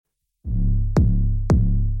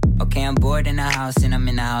Okay, I'm bored in the house and I'm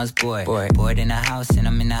in the house bored. Bored in the house and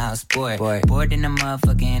I'm in the house bored. Bored in the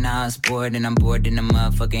motherfucking house bored and I'm bored in the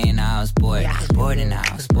motherfucking house bored. Bored in the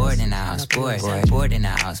house, bored in the house bored. Bored in the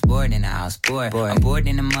house, bored in the house bored. I'm bored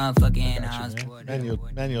in the motherfucking house bored.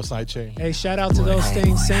 Manual sidechain. Hey, shout out to those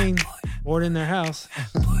staying sane, bored in their house.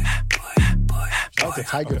 Shout out to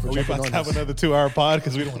Tiger for We're jumping about on to have us. another 2-hour pod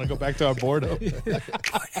because we don't want to go back to our boredom.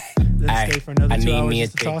 Let's stay for another 2 hours me a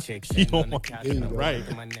just to talk. thick You chick. don't want to, right?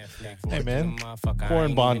 Hey, man.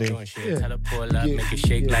 Foreign bonding. Tell her pull up, make it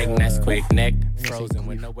shake like Nesquik. Neck frozen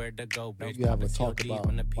with nowhere to go, bitch. We have a talk about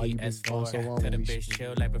on the why you been gone so PS4. long. Tell the and we bitch should-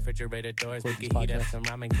 chill like refrigerator doors. We this can heat up podcast. some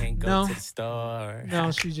ramen, can't go No. to the store.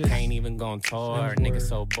 No, she just. Ain't even gon' tour. Nigga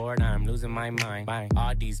so bored, I'm losing my mind.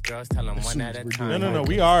 All these girls tell them one at a time. No.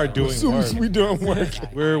 We are doing As soon work. as we doing work.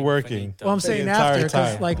 We're working. Well, I'm The saying entire after,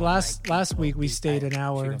 because time. like last week we stayed an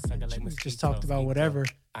hour. And we just talked about whatever,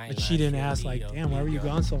 but she didn't ask like, "Damn, why were you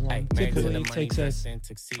gone so long?" Typically, it takes us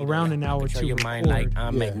around an hour to record, Yeah.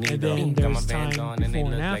 and then there's time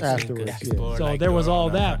before and after. Afterwards, yeah. So there was all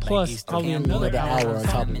that plus probably another Another hour on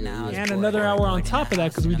top of it. Yeah. and another hour on top of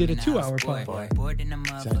that because we did a 2-hour pod.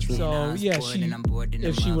 true? So yeah,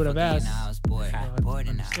 if she would have asked,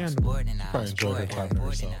 understandable. Probably enjoyed her time to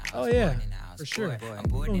herself. Oh yeah, for sure.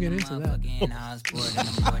 We're gonna get into that.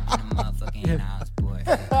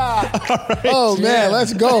 Oh man,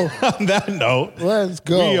 let's go. On that note, Let's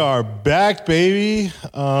go. we are back, baby.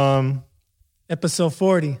 Episode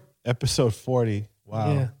 40. Episode 40.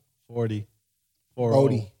 Wow. Yeah. 40.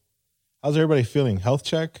 40. How's everybody feeling? Health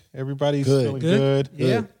check? Everybody's Good. feeling good?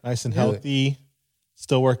 Yeah. Nice and Yeah. healthy.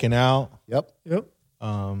 Still working out. Yep. Yep.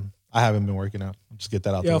 I haven't been working out. I'll just get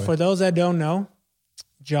that out Yo, the for way. those that don't know,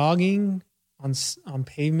 jogging on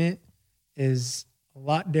pavement is a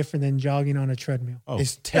lot different than jogging on a treadmill. Oh.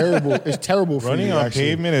 It's terrible. It's terrible for Running you, on actually.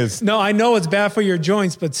 pavement is No, I know it's bad for your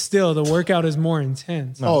joints, but still, the workout is more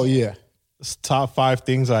intense. Oh yeah. it's top 5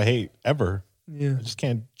 things I hate ever. Yeah. I just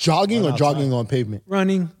can't. Jogging Run or outside. jogging on pavement?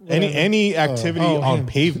 Running. whatever. Any activity Oh, on him.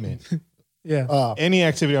 pavement. Yeah. Any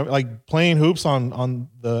activity like playing hoops on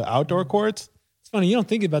the outdoor courts. It's funny. You don't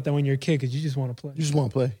think about that when you're a kid because you just want to play. You just want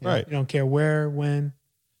to play. Right. You don't care where, when.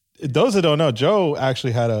 Those that don't know, Joe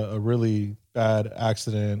actually had a really bad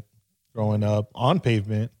accident growing up on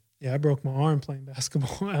pavement. Yeah, I broke my arm playing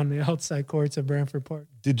basketball on the outside courts at Brantford Park.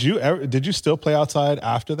 Did you still play outside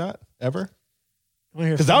after that ever?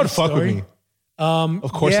 Because That would fuck with me.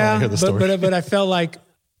 Of course, I yeah, want to hear the story. but I felt like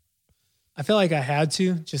I had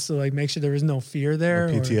to just to like make sure there was no fear there. or-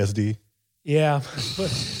 PTSD. Yeah. But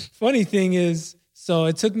funny thing is, so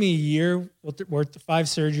it took me a year worth of 5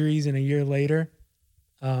 surgeries, and a year later,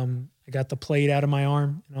 I got the plate out of my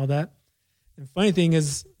arm and all that. And funny thing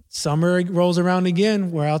is, summer rolls around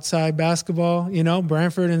again. We're outside basketball. You know,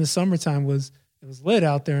 Brantford in the summertime was lit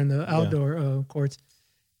out there in the outdoor courts.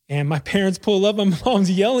 And my parents pull up, and my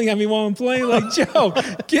mom's yelling at me while I'm playing, like, Joe,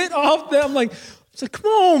 get off that. I'm like,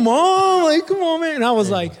 come on, Mom. Like, come on, man. And I was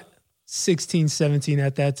like 16, 17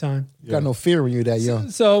 at that time. You got no fear when you're that young.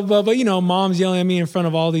 So, but you know, Mom's yelling at me in front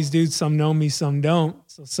of all these dudes. Some know me, some don't.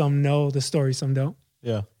 So some know the story, some don't.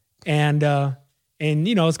 Yeah. And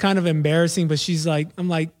you know, it's kind of embarrassing, but she's like, I'm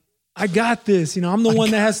like, I got this. You know, I'm the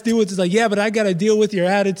one that has to deal with this. Like, yeah, but I got to deal with your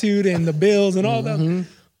attitude and the bills and all that.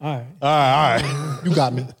 All right. All right. You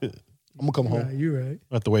got me. I'm gonna come home. Yeah, you're right.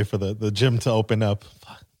 I have to wait for the gym to open up.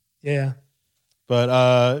 Yeah.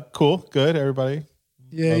 But cool, good, everybody.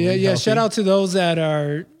 Yeah. Healthy. Shout out to those that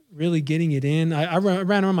are really getting it in. I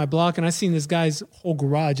ran around my block and I seen this guy's whole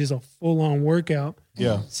garage is a full-on workout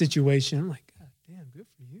situation. I'm like, God damn, good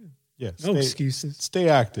for you. Yeah. No excuses. Stay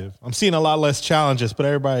active. I'm seeing a lot less challenges, but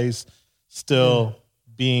everybody's still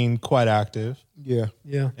being quite active. Yeah.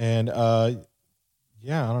 Yeah. And I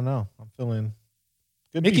don't know. I'm feeling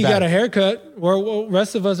good. Mickey got a haircut. Or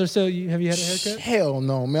rest of us are still. Have you had a haircut? Hell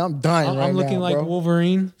no, man. I'm dying right now. I'm looking like bro.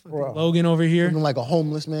 Wolverine. Bro. Logan over here. Looking like a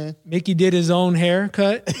homeless man. Mickey did his own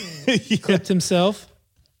haircut. Clipped himself.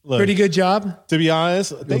 Look, Pretty good job. To be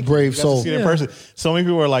honest, You're a brave got to soul. see it in person. So many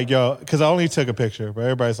people were like, "Yo," because I only took a picture, but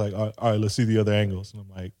everybody's like, "All right, let's see the other angles." And I'm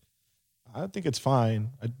like, "I think it's fine.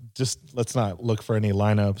 Let's not look for any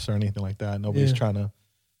lineups or anything like that. Nobody's trying to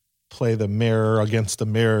play the mirror against the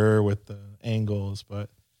mirror with the angles." But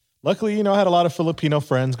luckily, I had a lot of Filipino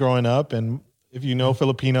friends growing up, and if you know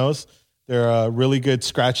Filipinos, they're really good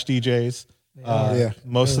scratch DJs.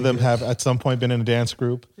 Most of them have at some point been in a dance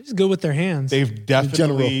group. They're just good with their hands. They've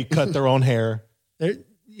definitely cut their own hair.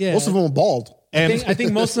 Most of them are bald. And I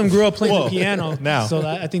think most of them grew up playing the piano. now. So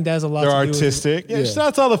I think that has a lot they're to do with it. artistic. Yeah, shout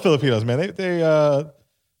out to all the Filipinos, man.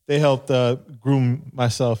 They helped groom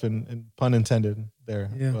myself, and pun intended there.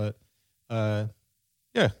 Yeah. But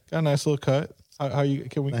Yeah, got a nice little cut. How you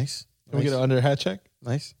can we Nice. can we get an under hat check?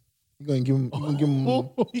 Nice. You gonna give him? You gonna give him?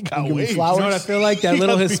 He got give him waves. flowers? You know what I feel like? That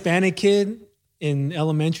little Hispanic kid in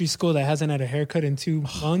elementary school that hasn't had a haircut in 2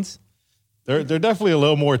 months. They're definitely a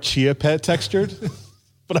little more chia pet textured,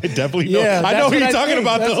 but I definitely know. Yeah, I know that's who what you're I talking think.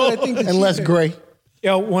 about That's though. what I think the And less gray.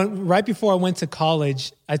 right before I went to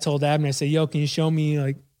college, I told Abner, I said, "Yo, can you show me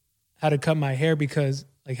like how to cut my hair because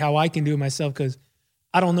like how I can do it myself because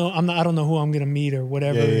I don't know I don't know who I'm gonna meet or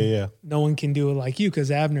whatever. Yeah. No one can do it like you because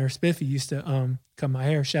Abner Spiffy used to cut my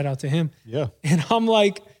hair. Shout out to him. Yeah. And I'm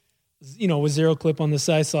like, with zero clip on the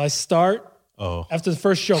side, so I start. Oh. After the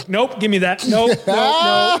first stroke, nope, give me that. Nope.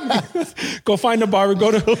 Go find a barber.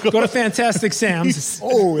 Go to Fantastic Sam's.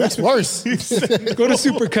 Oh, that's worse. Go to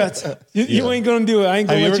Supercuts. You ain't gonna do it. I ain't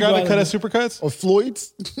Have gonna you let ever you got a go cut out at Supercuts? Or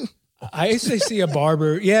Floyd's. I used to see a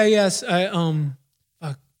barber. Yes.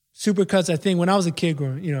 Supercuts. I think when I was a kid,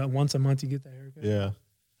 growing, once a month you get that haircut. Yeah.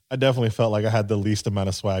 I definitely felt like I had the least amount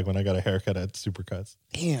of swag when I got a haircut at Supercuts.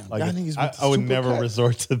 Damn, Like y'all niggas with I would the never Supercut.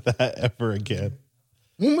 resort to that ever again.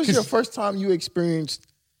 When was your first time you experienced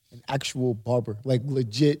an actual barber, like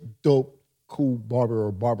legit dope, cool barber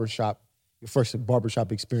or barbershop? Your first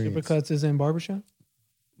barbershop experience. Supercuts is in barbershop.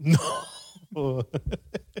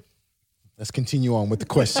 Let's continue on with the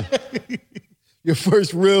question. Your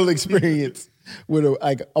first real experience with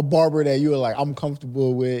a barber that you were like, I'm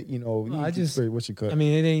comfortable with. What's your cut? I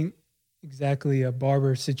mean, it ain't exactly a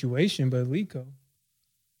barber situation, but Lico.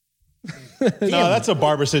 No, that's a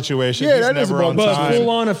barber situation. Yeah, He's that is a never on barber But time. full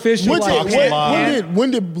on official. when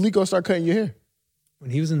did Lico start cutting your hair? When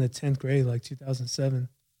he was in the 10th grade, like 2007. known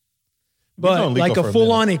But Lico like for a a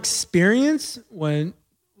full on experience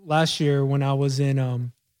last year when I was in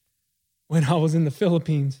the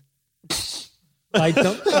Philippines, like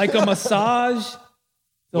a massage,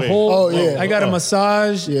 Wait. Oh, yeah. I got a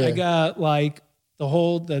massage. Yeah. I got like the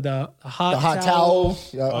whole the hot towel.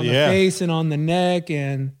 on Yeah. the face and on the neck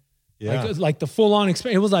and Yeah. like the full on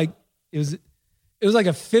experience. It was like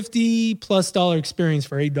a $50+ experience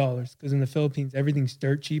for $8 because in the Philippines everything's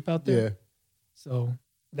dirt cheap out there. Yeah. So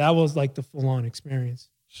that was like the full on experience.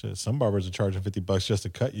 Shit, some barbers are charging $50 just to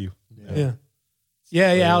cut you.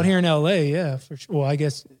 Yeah. Out here in LA, yeah, for sure. Well, I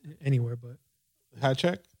guess anywhere, but Hat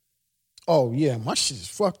check? Oh yeah, my shit is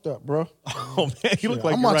fucked up, bro. Oh man, you look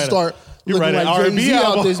like I'm you're about to start you're looking writing like R&B Jay-Z out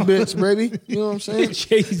album. this bitch, baby. You know what I'm saying?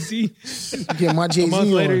 Jay-Z. Get my A Jay-Z month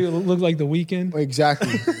later, on. you look like The Weeknd.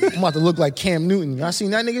 Exactly. I'm about to look like Cam Newton. Y'all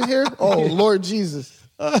seen that nigga's hair? Oh, Lord Jesus.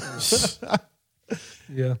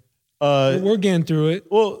 Yeah. We're getting through it.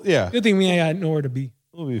 Well, yeah, Good thing we ain't got nowhere to be.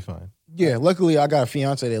 we'll be fine. Yeah, luckily I got a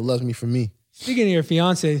fiance that loves me for me. Speaking of your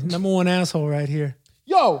fiance, #1 asshole right here.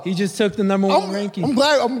 Yo, He just took the #1 ranking. I'm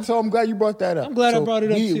glad you brought that up. I'm glad I brought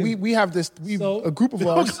it up, too. We have this. A group of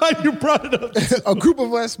I'm us. glad you brought it up. A group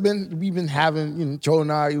of us we've been having. Joe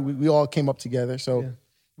and I. We all came up together, so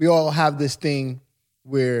we all have this thing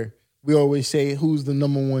where we always say who's the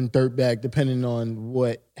 #1 dirtbag, depending on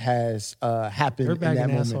what has happened in Dirtbag that and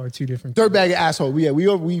moment. asshole are two different. Dirtbag and asshole. Yeah,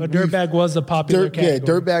 But dirtbag was a popular category. Yeah,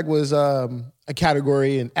 dirtbag was a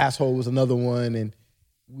category, and asshole was another one, and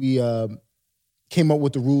we came up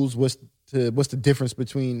with the rules. What's the difference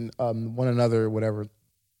between one another or whatever.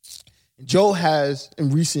 Joe has, in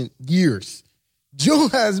recent years, Joe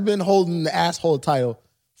has been holding the asshole title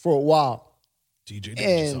for a while. DJ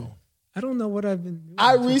And I don't know what I've been doing.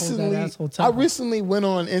 I to hold that asshole title. recently went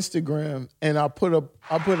on Instagram and I put a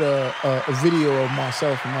video of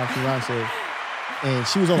myself and my fiance, and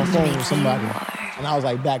she was on the phone with somebody, and I was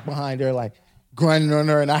like back behind her, like grinding on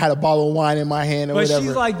her, and I had a bottle of wine in my hand or But whatever.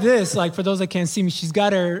 she's like this. Like for those that can't see me, she's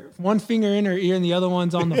got her one finger in her ear and the other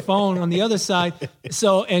one's on the phone on the other side.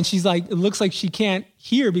 So and she's like, it looks like she can't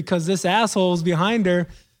hear because this asshole's behind her,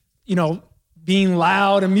 being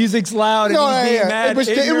loud and music's loud and he's being mad. But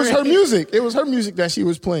it was ignorant. her music. It was her music that she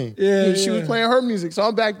was playing. Yeah, She was yeah. playing her music. So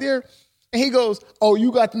I'm back there, and he goes, "Oh,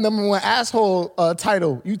 you got the #1 asshole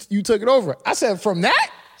title. You took it over." I said, "From that."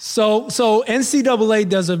 So NCAA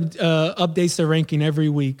does updates the ranking every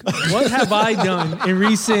week. What have I done in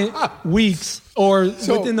recent weeks or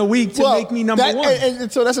within the week to make me #1?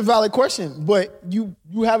 And so that's a valid question. But you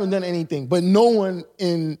haven't done anything. But no one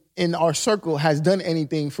in our circle has done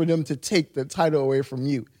anything for them to take the title away from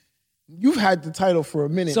you. You've had the title for a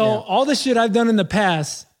minute So now. all the shit I've done in the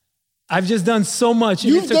past, I've just done so much.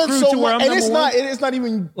 And You've it's done accrued so to where much, I'm and it's #1. not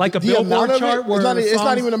even Like a the Billboard amount of chart it. where It's not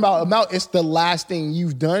songs- even about amount. It's the last thing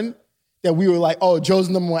you've done that we were like, oh, Joe's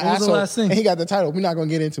 #1 was the asshole, last thing? and he got the title. We're not gonna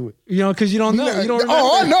get into it. Because you don't know. You don't remember.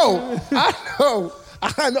 Oh, I know.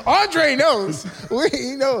 I know. Andre knows.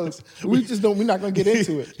 He knows. We just don't. We're not gonna get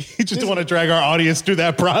into it. You just want to drag our audience through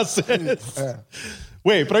that process.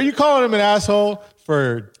 Wait, but are you calling him an asshole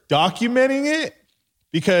for documenting it?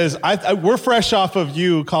 Because we're fresh off of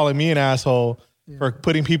you calling me an asshole for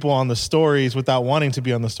putting people on the stories without wanting to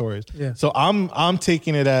be on the stories. Yeah. So I'm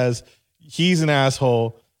taking it as he's an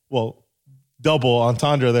asshole. Well, double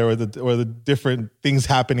entendre there, with the different things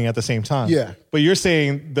happening at the same time. Yeah. But you're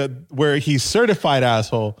saying that where he's certified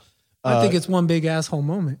asshole. I think it's one big asshole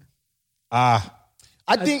moment. I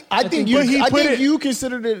think you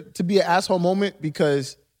considered it to be an asshole moment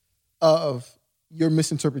because of your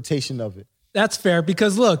misinterpretation of it. That's fair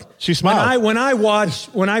because look, she smiled. When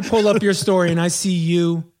I pull up your story and I see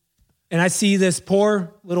you and I see this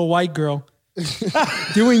poor little white girl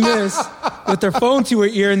doing this with her phone to her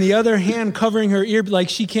ear and the other hand covering her ear like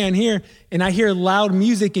she can't hear, and I hear loud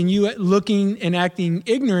music and you looking and acting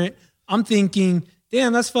ignorant, I'm thinking,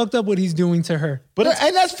 damn, that's fucked up what he's doing to her. And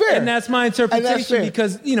that's fair. And that's my interpretation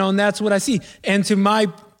because, and that's what I see. And to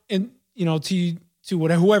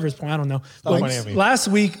whoever's point, I don't know. But last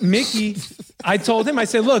week, Mickey, I told him, I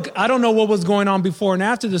said, look, I don't know what was going on before and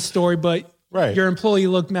after the story, but your employee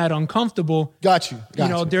looked mad uncomfortable. Got you.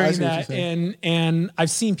 During that. And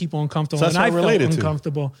I've seen people uncomfortable. So that's and I felt to.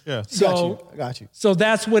 uncomfortable. Yeah. So, got you. So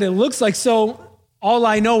that's what it looks like. So all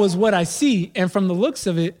I know is what I see. And from the looks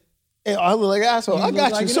of it, I look like an asshole. I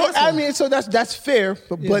got like you. an So asshole. I mean, so that's fair,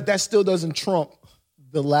 but that still doesn't trump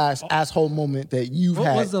the last asshole moment that you've had.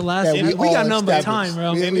 what was the last? that We got all number of established. time,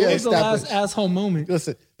 bro. We What was the established. last asshole moment?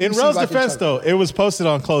 Listen, In Rel's defense, though, it was posted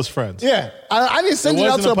on Close Friends. yeah, I didn't send it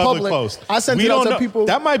out to the public. Post. I sent We it out don't to know. people.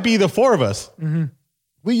 That might be the four of us.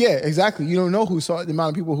 Yeah, exactly. You don't know who saw it, the amount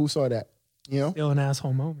of people who saw that. Still an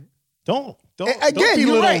asshole moment. Don't Again, don't be you're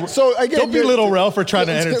little, right. So again, don't be little Rel for trying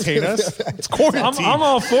to entertain us. It's quarantine. I'm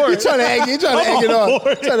all for You're it. trying to egg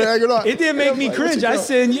it on. It did make me cringe. I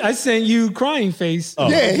sent you crying face.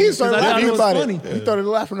 Yeah, he started I thought laughing it was about funny. it. He started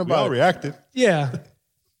laughing We all about it. reacted. Yeah.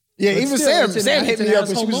 Yeah, But even still, it's Sam an hit me up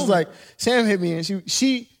and asshole she was just moment. like, Sam hit me and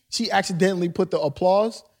she accidentally put the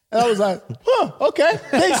applause. And I was like, okay.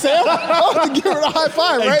 Thanks, Sam. I want to give her a high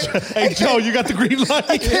five, right? Hey, Joe, you got the green light.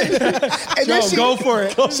 And then Joe, go for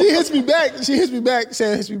it. She hits me back. Sam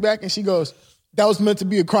hits me back and she goes, that was meant to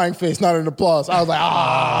be a crying face, not an applause. I was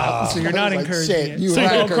like, So you're not I was like, encouraging shit, it. you were So not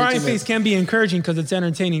crying encouraging face it. can be encouraging because it's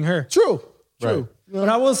entertaining her. True. Right. But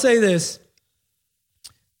I will say this,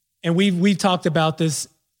 and we've talked about this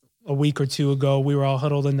a week or two ago. We were all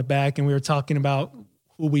huddled in the back and we were talking about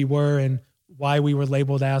who we were and why we were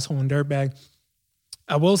labeled asshole and dirtbag.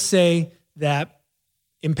 I will say that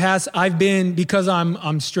in past, I've been, because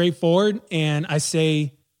I'm straightforward and I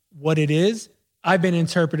say what it is, I've been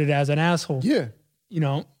interpreted as an asshole. Yeah.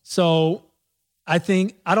 So I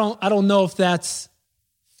think, I don't know if that's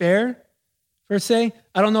fair per se.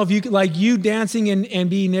 I don't know if you could, like you dancing and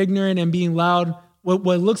being ignorant and being loud, what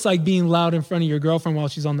looks like being loud in front of your girlfriend while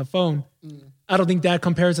she's on the phone. I don't think that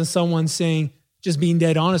compares to someone saying, just being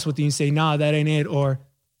dead honest with you and say, nah, that ain't it. Or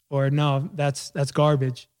no, that's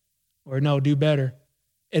garbage. Or no, do better.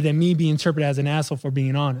 And then me being interpreted as an asshole for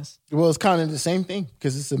being honest. Well, it's kind of the same thing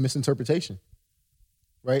because it's a misinterpretation,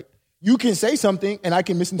 right? You can say something and I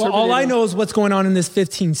can misinterpret Well, all it. I know is what's going on in this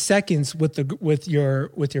 15 seconds with your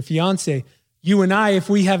fiance. You and I, if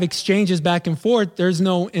we have exchanges back and forth, there's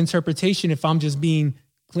no interpretation if I'm just being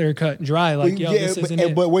clear cut and dry. Like, this isn't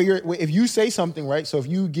it. But if you say something, right? So if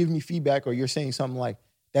you give me feedback or you're saying something like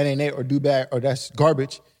that ain't it or do bad or that's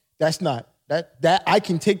garbage, that's not that I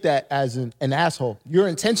can take that as an asshole. Your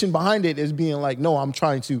intention behind it is being like, no, I'm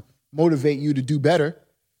trying to motivate you to do better,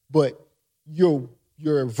 but your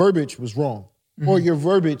verbiage was wrong, or your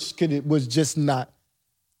verbiage was just not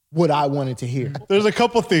what I wanted to hear. There's a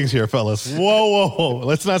couple things here, fellas. Whoa.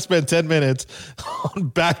 Let's not spend 10 minutes on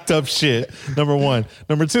backed up shit, number one.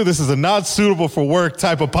 Number two, this is a not suitable for work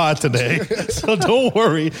type of pod today. So don't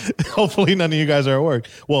worry. Hopefully none of you guys are at work.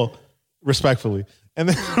 Well, respectfully. And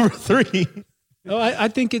then number three. No, I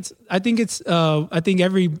think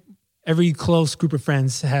every close group of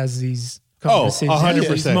friends has these conversations. 100%.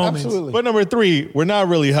 These moments. Absolutely. But number three, we're not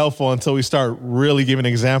really helpful until we start really giving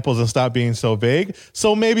examples and stop being so vague.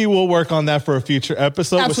 So maybe we'll work on that for a future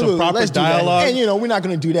episode Absolutely. with some proper Let's do that. dialogue. And we're not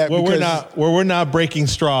going to do that where because we're not breaking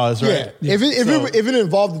straws, right? Yeah. If it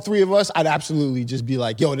involved the three of us, I'd absolutely just be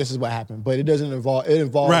like, "Yo, this is what happened." But it doesn't involve. It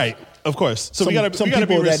involves Right, of course. So we got to be people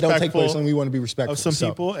that respectful don't take place, and we want to be respectful of some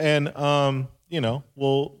people, and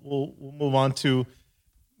we'll move on to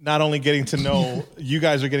not only getting to know you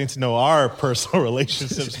guys are getting to know our personal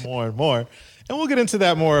relationships more and more, and we'll get into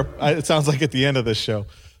that more. It sounds like at the end of this show.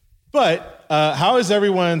 But how is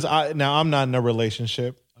everyone's? Now I'm not in a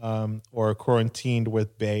relationship or quarantined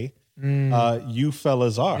with Bae. You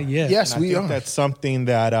fellas are. Yeah. Yes, And I we think are. that's something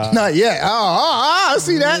that. Not yet. I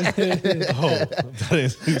see that.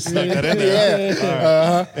 You stuck that in there. Yeah.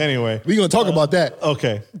 All right. Anyway, We're going to talk about that.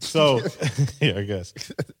 okay. So, yeah, I guess.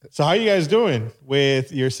 So, how are you guys doing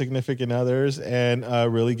with your significant others and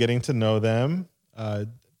really getting to know them?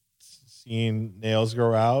 Seeing nails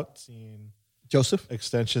grow out, seeing Joseph?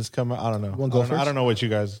 extensions come out. I don't know. Wanna go first? I don't know what you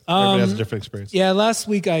guys. Everybody has a different experience. Yeah, last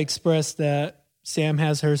week I expressed that Sam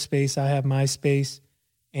has her space, I have my space,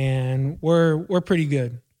 and we're pretty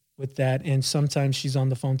good with that. And sometimes she's on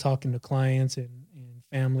the phone talking to clients and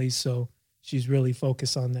families, so she's really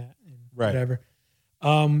focused on that and Right. whatever.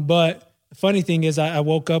 But the funny thing is, I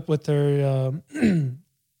woke up with her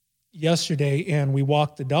yesterday, and we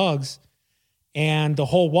walked the dogs, and the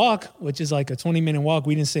whole walk, which is like a 20-minute walk,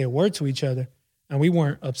 we didn't say a word to each other, and we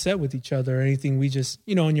weren't upset with each other or anything. We just,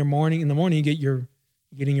 in the morning, you get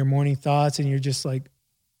getting your morning thoughts, and you're just like,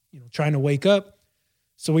 trying to wake up.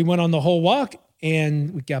 So we went on the whole walk,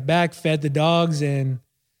 and we got back, fed the dogs, and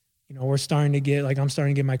we're starting to get I'm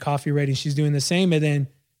starting to get my coffee ready. She's doing the same, and then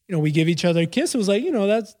we give each other a kiss. It was like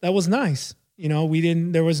that was nice.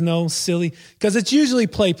 There was no silly, because it's usually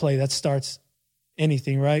play that starts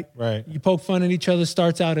anything, right? Right. You poke fun at each other,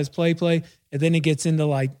 starts out as play, and then it gets into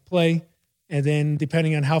like play, and then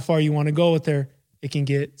depending on how far you want to go with her, it can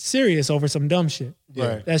get serious over some dumb shit.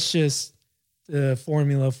 Right. That's just the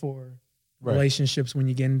formula for Right. relationships when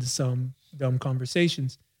you get into some dumb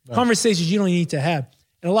conversations. Right. Conversations you don't need to have.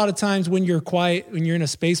 And a lot of times when you're quiet, when you're in a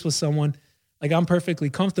space with someone, like I'm perfectly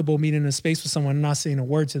comfortable being in a space with someone and not saying a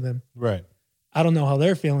word to them. Right. I don't know how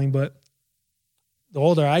they're feeling, but the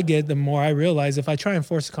older I get, the more I realize if I try and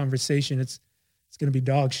force a conversation, it's going to be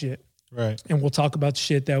dog shit. Right. And we'll talk about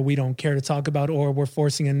shit that we don't care to talk about, or we're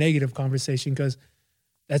forcing a negative conversation because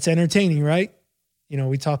that's entertaining, right?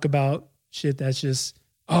 We talk about shit that's just,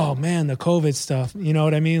 oh man, the COVID stuff. You know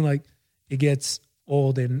what I mean? Like it gets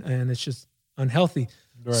old and it's just unhealthy.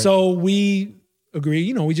 Right. So we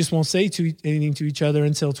agree, we just won't say anything to each other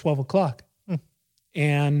until 12 o'clock.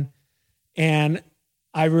 And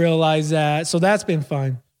I realized that, so that's been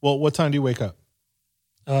fine. Well, what time do you wake up?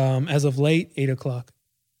 As of late, 8 o'clock.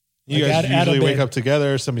 You Like, guys out of usually wake bed. up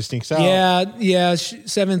together. Somebody sneaks out. Yeah,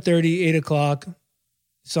 7:30, 8 o'clock.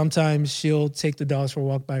 Sometimes she'll take the dogs for a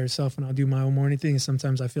walk by herself, and I'll do my own morning thing. And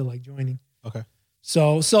sometimes I feel like joining. Okay.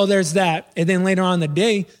 So there's that. And then later on in the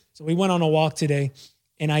day, so we went on a walk today,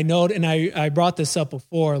 and I brought this up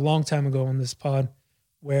before a long time ago on this pod,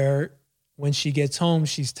 where when she gets home,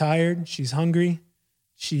 she's tired, she's hungry,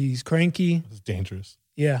 she's cranky. It's dangerous.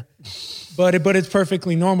 Yeah. But it's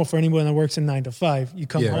perfectly normal for anyone that works in 9 to 5. You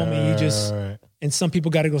come home and you just, Right. and some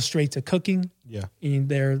people got to go straight to cooking. Yeah. And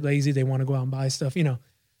they're lazy. They want to go out and buy stuff,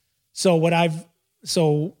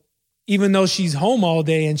 So even though she's home all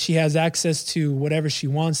day and she has access to whatever she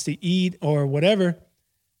wants to eat or whatever,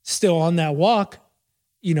 still on that walk,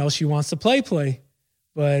 she wants to play.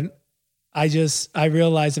 But I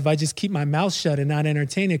realize if I just keep my mouth shut and not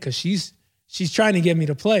entertain it, because she's trying to get me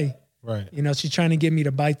to play. Right. She's trying to get me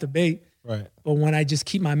to bite the bait. Right. But when I just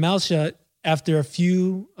keep my mouth shut, after a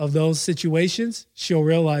few of those situations, she'll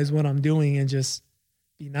realize what I'm doing and just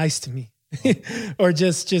be nice to me, or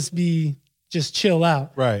just chill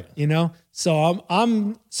out. Right. So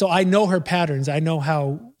so I know her patterns. I know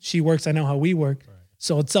how she works. I know how we work. Right.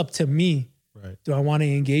 So it's up to me. Right. Do I want to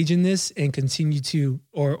engage in this and continue to,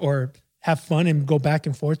 or have fun and go back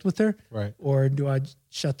and forth with her? Right. Or do I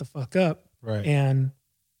shut the fuck up? Right. And,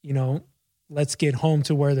 let's get home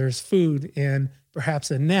to where there's food and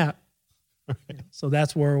perhaps a nap. So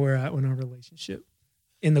that's where we're at in our relationship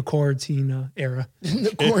in the quarantine era. In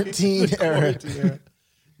the quarantine era.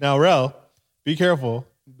 Now, Rel, be careful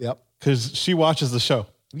Yep. because she watches the show.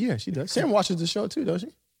 Yeah, she does. Sam watches the show too, does she?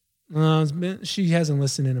 She hasn't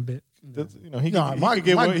listened in a bit. He No, could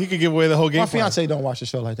give away the whole game. My plan. fiance don't watch the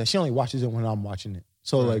show like that. She only watches it when I'm watching it.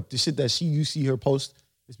 So like the shit that you see her post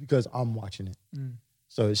is because I'm watching it.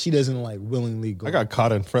 So she doesn't like willingly go. I got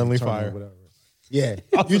caught in friendly turn or fire. whatever. Yeah,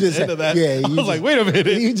 You just into that. Yeah, I was like, wait a minute.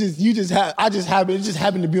 it just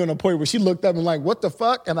happened to be on a point where she looked up and like, what the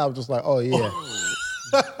fuck? And I was just like, oh yeah.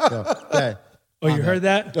 So, yeah. Oh, you heard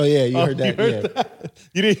that? Oh yeah, you heard that. You heard that?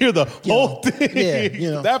 You didn't hear the whole thing.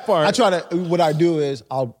 Yeah, that part. I try to. What I do is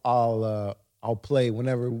I'll play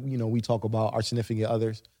whenever we talk about our significant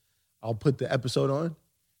others. I'll put the episode on,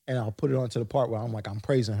 and I'll put it onto the part where I'm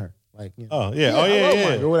praising her, like Oh yeah. I love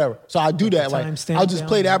Mike or whatever. So I do that. Like timestamp I'll just down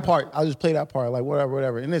play there. that part. I'll just play that part. Like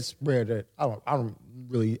whatever. And it's rare that I don't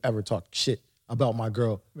really ever talk shit about my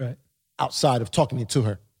girl Right. outside of talking it to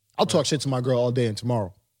her. I'll talk shit to my girl all day and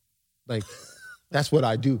tomorrow. Like that's what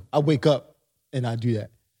I do. I wake up and I do that.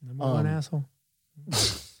 Number one asshole.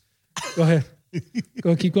 Go ahead.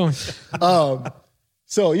 Keep going.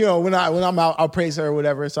 So, when I'm out, I'll praise her or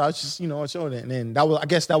whatever. So I was just, showing it. And then I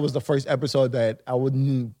guess that was the first episode that I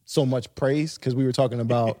wouldn't so much praise because we were talking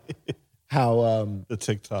about how the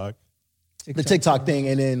TikTok thing,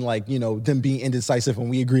 and then them being indecisive when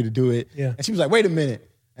we agreed to do it. Yeah. And she was like, wait a minute.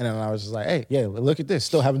 And then I was just like, hey, yeah, look at this.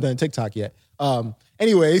 Still haven't done TikTok yet.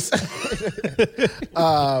 Anyways,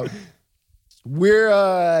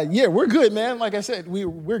 we're good, man. Like I said,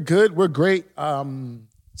 we're good. We're great.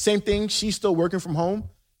 Same thing. She's still working from home.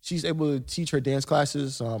 She's able to teach her dance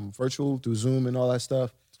classes virtual through Zoom and all that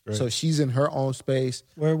stuff. So she's in her own space.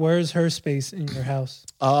 Where is her space in your house?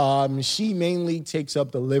 She mainly takes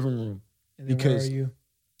up the living room. And then because where are you?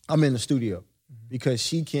 I'm in the studio because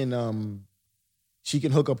she can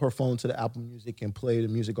hook up her phone to the Apple Music and play the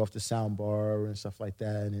music off the sound bar and stuff like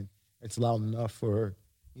that. And it's loud enough for,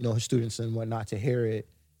 her students and whatnot to hear it.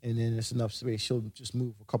 And then it's enough space. She'll just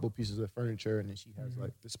move a couple pieces of furniture and then she has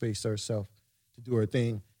the space to herself to do her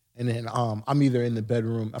thing. And then I'm either in the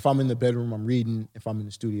bedroom. If I'm in the bedroom, I'm reading. If I'm in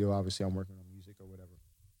the studio, obviously I'm working on music or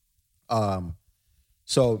whatever.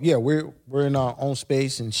 So yeah, we're in our own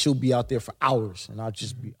space, and she'll be out there for hours, and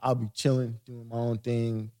I'll be chilling, doing my own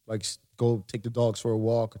thing, like go take the dogs for a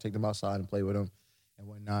walk or take them outside and play with them and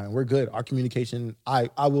whatnot. And we're good. Our communication, I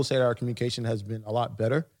will say that our communication has been a lot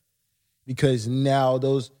better because now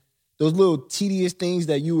those little tedious things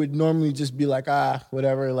that you would normally just be like,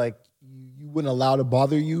 whatever, like you wouldn't allow to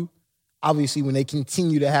bother you. Obviously, when they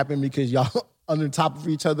continue to happen because y'all under top of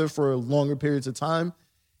each other for longer periods of time,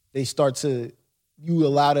 they start to. You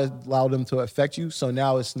allow them to affect you. So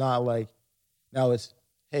now it's not like, now it's,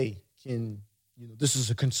 hey, this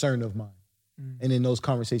is a concern of mine. And then those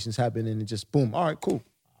conversations happen and it just, boom, all right, cool.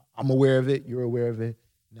 I'm aware of it. You're aware of it.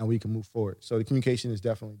 Now we can move forward. So the communication has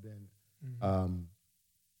definitely been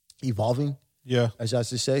evolving. Yeah. As I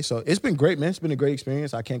should say. So it's been great, man. It's been a great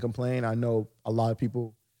experience. I can't complain. I know a lot of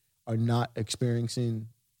people are not experiencing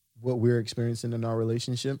what we're experiencing in our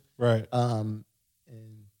relationship. Right. And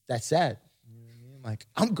that's sad. Like,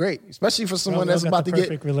 I'm great, especially for someone that's about to get...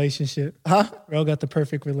 perfect relationship. Huh? Rel got the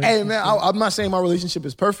perfect relationship. Hey, man, I'm not saying my relationship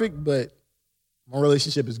is perfect, but my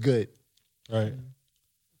relationship is good. Right.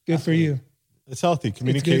 Good for you. It's healthy.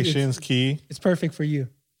 Communication's key. It's perfect for you.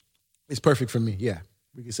 It's perfect for me, yeah.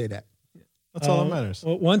 We can say that. That's all that matters.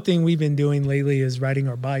 Well, one thing we've been doing lately is riding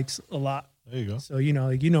our bikes a lot. There you go. So, you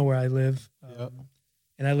know where I live. Yep.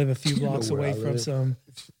 And I live a few blocks away from some...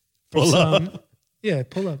 Pull up. Yeah,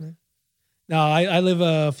 pull up, man. No, I live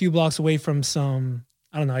a few blocks away from some,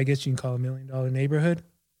 I don't know, I guess you can call it $1 million neighborhood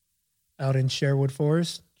out in Sherwood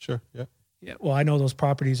Forest. Sure, yeah. Yeah, well, I know those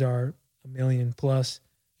properties are $1 million plus.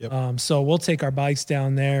 Yep. So we'll take our bikes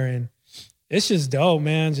down there, and it's just dope,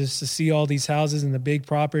 man, just to see all these houses and the big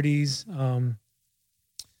properties.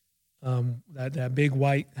 That big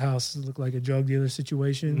white house looked like a drug dealer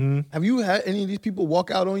situation. Mm-hmm. Have you had any of these people walk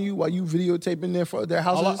out on you while you videotaping their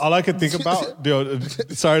houses? All I could think about,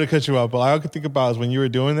 sorry to cut you off, but all I could think about is when you were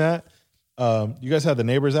doing that, you guys had the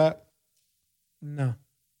Neighbors app? No.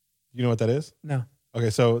 You know what that is? No. Okay,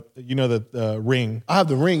 so you know the Ring. I have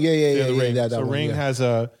the Ring. Yeah. The Ring. That so one, Ring has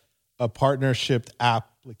a partnership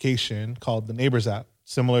application called the Neighbors app,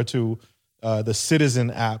 similar to the Citizen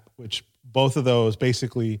app, which both of those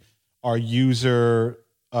basically are user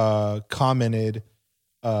commented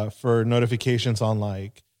for notifications on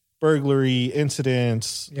like burglary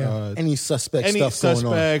incidents, any suspects, going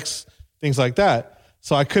on. Things like that.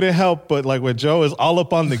 So I couldn't help but like when Joe is all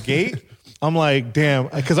up on the gate, I'm like, damn,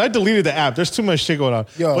 because I deleted the app. There's too much shit going on.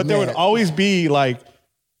 But there would always be like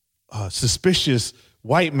suspicious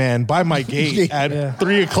white man by my gate at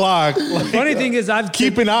 3:00. Like, funny thing is, I've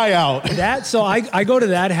keep an eye out. So I go to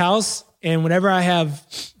that house, and whenever I have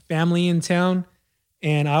family in town,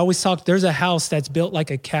 and I always talk, there's a house that's built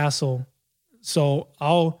like a castle. So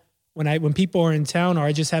when people are in town or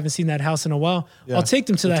I just haven't seen that house in a while, I'll take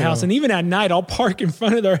them to that house. And even at night, I'll park in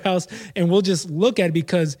front of their house and we'll just look at it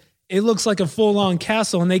because it looks like a full-on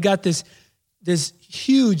castle. And they got this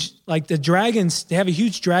huge, like the dragons, they have a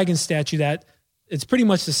huge dragon statue that it's pretty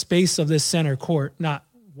much the space of this center court, not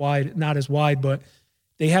as wide, but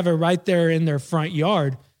they have it right there in their front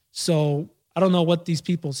yard. So I don't know what these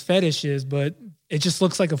people's fetish is, but it just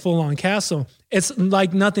looks like a full-on castle. It's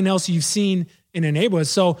like nothing else you've seen in a neighborhood.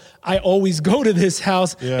 So I always go to this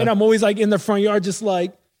house and I'm always like in the front yard, just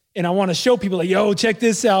like, and I want to show people like, yo, check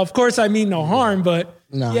this out. Of course I mean no harm, but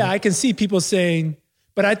I can see people saying,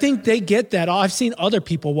 but I think they get that. I've seen other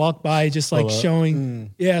people walk by just like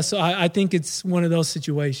showing. Yeah. So I think it's one of those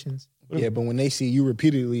situations. Yeah, but when they see you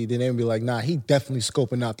repeatedly, then they'll be like, nah, he definitely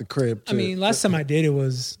scoping out the crib. I mean, last time I did it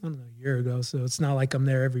was, I don't know, a year ago. So it's not like I'm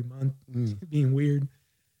there every month being weird.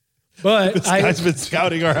 But This guy's been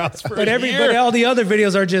scouting our house for but a year. but all the other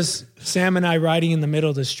videos are just Sam and I riding in the middle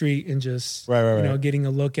of the street and just Right. getting a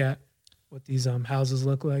look at what these houses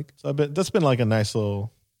look like. So that's been like a nice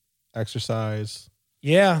little exercise.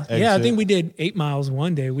 Yeah. Yeah. I Exit. think we did 8 miles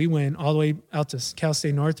one day. We went all the way out to Cal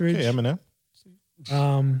State Northridge. Hey, Eminem.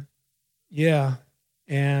 Yeah.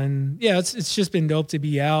 And yeah, it's just been dope to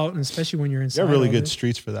be out, and especially when you're inside. You have really all good this.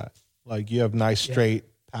 streets for that. Like you have nice straight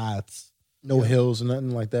paths. no hills or nothing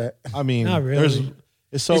like that. I mean, Not really.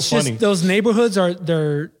 it's so It's funny. just those neighborhoods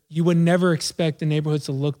you would never expect the neighborhoods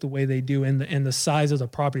to look the way they do, and the size of the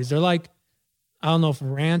properties. They're like, I don't know if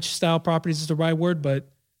ranch style properties is the right word, but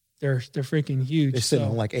they're freaking huge. They're sitting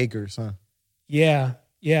So, on like acres, huh?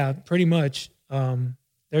 yeah, pretty much.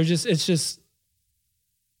 It's just,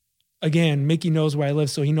 again, Mickey knows where I live,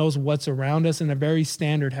 so he knows what's around us, and they're very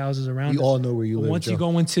standard houses around We us. all know where you But live. once you Joe.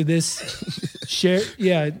 go into this share,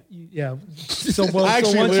 yeah. So, I so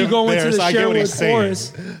actually once you live go there, into so the I get what he's Sherwood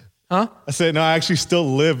saying. Forest, huh? I said, no, I actually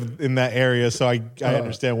still live in that area, so I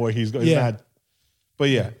understand where he's going. Yeah. But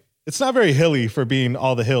yeah, it's not very hilly for being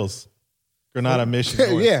all the hills. Granada, Michigan.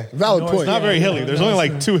 North. yeah, valid No, point. It's not very hilly. no, There's no, only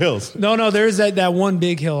it's like not. 2 hills. No, there's that one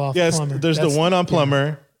big hill off Yes, Plummer. there's That's- the one on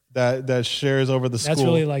Plummer that shares over the school. That's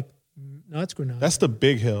really like, no, that's Granada. That's the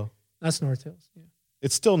big hill. That's North Hills. Yeah.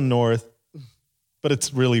 It's still north, but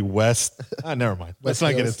it's really west. Never mind. Let's West not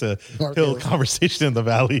get Hills. into North hill Hills. conversation in the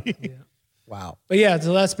valley. Wow. But yeah,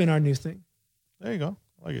 so that's been our new thing. There you go.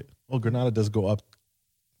 I like it. Well, Granada does go up.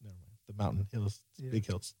 Never mind. The mountain hills, big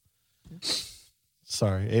hills.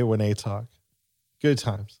 Sorry, A1A talk. Good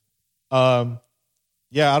times.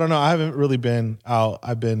 Yeah, I don't know. I haven't really been out.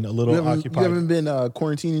 I've been a little You occupied. haven't been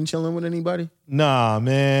quarantining, chilling with anybody? Nah,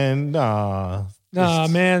 man. Nah. Nah,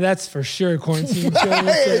 man, that's for sure quarantine. Like, Nah, the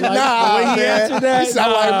way he man. answered that. You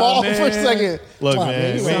sound like ball man. for a second. Look, Come on,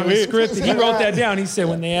 man, you we- sound we- Scripted. He wrote that down. He said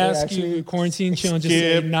when they ask actually- you quarantine chilling, just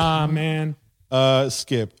say Skip. nah, man.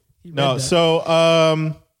 Skip. read No, that. so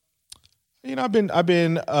I've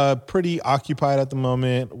been pretty occupied at the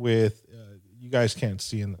moment with you guys can't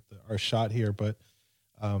see in our shot here, but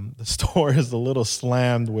the store is a little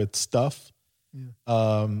slammed with stuff.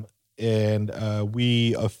 And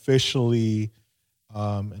we officially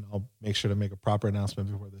and I'll make sure to make a proper announcement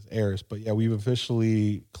before this airs, but yeah, we've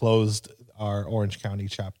officially closed our Orange County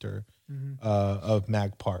chapter of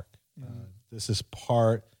Mag Park. This is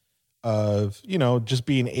part of, just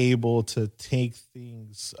being able to take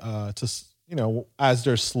things as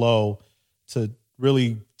they're slow, to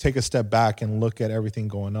really take a step back and look at everything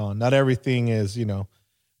going on. Not everything is,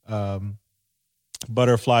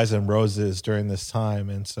 butterflies and roses during this time.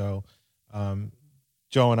 And so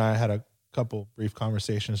Joe and I had a couple brief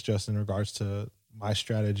conversations just in regards to my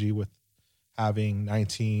strategy with having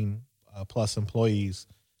 19 plus employees.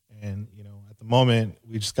 And, at the moment,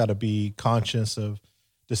 we just got to be conscious of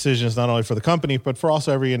decisions, not only for the company, but for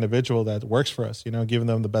also every individual that works for us, giving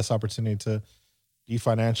them the best opportunity to be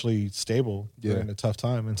financially stable during a tough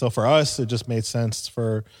time. And so for us, it just made sense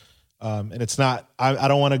for, and it's not, I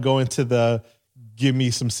don't want to go into the give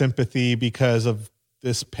me some sympathy because of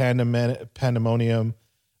this pandemonium,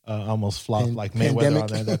 almost flopped like Mayweather on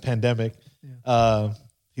there, that pandemic.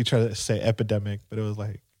 He tried to say epidemic, but it was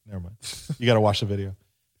like, never mind. You got to watch the video.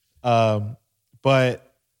 But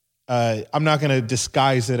I'm not going to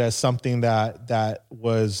disguise it as something that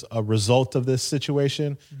was a result of this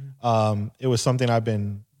situation. It was something I've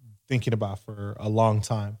been thinking about for a long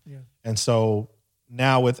time. And so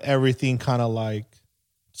now with everything kind of like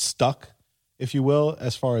stuck, if you will,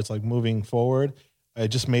 as far as like moving forward, it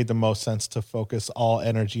just made the most sense to focus all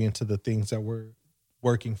energy into the things that were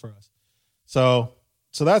working for us. So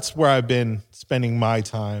that's where I've been spending my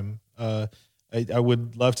time. I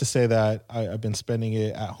would love to say that I've been spending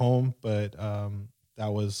it at home, but that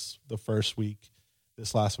was the first week.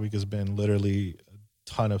 This last week has been literally a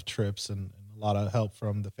ton of trips and a lot of help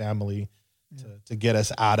from the family to get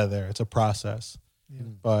us out of there. It's a process.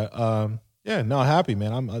 But happy,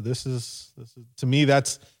 man. This is to me,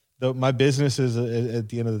 that's my business is at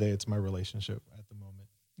the end of the day, it's my relationship at the moment.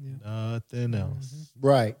 Nothing else.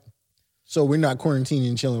 Right. So we're not quarantining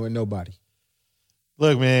and chilling with nobody.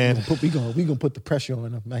 Look, man. We gonna put the pressure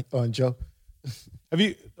on him, on Joe.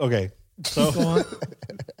 Okay. So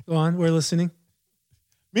Go on. We're listening.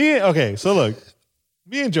 so look,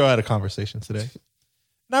 me and Joe had a conversation today.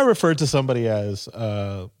 And I referred to somebody as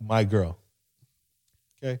my girl.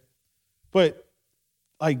 Okay. But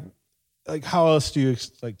like how else do you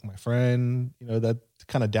like my friend, that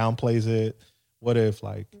kind of downplays it? What if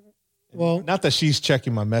like Well, not that she's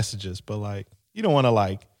checking my messages, but like you don't want to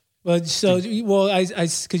like. But so, I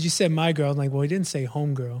because you said my girl, I'm like, well, he didn't say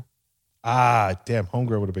homegirl. Damn,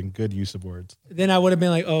 homegirl would have been good use of words. Then I would have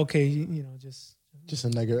been like, oh, okay, Just a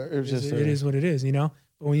nigga. It is what it is, But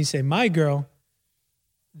when you say my girl,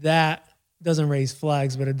 that doesn't raise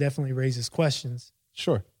flags, but it definitely raises questions.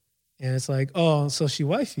 Sure. And it's like, oh, so she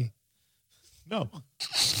wifey. No.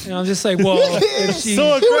 And I'm just like, well, if she...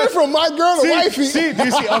 So He went from my girl to wifey. See, do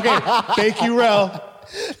you see? Okay, thank you, Rel.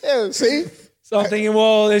 Yeah, see? So I'm thinking,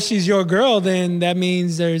 well, if she's your girl, then that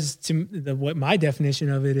means what my definition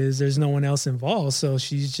of it is there's no one else involved. So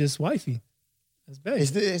she's just wifey. That's bad.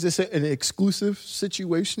 Is this an exclusive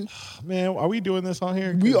situation? Man, are we doing this on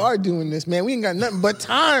here? We are doing this, man. We ain't got nothing but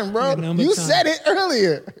time, bro. nothing but You time. said it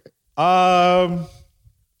earlier.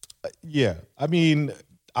 Yeah. I mean,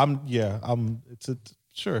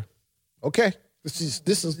 sure. Okay. This is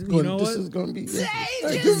going to be.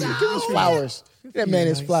 Give me flowers. That man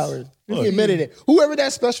is nice. flowers. He admitted it. Whoever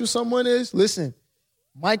that special someone is, listen,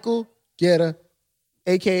 Michael Guerra,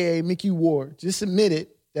 aka Mickey Ward, just admitted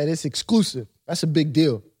that it's exclusive. That's a big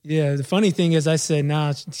deal. Yeah, the funny thing is I said,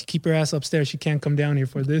 nah, keep her ass upstairs. She can't come down here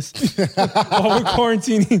for this. While we're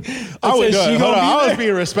quarantining. I was there.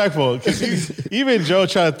 being respectful because even Joe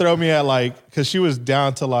tried to throw me at like, because she was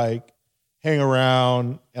down to like hang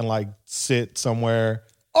around and like sit somewhere.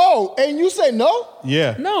 Oh, and you say no?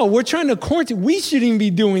 Yeah. No, we're trying to quarantine. We shouldn't even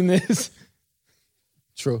be doing this.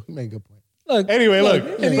 True. You made a good point. Look, Anyway, look.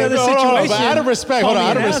 any But other hold on, situation. but out of respect, call hold on, me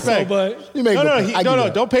out of an asshole, respect. But You made a good point. I get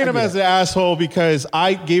that. Don't paint I him get as that. an asshole because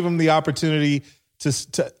I gave him the opportunity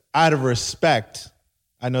to out of respect.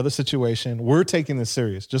 I know the situation. We're taking this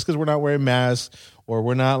serious. Just because we're not wearing masks or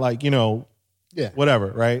we're not like,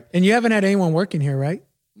 whatever, right? and you haven't had anyone working here, right?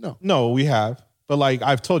 No, we have. But like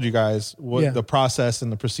I've told you guys what the process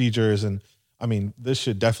and the procedures, and I mean, this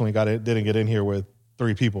shit definitely didn't get in here with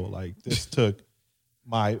 3 people. Like this took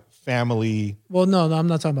my family. Well, no, I'm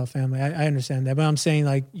not talking about family. I understand that, but I'm saying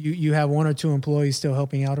like you have 1 or 2 employees still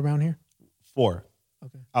helping out around here. 4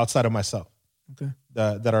 Okay. outside of myself. Okay.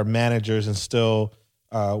 That are managers and still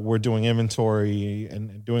we're doing inventory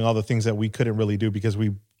and doing all the things that we couldn't really do because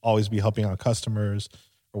we always be helping out customers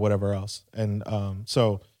or whatever else. And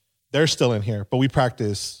so they're still in here, but we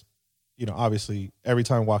practice, obviously every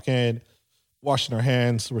time we walk in, washing our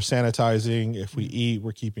hands, we're sanitizing. If we eat,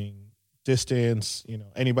 we're keeping distance.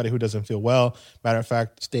 Anybody who doesn't feel well. Matter of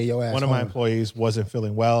fact, Stay your ass one of my home. employees wasn't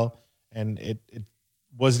feeling well, and it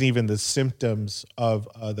wasn't even the symptoms of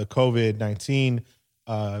the COVID-19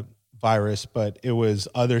 virus, but it was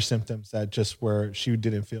other symptoms that just where she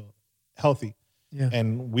didn't feel healthy. Yeah.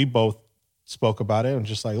 And we both spoke about it and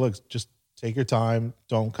just like, look, just take your time.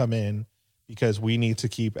 Don't come in because we need to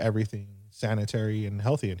keep everything sanitary and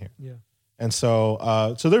healthy in here. Yeah. And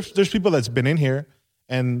so, there's people that's been in here,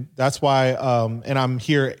 and that's why, and I'm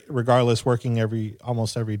here regardless, working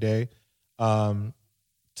almost every day, to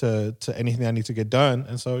anything I need to get done.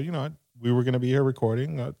 And so, we were going to be here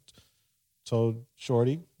recording. I told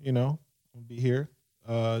Shorty, we'll be here,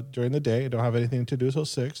 during the day. I don't have anything to do till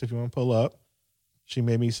 6. If you want to pull up, she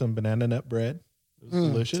made me some banana nut bread. It was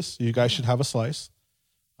delicious. You guys should have a slice.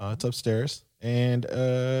 It's upstairs. And,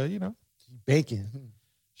 Bacon.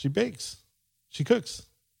 she bakes. She cooks.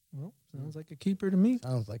 Well, sounds like a keeper to me.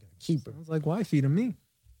 Sounds like a keeper. Sounds like wifey to me.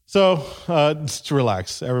 So just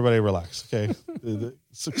relax. Everybody relax, okay?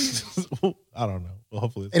 I don't know. Well,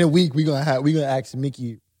 hopefully. In a week, we're gonna ask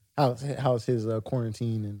Mickey how's his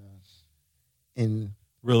quarantine and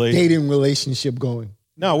dating relationship going.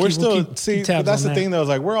 No, we're We'll still keep see. tabs That's on the that. thing, though. Is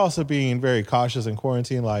like we're also being very cautious in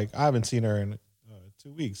quarantine. Like I haven't seen her in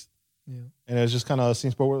 2 weeks, Yeah. and it's just kind of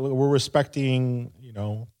seems. But we're respecting,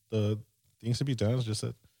 the things to be done. It's just at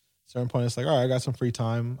a certain point, it's like, all right, I got some free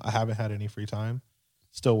time. I haven't had any free time.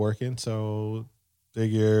 Still working, so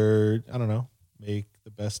figured I don't know, make the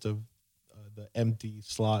best of the empty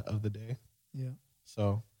slot of the day. Yeah.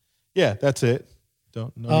 So, yeah, that's it.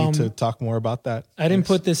 No need to talk more about that. I didn't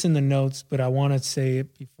put this in the notes, but I want to say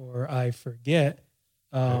it before I forget.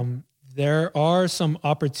 There are some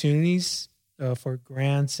opportunities for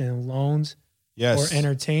grants and loans Yes. for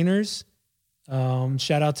entertainers.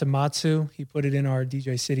 Shout out to Matsu. He put it in our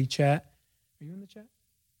DJ City chat. Are you in the chat?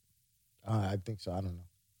 I think so. I don't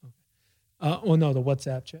know. Well, no, the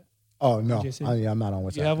WhatsApp chat. Oh no, DJ City? I'm not on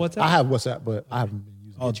WhatsApp. You have WhatsApp? I have WhatsApp, but I haven't been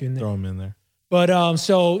using it. I'll Get you in there. throw them in there. But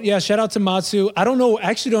so yeah, shout out to Matsu. I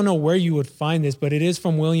actually don't know where you would find this, but it is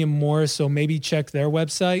from William Morris, so maybe check their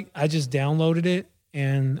website. I just downloaded it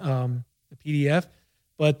and the PDF.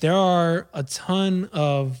 But there are a ton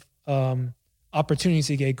of opportunities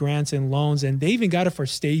to get grants and loans, and they even got it for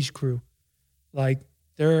stage crew. Like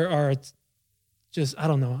there are just, I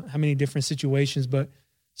don't know how many different situations, but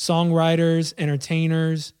songwriters,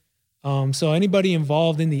 entertainers. So anybody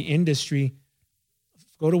involved in the industry,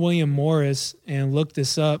 go to William Morris and look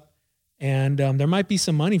this up. And there might be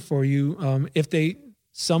some money for you. If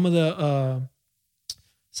some of the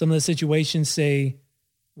situations say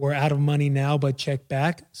we're out of money now, but check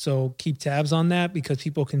back. So keep tabs on that because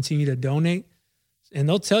people continue to donate. And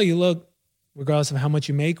they'll tell you, look, regardless of how much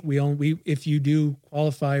you make, if you do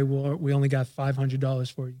qualify, we only got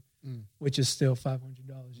 $500 for you, which is still $500,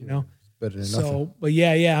 you know? Better than nothing. But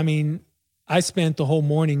yeah. I mean, I spent the whole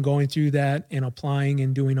morning going through that and applying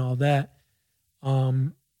and doing all that.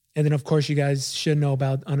 And then, of course, you guys should know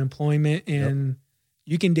about unemployment. And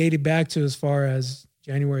you can date it back to as far as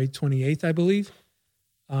January 28th, I believe.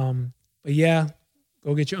 But yeah,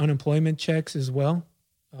 go get your unemployment checks as well.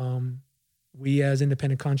 We as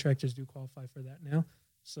independent contractors do qualify for that now.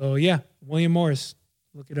 So yeah, William Morris,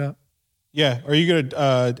 look it up. Yeah, or you go to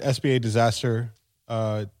SBA Disaster.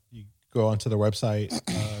 You go onto the website.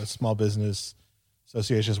 Small Business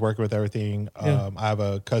Association is working with everything. I have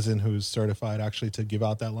a cousin who's certified actually to give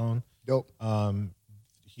out that loan. Dope.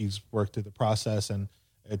 He's worked through the process, and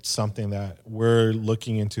it's something that we're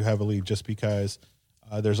looking into heavily just because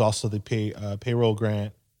there's also the payroll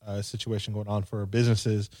grant situation going on for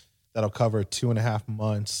businesses that'll cover 2.5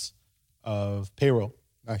 months of payroll.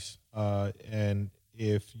 Nice. And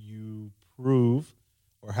if you prove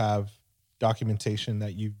or have documentation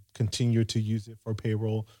that you continue to use it for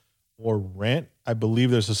payroll or rent, I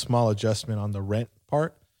believe there's a small adjustment on the rent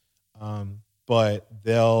part, but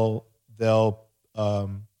they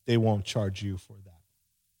won't charge you for that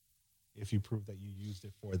if you prove that you used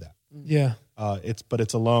it for that. Yeah.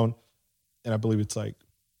 It's a loan, and I believe it's like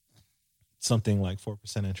something like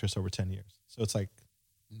 4% interest over 10 years. So it's like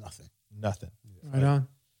nothing. Right on.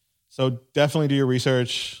 So definitely do your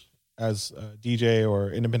research as a DJ or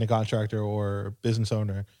independent contractor or business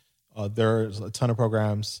owner. There's a ton of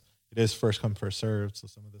programs. It is first come, first served. So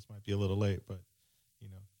some of this might be a little late, but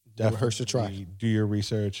definitely do your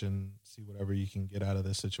research and see whatever you can get out of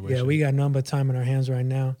this situation. Yeah, we got none but time in our hands right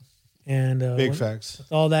now. And big facts.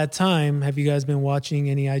 With all that time, have you guys been watching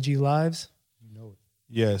any IG lives? No.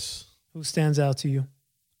 Yes. Who stands out to you?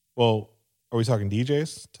 Well, are we talking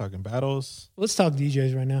DJs? Talking battles? Let's talk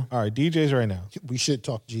DJs right now. All right, DJs right now. We should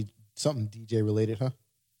talk something DJ related, huh?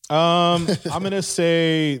 I'm gonna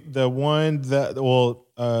say the one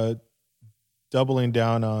that doubling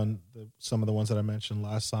down on some of the ones that I mentioned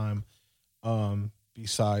last time.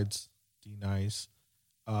 Besides D-Nice,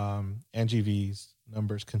 Angie V's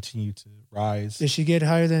numbers continue to rise. Did she get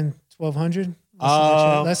higher than 1,200?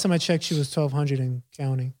 Last time I checked, she was 1,200 and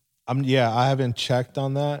counting. I haven't checked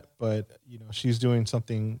on that, but she's doing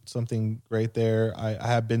something great there. I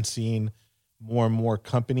have been seeing more and more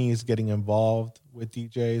companies getting involved with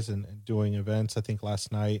DJs and doing events. I think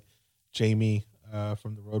last night, Jamie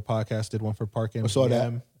from the Road Podcast did one for Park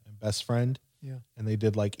MGM and Best Friend. Yeah. And they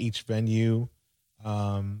did like each venue.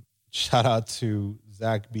 Shout out to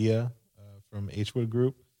Zach Bia from Hwood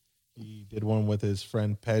Group. He did one with his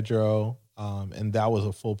friend Pedro. And that was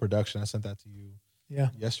a full production. I sent that to you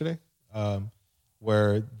yesterday,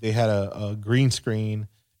 where they had a green screen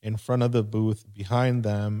in front of the booth behind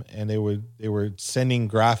them, and they were sending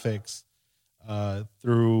graphics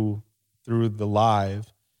through the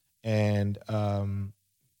live, and the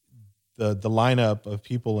lineup of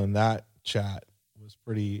people in that chat was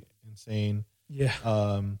pretty insane. Yeah.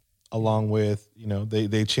 Along with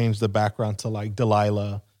they changed the background to like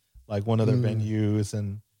Delilah, like one of their venues,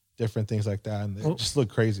 and different things like that, and it just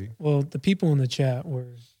looked crazy. Well, the people in the chat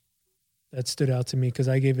that stood out to me because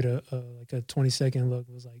I gave it a 20-second look.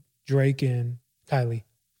 It was like Drake and Kylie.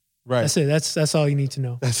 Right. That's it. That's all you need to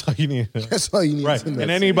know. That's all you need to know. That's all you need to know.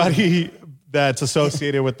 And anybody that's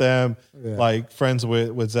associated with them, like friends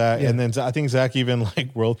with Zach, and then I think Zach even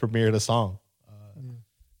like world premiered a song,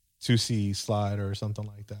 2C Slide or something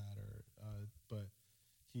like that, but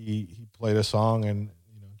he played a song and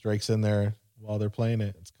Drake's in there while they're playing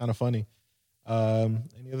it. It's kind of funny.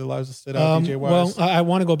 Any other lives that stood out, DJ Wise? Well, I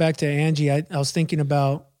want to go back to Angie. I was thinking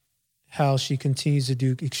about how she continues to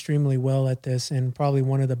do extremely well at this, and probably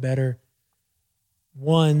one of the better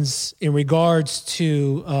ones in regards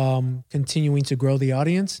to continuing to grow the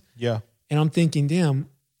audience. Yeah. And I'm thinking, damn,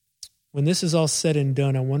 when this is all said and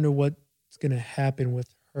done, I wonder what's going to happen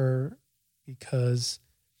with her, because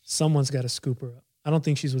someone's got to scoop her up. I don't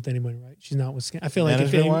think she's with anyone, right? She's not with Scam. I feel like I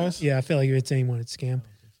feel like it's anyone at Scam.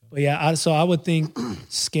 But yeah, so I would think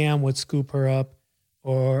Scam would scoop her up,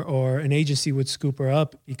 or an agency would scoop her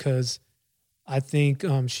up, because I think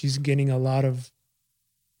she's getting a lot of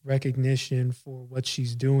recognition for what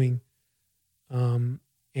she's doing. And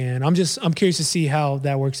I'm curious to see how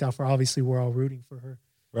that works out for her. Obviously, we're all rooting for her.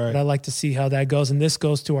 Right. But I'd like to see how that goes. And this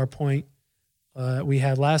goes to our point we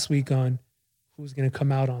had last week on who's going to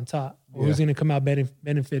come out on top or who's going to come out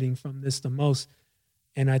benefiting from this the most.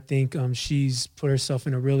 And I think she's put herself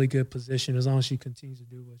in a really good position as long as she continues to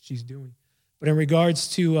do what she's doing. But in regards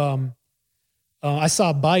to, I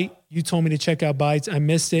saw Byte. You told me to check out Bytes. I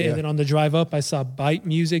missed it. And then on the drive up, I saw Byte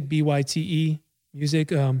Music, BYTE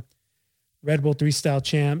Music, Red Bull 3-style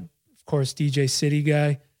champ, of course, DJ City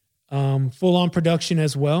guy. Full on production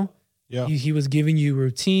as well. Yeah. He was giving you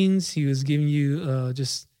routines. He was giving you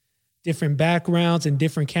just different backgrounds and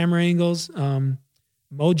different camera angles.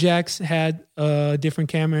 Mojax had different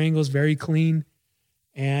camera angles, very clean.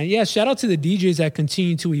 And yeah, shout out to the DJs that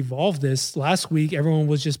continue to evolve this. Last week, everyone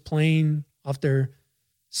was just playing off their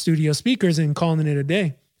studio speakers and calling it a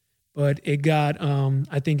day. But it got,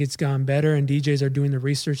 I think it's gone better, and DJs are doing the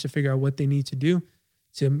research to figure out what they need to do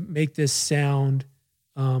to make this sound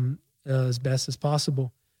as best as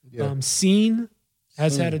possible. Yeah. Scene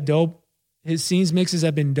has had a dope. His Scene's mixes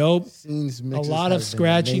have been dope. Scene's mixes a lot of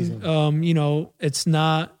scratching. It's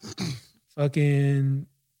not fucking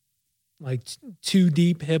like too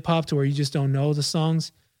deep hip hop to where you just don't know the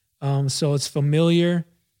songs. So it's familiar.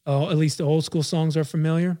 At least the old school songs are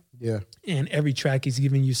familiar. Yeah. And every track he's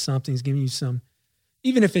giving you something. He's giving you some,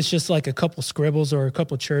 even if it's just like a couple scribbles or a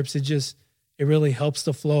couple chirps, it really helps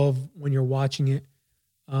the flow of when you're watching it.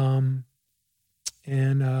 I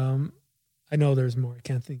know there's more. I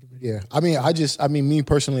can't think of it. Yeah. I mean, me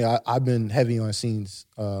personally, I've been heavy on Scenes.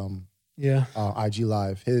 IG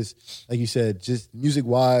Live. His, like you said, just music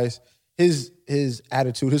wise, his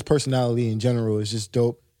attitude, his personality in general is just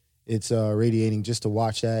dope. It's radiating just to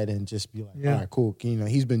watch that and just be like, all right, cool.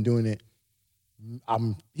 He's been doing it.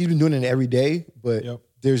 He's been doing it every day, but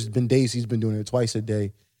there's been days he's been doing it twice a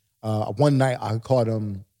day. One night I caught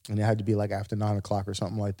him, and it had to be like after 9 o'clock or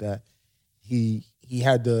something like that. He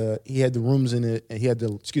had the rooms in it, and he had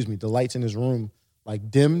the lights in his room like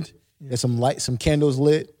dimmed. There's some candles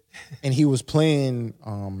lit, and he was playing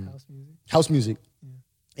house music.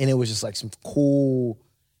 And it was just like some cool,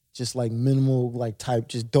 just like minimal, like type,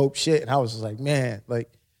 just dope shit. And I was just like, man, like,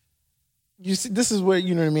 you see, this is where,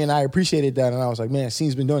 you know what I mean? I appreciated that. And I was like, man,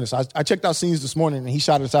 Scene's been doing this. I checked out Scenes this morning, and he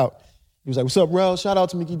shouted us out. He was like, what's up, Rel? Shout out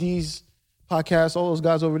to Mickey D's podcast, all those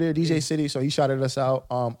guys over there, DJ City. So he shouted us out.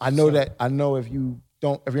 I know if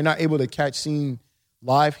you're not able to catch Scene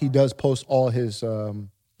live, he does post all his on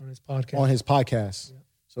his podcast. Yeah.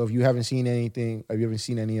 So if you haven't seen anything, if you haven't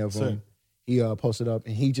seen any of them, he posted up,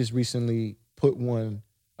 and he just recently put one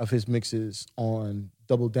of his mixes on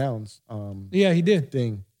Double Down's he did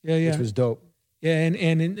thing. Yeah. Which was dope. Yeah,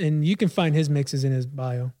 and you can find his mixes in his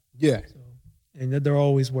bio. Yeah. So, and they're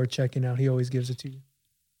always worth checking out. He always gives it to you.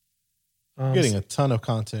 Getting a ton of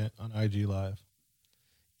content on IG Live.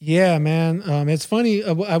 Yeah, man. It's funny.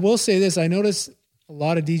 I will say this. I noticed a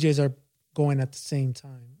lot of DJs are going at the same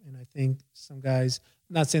time. And I think some guys,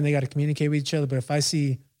 I'm not saying they got to communicate with each other, but if I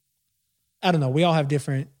see, I don't know, we all have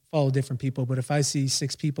follow different people, but if I see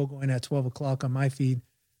 6 people going at 12 o'clock on my feed,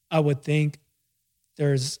 I would think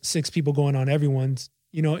there's 6 people going on everyone's,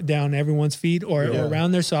 down everyone's feed or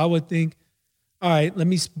around there. So I would think, all right, let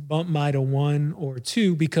me bump my to 1 or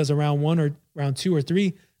 2, because around 1 or around 2 or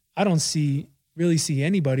 3, I don't really see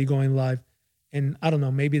anybody going live. And I don't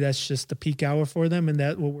know, maybe that's just the peak hour for them and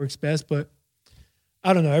that's what works best. But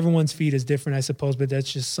I don't know, everyone's feed is different, I suppose, but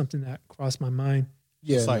that's just something that crossed my mind.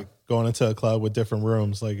 Yeah. It's like going into a club with different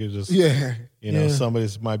rooms. Like it just, somebody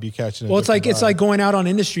might be catching it. Well, it's like going out on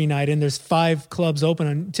industry night and there's 5 clubs open.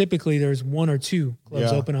 And typically there's 1 or 2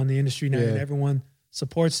 clubs open on the industry night and everyone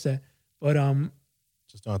supports that. But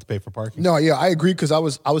just don't have to pay for parking. No, yeah, I agree, because I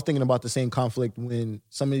was thinking about the same conflict when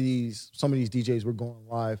some of these DJs were going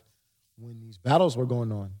live when these battles were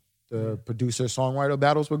going on. The producer songwriter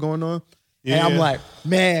battles were going on. Yeah. And I'm like,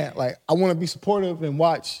 man, like I want to be supportive and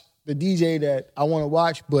watch the DJ that I want to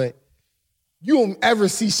watch, but you don't ever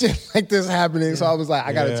see shit like this happening. Yeah. So I was like,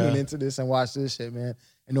 I gotta tune into this and watch this shit, man.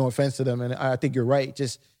 And no offense to them. And I think you're right.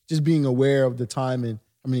 Just being aware of the time and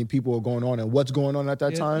how many people are going on and what's going on at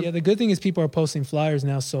that time. Yeah, the good thing is people are posting flyers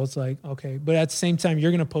now, so it's like, okay. But at the same time,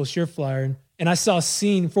 you're going to post your flyer. And I saw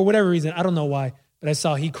Scene, for whatever reason, I don't know why, but I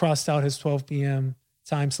saw he crossed out his 12 p.m.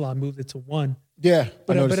 time slot, moved it to 1. Yeah,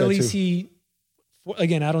 but at least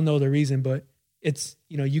again, I don't know the reason, but it's,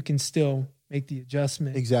 you can still make the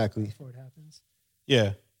adjustment. Exactly. Before it happens.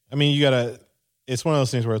 Yeah. I mean, it's one of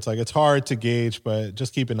those things where it's like, it's hard to gauge, but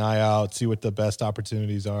just keep an eye out, see what the best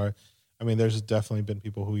opportunities are. I mean, there's definitely been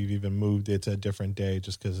people who've even moved it to a different day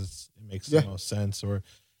just because it makes the most sense. Or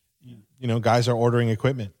you know, guys are ordering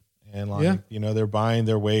equipment and like, Yeah. you know, they're buying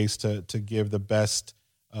their ways to give the best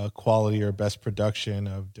quality or best production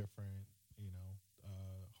of different, you know,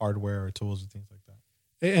 hardware or tools and things like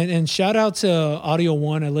that. And shout out to Audio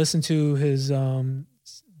One. I listened to his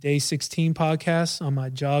Day 16 podcast on my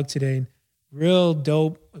jog today. Real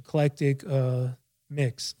dope, eclectic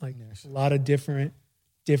mix. Like a lot of different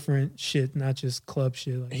shit, not just club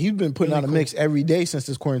shit. Like, He's been putting really out a cool. mix every day since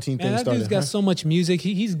this quarantine Man, thing that started. dude's got so much music.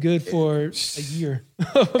 He's good for a year.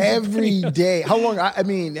 Every day. How long? I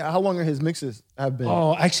mean, how long are his mixes have been?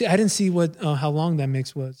 Oh, actually, I didn't see what how long that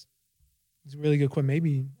mix was. It's a really good question.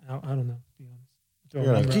 Maybe I don't know. To be honest. Throw a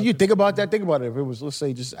Yeah. number Can out you there. think about that? Think about it. If it was, let's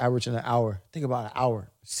say, just averaging an hour. Think about an hour.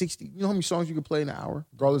 60. You know how many songs you could play in an hour,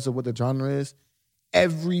 regardless of what the genre is?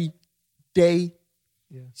 Every day,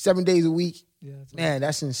 Yeah. 7 days a week. Yeah, that's Man,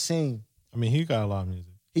 that's insane. I mean, he got a lot of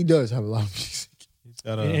music. He does have a lot of music. He's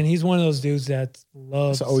got and he's one of those dudes that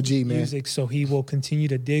loves That's an OG, man. music, so he will continue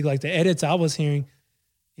to dig. Like the edits I was hearing,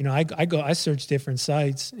 you know, I search different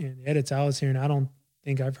sites, and the edits I was hearing, I don't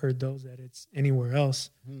think I've heard those edits anywhere else.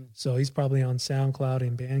 So he's probably on SoundCloud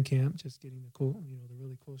and Bandcamp, just getting the cool, you know, the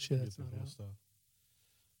really cool shit that's not cool out. stuff.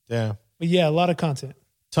 Damn. But yeah, a lot of content.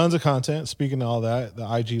 Tons of content. Speaking of all that, the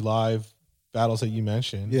IG Live battles that you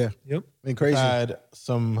mentioned. Yeah, Yep. been crazy. Had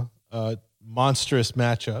some monstrous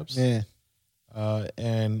matchups. Man,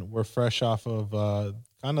 And we're fresh off of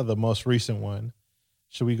kind of the most recent one.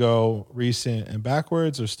 Should we go recent and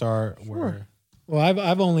backwards or start where? Well,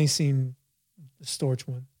 I've only seen the Storch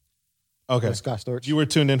one. Okay. Scott Storch. You were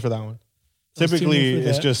tuned in for that one. I was tuned in Typically, for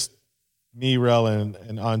it's that. just me, Rel,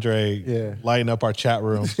 and Andre Yeah. lighting up our chat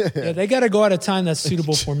room. Yeah, they got to go at a time that's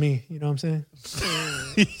suitable for me. You know what I'm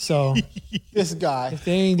saying? So This guy. if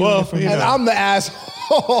they ain't doing Well, it for me, you know. And I'm the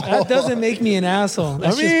asshole. that doesn't make me an asshole.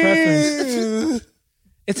 That's just preference.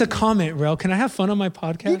 It's a comment, Rel. Can I have fun on my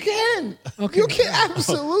podcast? You can. Okay. You can,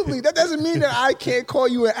 absolutely. That doesn't mean that I can't call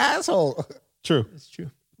you an asshole. True. It's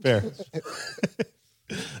true. Fair.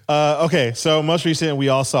 Okay, so most recent, we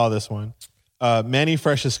all saw this one. Manny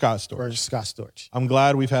Fresh's Scott Storch. Or Scott Storch. I'm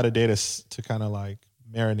glad we've had a day to kind of like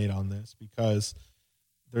marinate on this because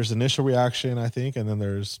there's initial reaction, I think, and then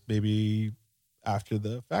there's maybe after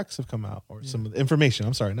the facts have come out or some of the information.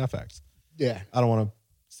 I'm sorry, not facts. Yeah. I don't want to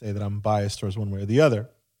say that I'm biased towards one way or the other,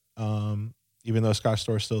 even though Scott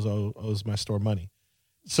Storch still owes my store money.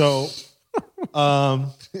 So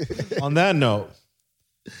on that note,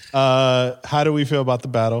 how do we feel about the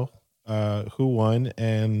battle? Who won?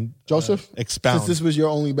 And Joseph, expound. since this was your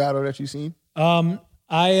only battle that you've seen?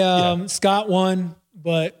 Scott won,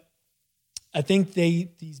 but I think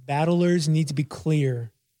these battlers need to be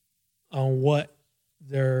clear on what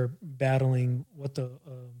they're battling, what the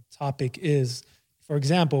topic is. For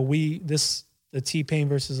example, the T-Pain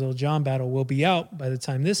versus Lil Jon battle will be out by the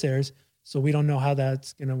time this airs, so we don't know how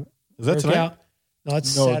that's gonna Is that work tonight? out. No,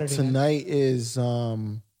 it's No, Saturday night. tonight is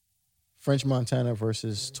French Montana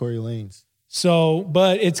versus Tory Lanez. So,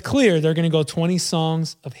 but it's clear they're gonna go 20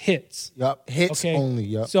 songs of hits. Yup. Hits Okay. only.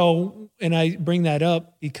 Yup. So, and I bring that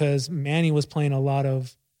up because Manny was playing a lot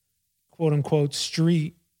of quote unquote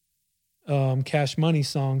street Cash Money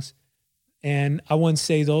songs. And I wouldn't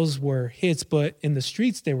say those were hits, but in the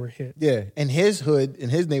streets, they were hits. Yeah. In his hood, in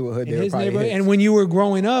his neighborhood, In they were his probably neighborhood. hits. And when you were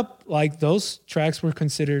growing up, like those tracks were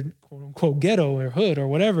considered quote unquote ghetto or hood or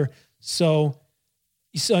whatever. So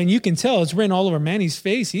and you can tell it's written all over Manny's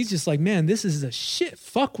face. He's just like, man, this is the shit.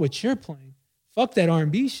 Fuck what you're playing. Fuck that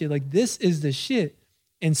R&B shit. Like, this is the shit.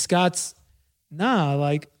 And Scott's, nah,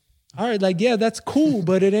 like, all right, like, yeah, that's cool,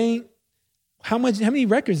 but it ain't. How many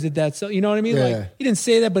records did that sell? You know what I mean? Yeah. Like, he didn't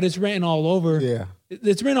say that, but it's written all over. Yeah.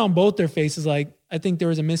 It's written on both their faces. Like, I think there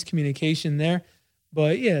was a miscommunication there.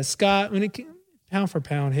 But yeah, Scott, when it came pound for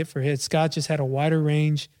pound, hit for hit, Scott just had a wider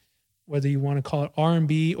range, whether you want to call it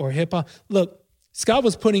R&B or hip hop. Look, Scott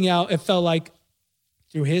was putting out, it felt like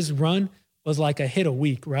through his run was like a hit a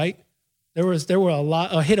week, right? There were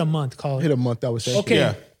a hit a month, call it. Hit a month, I would say. Okay.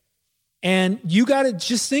 Yeah. And you got to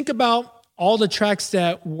just think about all the tracks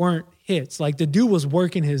that weren't hits. Like the dude was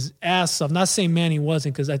working his ass off. Not saying Manny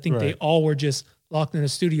wasn't, because I think they Right. all were just locked in the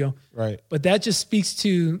studio. Right. But that just speaks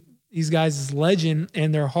to these guys' legend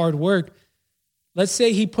and their hard work. Let's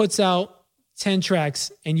say he puts out 10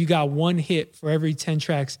 tracks and you got one hit for every 10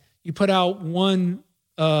 tracks. You put out one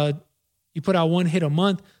hit a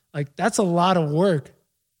month. Like, that's a lot of work.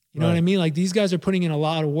 You know what I Right. mean? Like, these guys are putting in a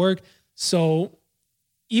lot of work. So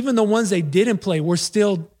even the ones they didn't play were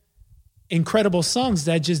still incredible songs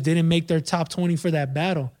that just didn't make their top 20 for that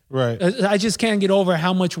battle. Right. I just can't get over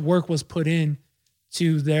how much work was put in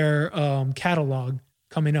to their catalog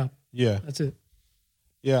coming up. Yeah. That's it.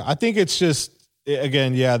 Yeah. I think it's just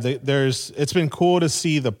again, yeah, it's been cool to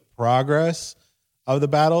see the progress of the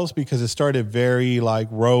battles because it started very like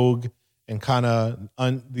rogue and kind of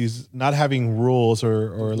these not having rules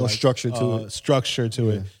or No like structure to it. Structure to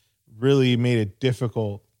it really made it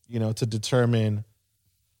difficult, to determine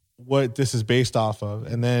what this is based off of.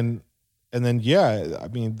 And then yeah, I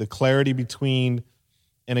mean the clarity between,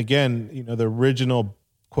 and again, the original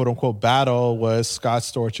quote unquote battle was Scott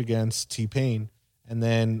Storch against T-Pain. And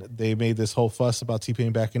then they made this whole fuss about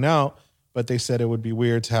T-Pain backing out, but they said it would be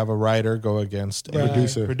weird to have a writer go against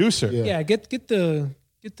a producer. Yeah, get the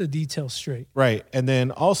details straight. Right. And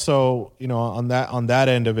then also, on that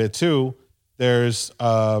end of it too, there's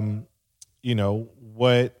what,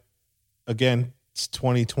 again, it's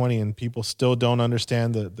 2020 and people still don't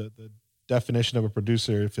understand the definition of a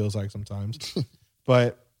producer, it feels like sometimes.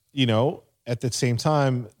 But, at the same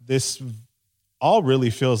time, this all really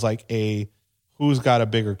feels like who's got a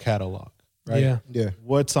bigger catalog, right? Yeah.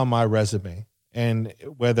 What's on my resume? And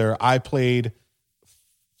whether I played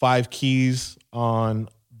 5 keys on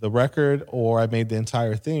the record or I made the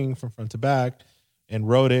entire thing from front to back and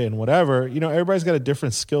wrote it and whatever, everybody's got a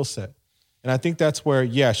different skill set. And I think that's where,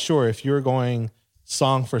 yeah, sure, if you're going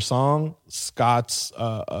song for song, Scott's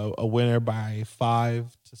a winner by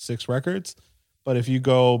 5 to 6 records. But if you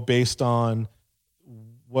go based on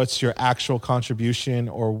what's your actual contribution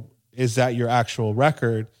or is that your actual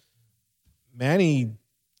record, Manny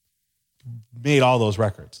made all those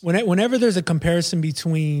records. Whenever there's a comparison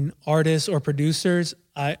between artists or producers,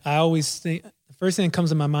 I always think the first thing that comes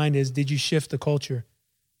to my mind is, did you shift the culture?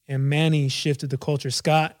 And Manny shifted the culture.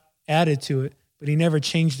 Scott added to it, but he never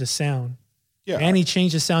changed the sound. Yeah. Manny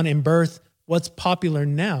changed the sound and birthed what's popular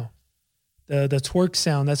now. The twerk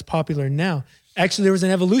sound that's popular now. Actually, there was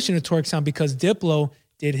an evolution of twerk sound because Diplo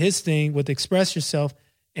did his thing with Express Yourself,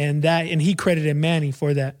 and he credited Manny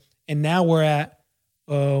for that. And now we're at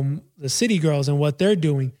the City Girls and what they're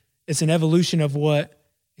doing. It's an evolution of what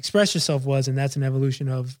Express Yourself was, and that's an evolution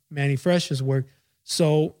of Manny Fresh's work.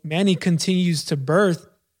 So Manny continues to birth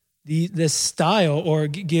this style or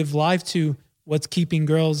give life to what's keeping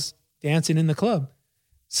girls dancing in the club.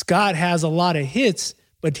 Scott has a lot of hits,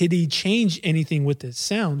 but did he change anything with his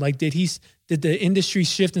sound? Like, did the industry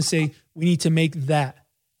shift and say, we need to make that?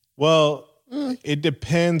 Well, it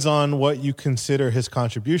depends on what you consider his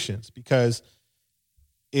contributions, because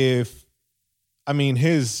his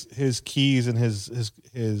keys and his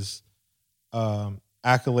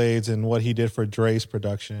accolades and what he did for Dre's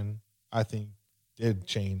production, I think did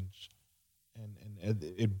change, and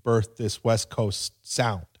it birthed this West Coast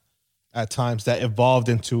sound at times that evolved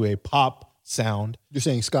into a pop sound. You're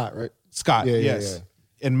saying Scott, right? Scott, Yeah, yes.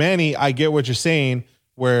 yeah. And Manny, I get what you're saying,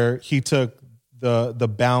 where he took the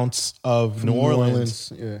bounce of New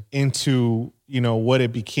Orleans into, what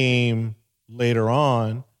it became later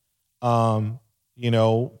on. But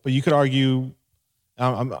you could argue,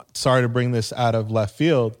 I'm sorry to bring this out of left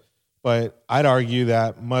field, but I'd argue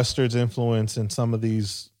that Mustard's influence in some of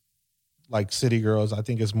these like City Girls, I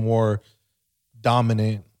think is more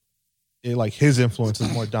dominant. His influence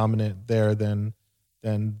is more dominant there than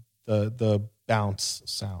the bounce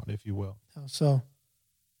sound, if you will. How so?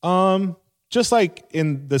 Just like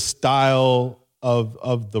in the style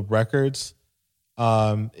of the records,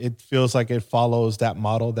 it feels like it follows that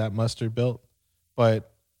model that Mustard built,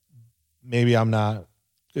 but maybe I'm not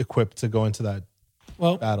equipped to go into that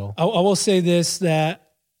battle. I will say this, that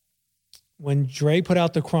when Dre put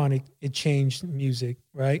out the Chronic, it changed music,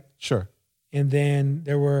 right? Sure. And then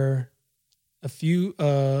there were a few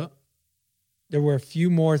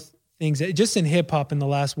more things that, just in hip hop in the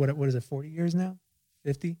last, what is it, 40 years now?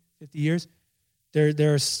 50 years?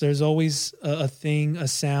 There's always a thing, a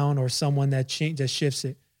sound, or someone that shifts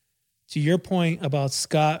it. To your point about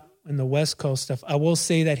Scott and the West Coast stuff, I will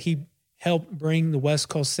say that he helped bring the West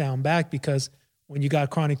Coast sound back, because when you got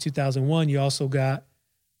Chronic 2001, you also got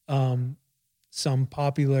some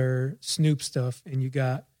popular Snoop stuff,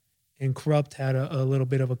 and Corrupt had a little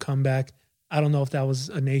bit of a comeback. I don't know if that was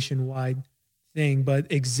a nationwide thing,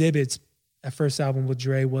 but Exhibits, that first album with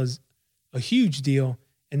Dre, was a huge deal.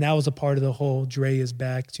 And that was a part of the whole Dre is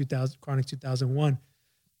back, Chronic 2001.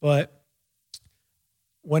 But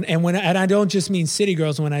and I don't just mean City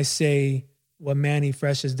Girls when I say what Manny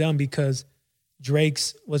Fresh has done, because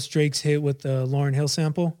what's Drake's hit with the Lauryn Hill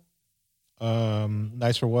sample?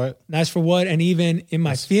 Nice for What? Nice for What? And even In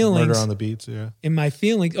My Feelings. Murder on the Beats, yeah. In My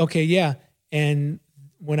Feelings, okay, yeah. And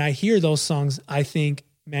when I hear those songs, I think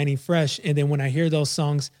Manny Fresh. And then when I hear those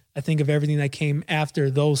songs, I think of everything that came after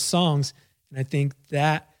those songs. And I think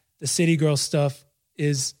that the City Girl stuff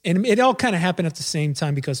is, and it all kind of happened at the same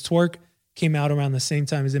time, because Twerk came out around the same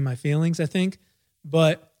time as In My Feelings, I think.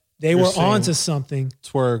 but they You're were saying onto something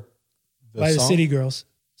Twerk by the song? City Girls.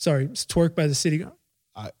 Sorry, it's Twerk by the City Girls.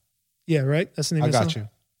 Yeah, right? That's the name I of the got song? you.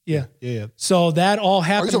 Yeah. Yeah. So that all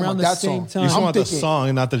happened talking around about the that same song? time. You're talking about the thinking- song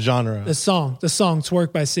and not the genre. The song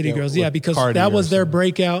 "Twerk" by City Girls. Yeah, with because Cardi that or was their something.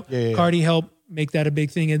 breakout. Yeah. Cardi helped make that a big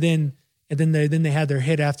thing, and then they had their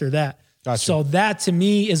hit after that. Gotcha. So that to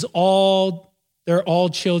me is all. They're all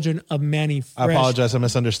children of Manny Fresh. I apologize. I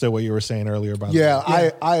misunderstood what you were saying earlier about Yeah,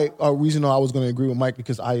 that. I reason I was going to agree with Mike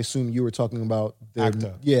because I assumed you were talking about the Act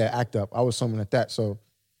Up. Yeah, Act Up. I was assuming that. So,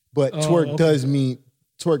 but Oh, Twerk okay.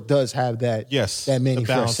 Twerk does have that. Yes, that Manny the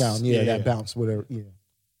Fresh bounce. sound. Yeah, Yeah, that yeah. bounce, whatever. Yeah,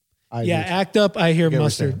 Yeah, Act Up. I hear get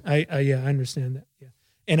what you're Mustard. I understand that. Yeah,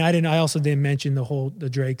 and I also didn't mention the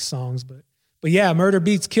Drake songs, but yeah, Murder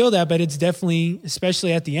Beats kill that. But it's definitely,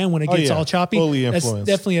 especially at the end when it Oh, gets yeah. all choppy, Fully that's influenced.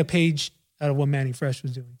 definitely a page out of what Manny Fresh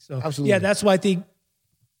was doing. So Absolutely. yeah, that's why I think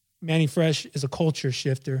Manny Fresh is a culture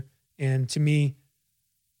shifter. And to me,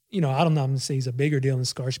 I don't know, I'm gonna say he's a bigger deal than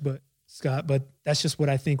Scott, but that's just what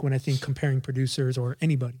I think when I think comparing producers or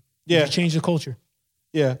anybody. Yeah. You change the culture.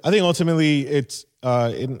 Yeah, I think ultimately it's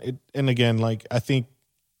and again, like I think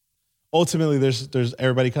ultimately there's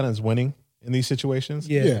everybody kind of is winning in these situations.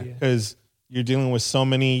 Yeah. because you're dealing with so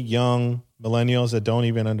many young millennials that don't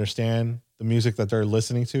even understand the music that they're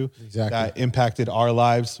listening to. Exactly. That impacted our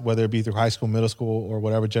lives, whether it be through high school, middle school, or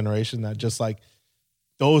whatever generation. That just like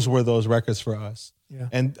those were those records for us. Yeah.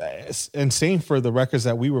 And same for the records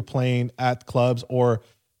that we were playing at clubs or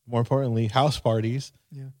more importantly house parties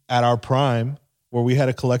at our prime where we had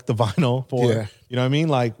to collect the vinyl for, you know what I mean?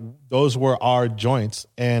 Like those were our joints.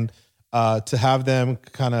 And to have them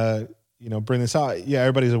kind of, bring this out. Yeah,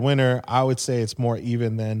 everybody's a winner. I would say it's more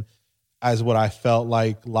even than as what I felt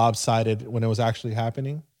like lopsided when it was actually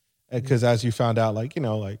happening. Because as you found out, like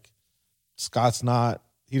Scott's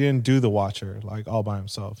he didn't do The Watcher like all by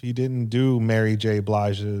himself. He didn't do Mary J.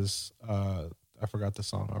 Blige's, I forgot the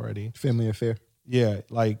song already. Family Affair. Yeah,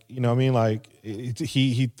 like, you know what I mean? Like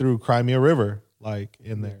he threw Cry Me a River like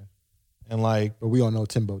in there. And like, But we all know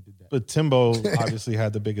Timbo did that. but Timbo obviously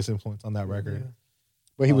had the biggest influence on that record.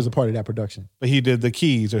 But he was a part of that production. But he did the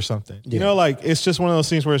keys or something. You Yeah. know, like it's just one of those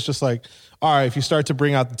things where it's just like, all right, if you start to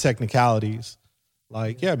bring out the technicalities,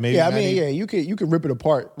 like, maybe. Yeah, I mean, you can rip it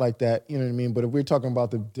apart like that. You know what I mean? But if we're talking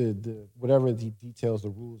about the whatever the details, the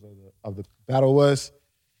rules of the battle was,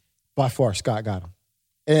 by far Scott got him.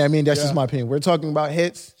 And I mean, that's just my opinion. We're talking about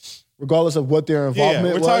hits, regardless of what their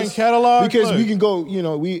involvement was. we're talking catalog. Because look. we can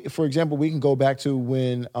go, for example, we can go back to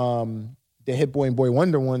when the Hit Boy and Boy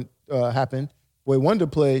Wonder one happened. Boy Wonder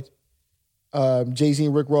played Jay-Z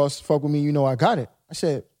and Rick Ross, Fuck With Me, You Know I Got It. I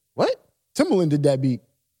said, what? Timbaland did that beat.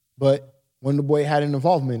 But Wonder Boy had an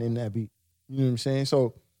involvement in that beat. You know what I'm saying?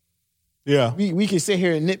 So yeah. we can sit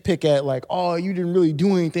here and nitpick at like, oh, you didn't really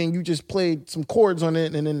do anything. You just played some chords on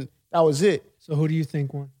it and then that was it. So who do you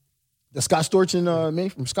think won? The Scott Storch and man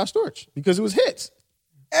from Scott Storch because it was hits.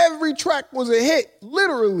 Every track was a hit.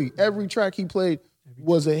 Literally, every track he played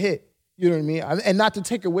was a hit. You know what I mean? And not to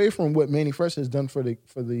take away from what Manny Fresh has done for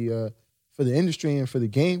the industry and for the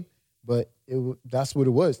game, but that's what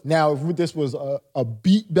it was. Now, if this was a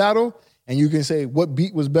beat battle, and you can say what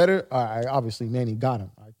beat was better, obviously Manny got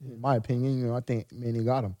him. In my opinion, I think Manny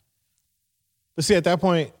got him. But see, at that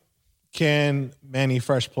point, can Manny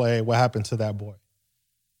Fresh play What Happened to That Boy?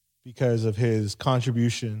 Because of his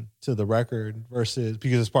contribution to the record because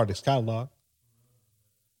it's part of his catalog.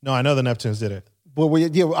 No, I know the Neptunes did it. But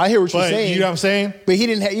I hear what you're But saying. you know what I'm saying? But he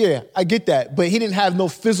didn't have, I get that. But he didn't have no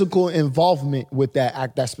physical involvement with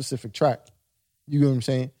that specific track. You know what I'm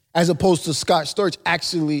saying? As opposed to Scott Storch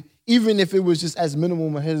actually, even if it was just as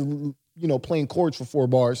minimum of his, playing chords for 4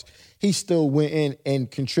 bars, he still went in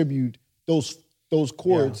and contributed those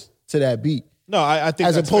chords to that beat. No, I think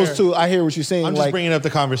As that's opposed fair. to, I hear what you're saying. I'm just bringing up the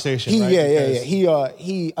conversation. right? Because-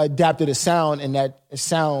 He adapted a sound, and that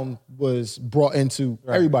sound was brought into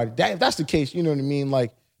everybody. If that's the case, you know what I mean?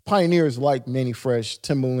 Like pioneers like Manny Fresh,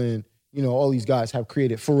 Timbaland, all these guys have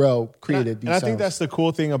created. Pharrell created these And I think sounds. that's the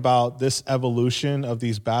cool thing about this evolution of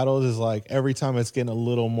these battles is like every time it's getting a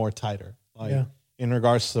little more tighter, like in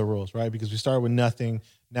regards to the rules, right? Because we started with nothing.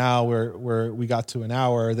 Now we got to an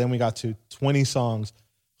hour, then we got to 20 songs,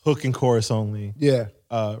 hook and chorus only. Yeah,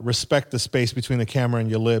 respect the space between the camera and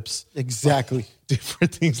your lips. exactly.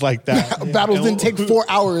 Different things like that. Battles didn't take 4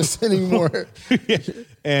 hours anymore.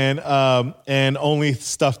 and only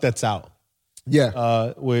stuff that's out.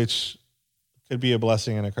 Yeah. Which could be a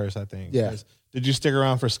blessing and a curse, I think. Yeah. 'Cause did you stick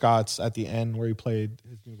around for Scott's at the end where he played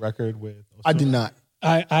his new record with Ozuna? I did not.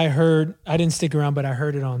 I heard, I didn't stick around, but I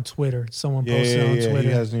heard it on Twitter. Someone posted it on Twitter.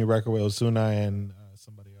 He has a new record with Ozuna and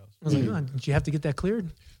somebody else. I was like, oh, did you have to get that cleared?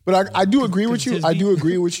 But I do agree with you. his I do beat.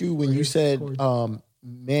 agree with you when you said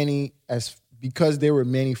Manny, because they were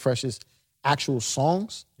Manny Fresh's actual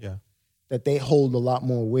songs, Yeah. that they hold a lot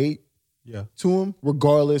more weight Yeah. to them,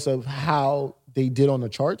 regardless of how they did on the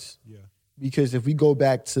charts. Yeah. Because if we go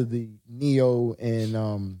back to the Neo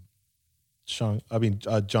and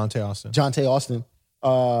Jonte Austin. Jonte Austin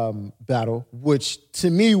battle, which to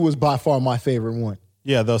me was by far my favorite one.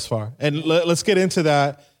 Yeah, thus far. And let's get into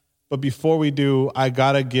that. But before we do, I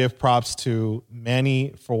got to give props to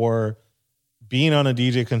Manny for being on a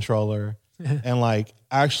DJ controller and like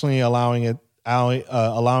actually allowing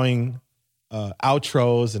outros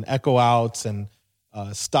and echo outs and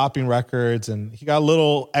stopping records. And he got a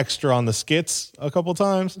little extra on the skits a couple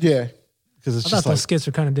times. Yeah. Because it's I just thought like, those skits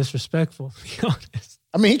were kind of disrespectful, to be honest.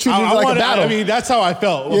 I mean, he treated it like a battle. I mean, that's how I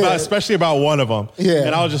felt, Yeah. especially about one of them. Yeah.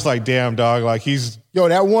 And I was just like, damn, dog, like he's... Yo,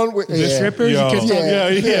 that one with The strippers, Yo. you kissed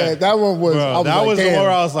them? Yeah, that one was. Bro, I was that like, was the damn. one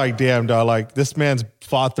where I was like, damn, dog, like this man's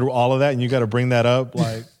fought through all of that and you got to bring that up.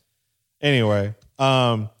 Like, anyway,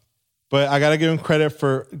 but I got to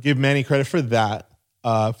give Manny credit for that,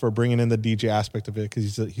 for bringing in the DJ aspect of it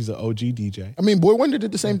because he's an OG DJ. I mean, Boy Wonder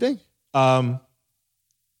did the same thing.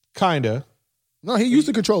 Kinda. No, he used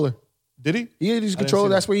the controller. Did he? He used the I didn't controller.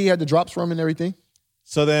 see That's where he had the drops from and everything.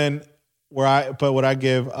 So then, what I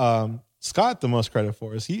give Scott the most credit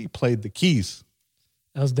for is he played the keys.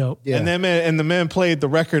 That was dope. Yeah. And the man played the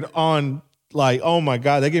record on like, oh my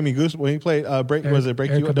God, that gave me goosebumps when he played Break You?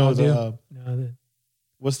 Erykah No, it was, Badu. No,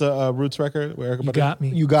 what's the Roots record? Where Erykah you Badu? got me.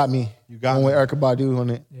 You got me. You got One me. with Erykah Badu on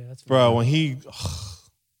it. Yeah, that's Bro, when he,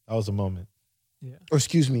 that was a moment. Yeah. Or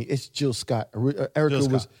excuse me, it's Jill Scott. Erykah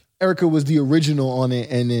Scott. was the original on it,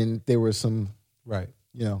 and then there was some, Right.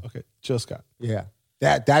 you know, Okay. Jill Scott. yeah.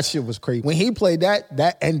 That shit was crazy. When he played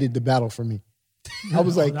that ended the battle for me. I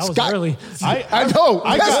was like, that was Scott, early. I know.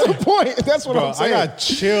 That's the point. That's what Bro, I'm saying. I got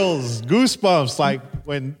chills, goosebumps. Like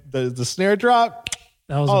when the snare dropped.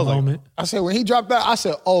 That was I a was like, moment. I said, when he dropped that, I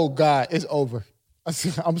said, oh God, it's over. I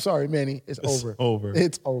said, I'm sorry, Manny. It's over. over.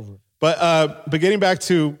 It's over. But getting back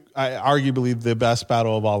to arguably the best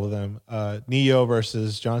battle of all of them, Neo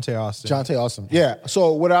versus Jonte Austin. Jonte Austin. Yeah.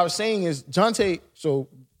 So what I was saying is so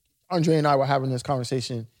Andre and I were having this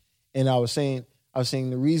conversation, and I was saying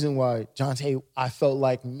the reason why Jonte, I felt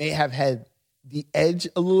like may have had the edge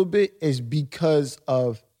a little bit is because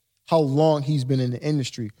of how long he's been in the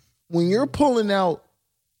industry. When you're pulling out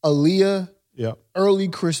Aaliyah, Yep. early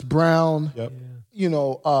Chris Brown, Yep. you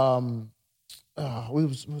know, why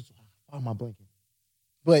am I blinking?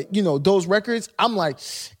 But you know, those records, I'm like,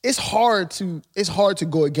 it's hard to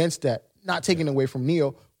go against that. Not taking away from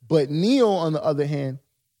Neo, but Neo, on the other hand,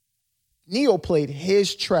 Neo played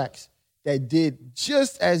his tracks that did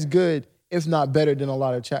just as good, if not better, than a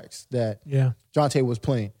lot of tracks that Jonte was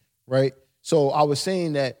playing, right? So I was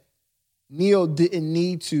saying that Neo didn't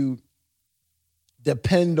need to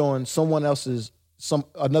depend on someone else's,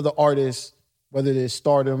 another artist, whether their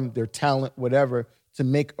stardom, their talent, whatever, to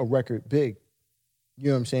make a record big. You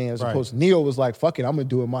know what I'm saying? As opposed to Neo was like, fuck it, I'm going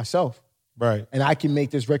to do it myself. Right. And I can make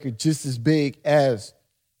this record just as big as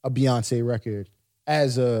a Beyonce record,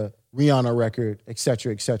 as a Rihanna record, et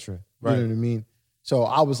cetera, et cetera. You know what I mean? So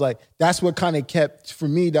I was like, that's what kind of kept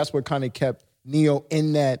Neo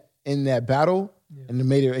in that battle and it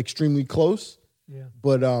made it extremely close. Yeah.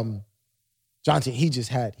 But Jonte,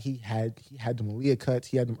 he had them Aaliyah cuts,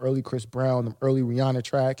 he had them early Chris Brown, them early Rihanna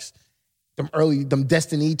tracks, them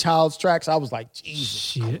Destiny Child's tracks. I was like,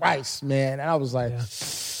 Jesus Christ, man. And I was like,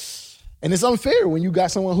 and it's unfair when you got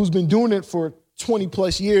someone who's been doing it for 20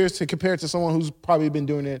 plus years to compare it to someone who's probably been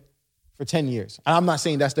doing it for 10 years. And I'm not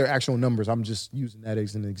saying that's their actual numbers. I'm just using that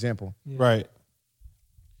as an example. Yeah. Right.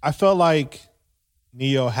 I felt like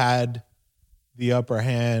Neo had the upper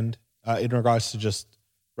hand in regards to just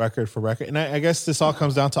record for record. And I guess this all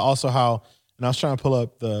comes down to also how, and I was trying to pull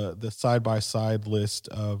up the side-by-side list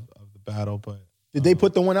of the battle, but... Did they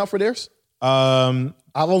put the one out for theirs? I've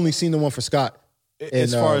only seen the one for Scott.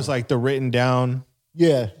 As far as like the written down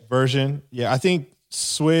version. Yeah, I think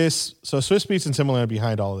Swiss Beats and Timbaland are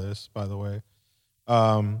behind all this, by the way.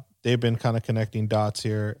 They've been kind of connecting dots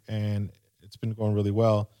here and it's been going really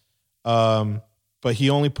well. But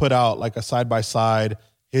he only put out like a side-by-side,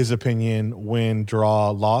 his opinion, win,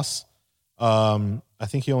 draw, loss. I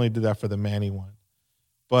think he only did that for the Manny one.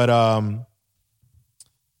 But I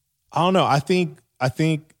don't know. I think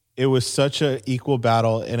it was such an equal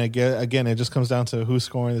battle. And again, it just comes down to who's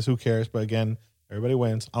scoring this, who cares. But again, everybody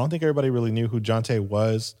wins. I don't think everybody really knew who Jonte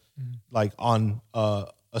was, like on a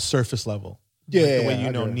surface level. Yeah,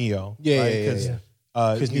 like the way Neo. Yeah, right?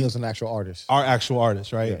 Because Neo's an actual artist. Our actual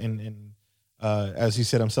artist, right? Yeah. And as he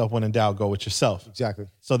said himself, when in doubt, go with yourself. Exactly.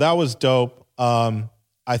 So that was dope.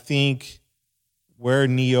 I think where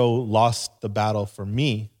Neo lost the battle for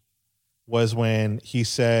me was when he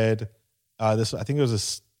said this. I think it was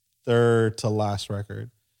his third to last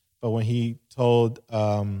record, but when he told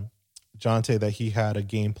Jonte that he had a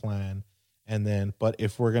game plan, and then, but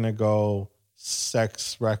if we're gonna go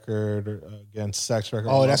sex record against sex record,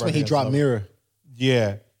 Oh, that's when he dropped Mirror.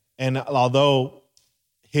 Yeah, and although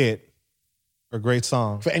hit or great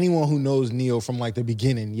song For anyone who knows Neo from like the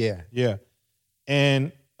beginning, yeah. yeah,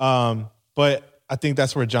 and but I think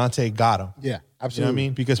that's where Jonte got him. Yeah, You know absolutely. what I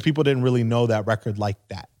mean? Because people didn't really know that record like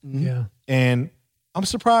that. Yeah. And I'm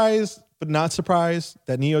surprised, but not surprised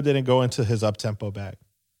that Neo didn't go into his up-tempo bag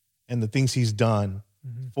and the things he's done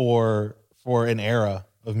for an era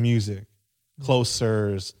of music.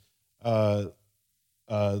 Closers. He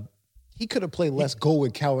could have played Let's Go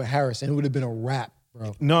with Calvin Harris and it would have been a rap,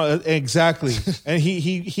 bro. No, exactly. And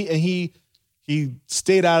he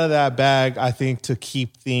stayed out of that bag, I think, to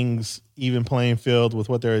keep things even playing field with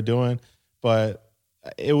what they were doing. But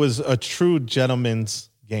it was a true gentleman's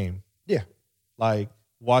game. Yeah. Like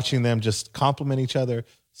watching them just compliment each other,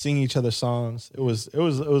 sing each other's songs. It was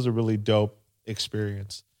a really dope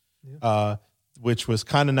experience, which was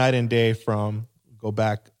kind of night and day from go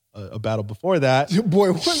back a battle before that.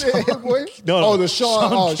 Boy, what the boy? No, Oh, the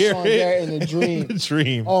Sean Garrett in the Dream. The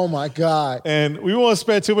Dream. Oh my God. And we won't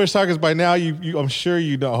spend too much time because by now you I'm sure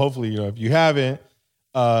you know. Hopefully you know. If you haven't,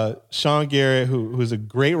 Sean Garrett, who's a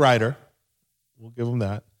great writer, we'll give him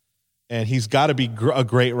that, and he's got to be a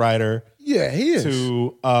great writer. Yeah, he is.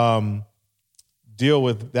 To deal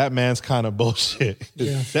with that man's kind of bullshit.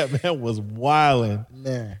 Yeah. That man was wilding.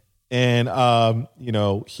 Man. And you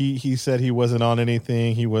know, he said he wasn't on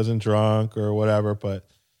anything, he wasn't drunk or whatever, but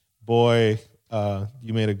boy,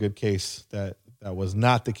 you made a good case that was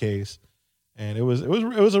not the case. And it was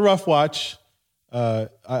a rough watch.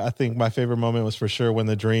 I think my favorite moment was for sure when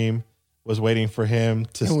the Dream was waiting for him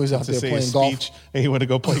to out there say playing his golf. speech, and he went to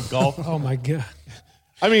go play golf. Oh my God.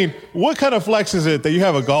 I mean, what kind of flex is it that you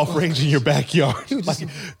have a golf range in your backyard? Like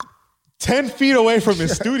 10 feet away from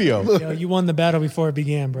his studio. Yo, you won the battle before it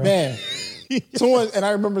began, bro. Man. I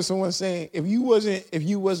remember someone saying, if you wasn't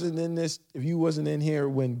in here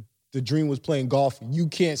when the Dream was playing golf, you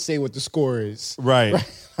can't say what the score is. Right.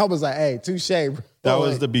 I was like, hey, touche, bro. That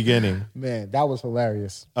was the beginning. Man, that was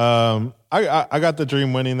hilarious. I got the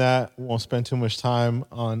Dream winning that. Won't spend too much time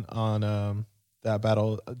on that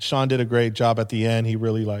battle. Sean did a great job at the end. He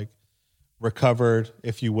really like recovered,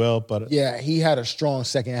 if you will, but Yeah, he had a strong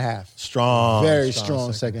second half. very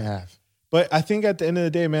Strong second half. But I think at the end of the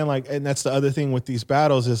day, man, like, and that's the other thing with these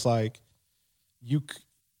battles is like, you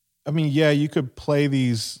could play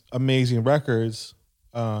these amazing records.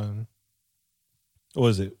 What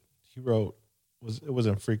was it? He wrote, was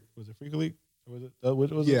it Freak League? Or was it?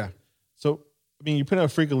 What was Yeah. it? So, I mean, you put it up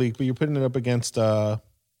Freak League, but you're putting it up against, I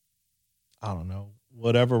don't know,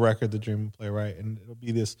 whatever record the Dream would play, right? And it'll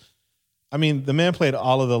be this. I mean, the man played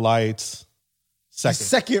All of the Lights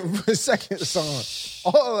second song.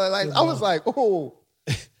 Oh, like I was like, oh.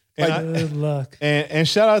 Good luck. And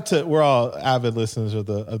shout out to, we're all avid listeners of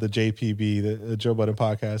the JPB, the Joe Budden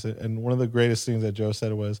podcast. And one of the greatest things that Joe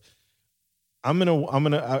said was,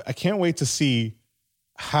 I can't wait to see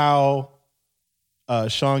how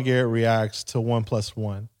Sean Garrett reacts to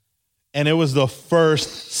 1+1. And it was the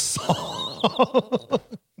first song.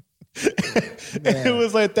 And it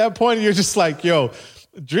was like at that point, you're just like, yo,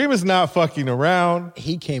 Dream is not fucking around.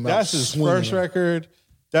 He came out That's his swinging. first record.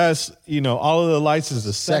 That's, All of the Lights is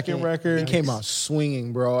the second record. He came out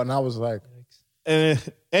swinging, bro. And I was like, And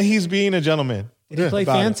he's being a gentleman. Did he play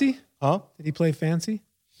about it. fancy? Huh? Did he play fancy?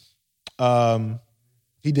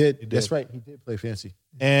 he did. That's right. He did play fancy.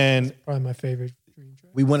 And Probably my favorite Dream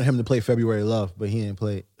track. We wanted him to play February Love, but he didn't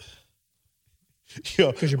play it.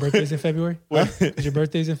 yo, Because your birthday's in February? Because your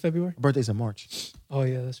birthday's in February? Birthday's in March. Oh,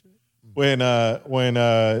 yeah, that's right.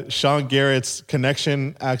 when Sean Garrett's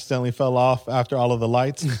connection accidentally fell off after All of the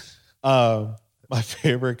Lights, my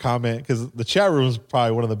favorite comment, because the chat room is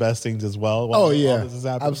probably one of the best things as well. While Oh, all yeah. this is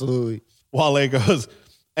happening. Absolutely. Wale goes,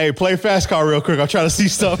 hey, play Fast Car real quick. I'm trying to see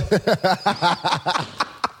stuff.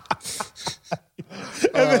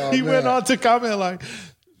 And then he went on to comment like,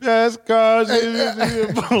 Fast Car.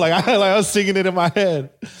 like I was singing it in my head.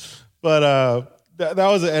 But that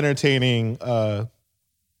was an entertaining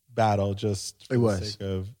battle just for It was. the sake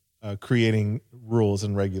of creating rules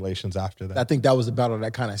and regulations after that. I think that was the battle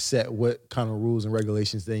that kind of set what kind of rules and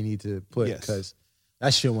regulations they need to put, Yes. because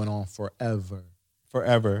that shit went on forever.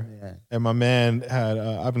 Forever. Yeah. And my man had,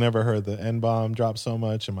 I've never heard the N-bomb drop so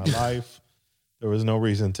much in my life. There was no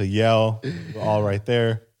reason to yell. We were all right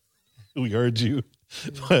there. We heard you.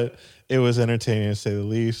 But it was entertaining to say the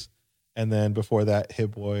least. And then before that,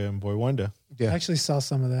 Hit Boy and Boy Wonder. I actually saw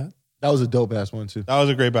some of that. That was a dope ass one too. That was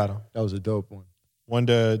a great battle. That was a dope one.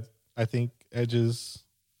 Wonder, I think, edges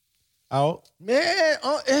out. Man,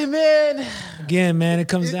 man. Again, man, it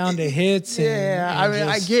comes down to hits. Yeah, I mean,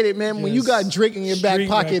 I get it, man. When you got Drake in your back street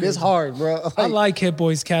pocket, records. it's hard, bro. I like Hit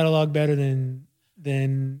Boy's catalog better than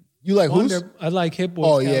you like Wonder. who's? I like Hit Boy's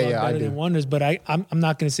Oh, yeah, catalog yeah, I better do. than Wonder's, but I'm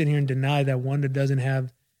not going to sit here and deny that Wonder doesn't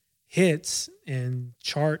have hits and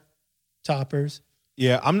chart toppers.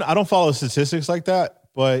 Yeah, I don't follow statistics like that,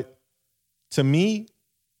 but to me,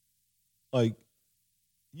 like,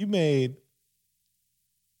 you made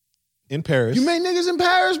in Paris. You made niggas in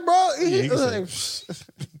Paris, bro. you can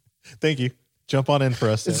Thank you. Jump on in for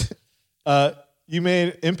us then. You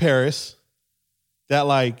made in Paris that,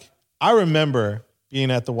 like, I remember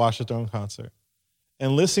being at the Watch the Throne concert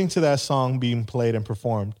and listening to that song being played and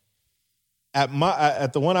performed. At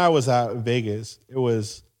the one I was at in Vegas, it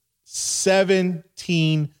was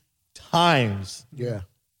 17 times. Yeah.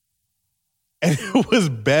 And it was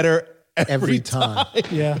better every time.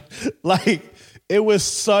 Yeah. Like, it's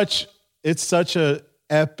such a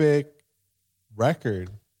epic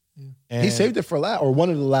record. And He saved it for last, or one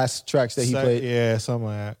of the last tracks that he played. Yeah, something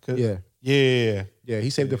like that. Yeah. Yeah. Yeah,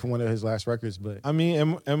 he saved it for one of his last records. But I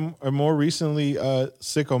mean, and more recently,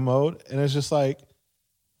 Sicko Mode. And it's just like,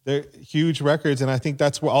 they're huge records. And I think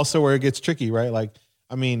that's also where it gets tricky, right? Like,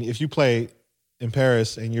 I mean, if you play in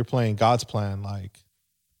Paris and you're playing God's Plan, like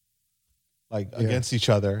against each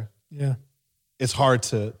other, Yeah. it's hard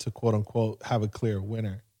to quote unquote have a clear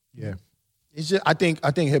winner. yeah. It's just, I think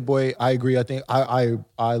Hit Boy, I agree. I think I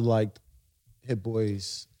liked Hit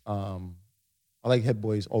Boy's I like Hit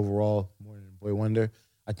Boy's overall more than Boy Wonder.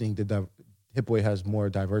 I think that Hit Boy has more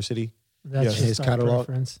diversity That's in just his our catalog.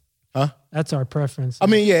 preference. Huh? That's our preference. I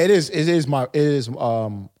mean, yeah, it is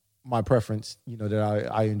my preference, you know,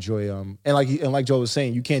 that I enjoy. And like Joe was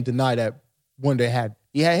saying, you can't deny that Wonder had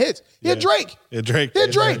hits. He had Drake. Yeah, Drake. He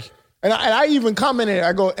had Drake. And I even commented,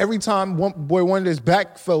 I go, every time Boy Wonder's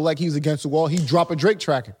back felt like he was against the wall, he dropped a Drake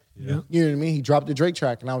track. Yeah. You know what I mean? He dropped the Drake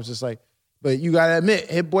track. And I was just like, but you got to admit,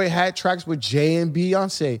 Hit Boy had tracks with Jay and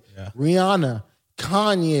Beyonce, Rihanna,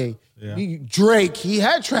 Kanye, Drake. He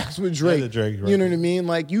had tracks with Drake. the Drake you know what I mean?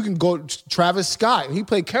 Like, you can go Travis Scott. He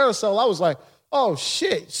played Carousel. I was like, oh,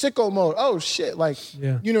 shit. Sicko Mode. Oh, shit. Like,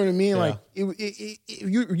 you know what I mean? Yeah. Like,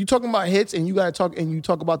 you talking about hits and you got to talk, and you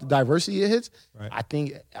talk about the diversity of hits. Right. I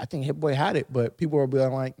think Hit Boy had it, but people are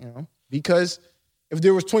being like, you know, because if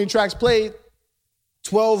there was 20 tracks played,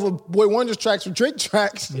 12 of Boy Wonder's tracks were Drake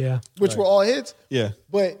tracks, which were all hits. Yeah.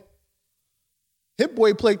 But Hit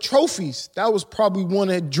Boy played Trophies. That was probably one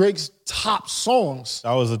of Drake's top songs.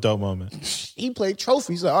 That was a dope moment. He played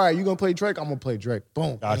Trophies. Like, all right, you going to play Drake? I'm going to play Drake.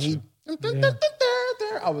 Boom. Gotcha.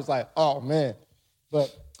 I was like, oh, man.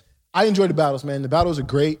 But I enjoy the battles, man. The battles are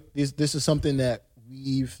great. This is something that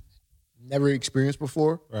we've never experienced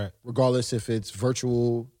before. Right. Regardless if it's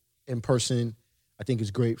virtual, in person, I think it's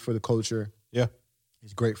great for the culture. Yeah.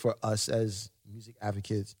 It's great for us as music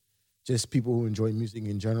advocates, just people who enjoy music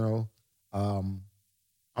in general. I'm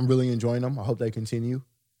really enjoying them. I hope they continue.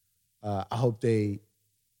 I hope they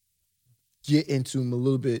get into them a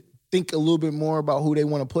little bit, think a little bit more about who they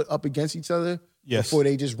want to put up against each other before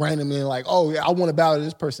they just randomly like, oh, yeah, I want to battle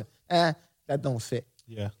this person. That don't fit.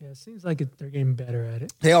 Yeah. Yeah, it seems like they're getting better at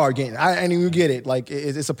it. They are getting. I mean, you get it. Like,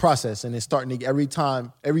 it's a process, and it's starting to every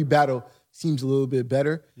time, every battle seems a little bit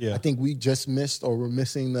better. Yeah. I think we just missed, or we're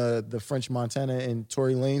missing the French Montana and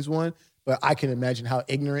Tory Lanez one, but I can imagine how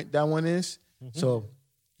ignorant that one is. Mm-hmm. So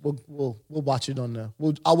we'll watch it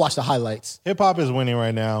I'll watch the highlights. Hip hop is winning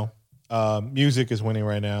right now. Music is winning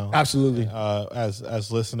right now. Absolutely.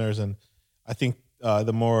 As listeners, and I think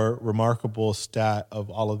the more remarkable stat of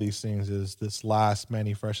all of these things is this last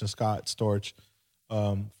Manny Fresh and Scott Storch.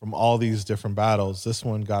 From all these different battles, this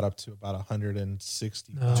one got up to about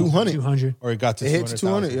 160. 200. Or it got to It hits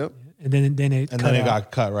 200. 200,000. Yep. And then it Got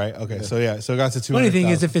cut, right? Okay, so it got to 200. Funny thing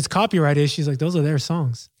is, if it's copyright issues, like those are their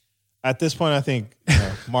songs. At this point, I think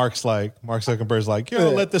Mark Zuckerberg's like,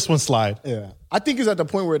 let this one slide. Yeah. I think it's at the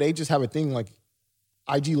point where they just have a thing like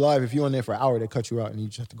IG Live. If you're on there for an hour, they cut you out and you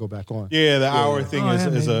just have to go back on. Yeah, the hour thing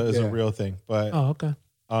is maybe. a real thing. But okay.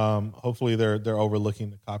 Hopefully they're overlooking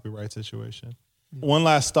the copyright situation. One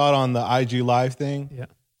last thought on the IG Live thing.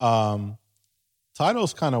 Yeah.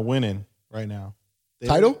 Tidal's kind of winning right now.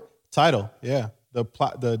 Tidal, yeah. The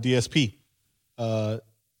DSP.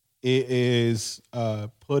 It is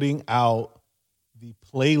putting out the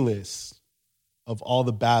playlist of all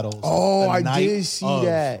the battles. Oh, the I night did see of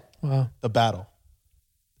that. Wow. The battle.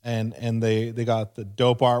 and they got the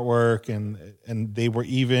dope artwork, and they were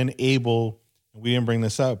even able. We didn't bring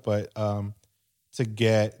this up, but to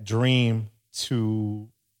get Dream to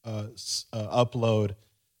upload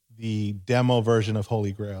the demo version of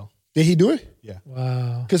Holy Grail. Did he do it? Yeah.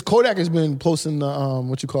 Wow. Because Kodak has been posting the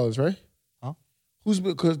what you call this, right? Huh?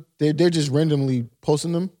 Because they're just randomly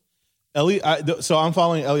posting them. So I'm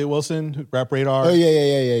following Elliot Wilson, Rap Radar. Oh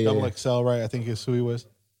yeah. Double XL, right? I think is who he was.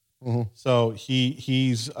 Mm-hmm. So he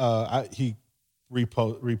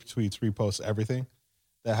reposts everything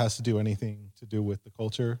that has to do anything to do with the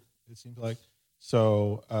culture. It seems like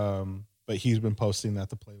so. But he's been posting that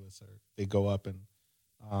the playlists they go up, and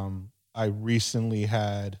I recently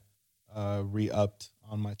had re-upped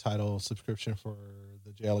on my Tidal subscription for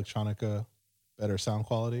the J Electronica better sound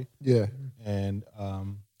quality. Yeah, and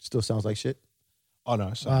still sounds like shit. Oh no,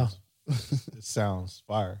 it sounds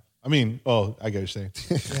fire. I mean, I get what you're saying.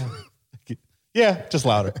 Yeah, just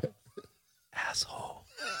louder. Asshole.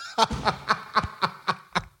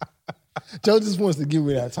 Joe just wants to give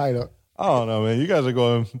me that title. I don't know, man. You guys are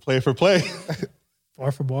going play for play.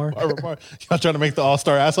 Bar for bar. Y'all trying to make the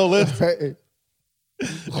all-star asshole list?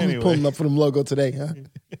 Anyway. Pulling up for them logo today, huh?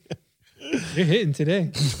 You're hitting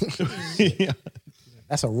today. Yeah.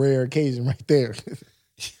 That's a rare occasion right there.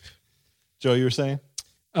 Joe, you were saying?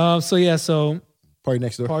 So Party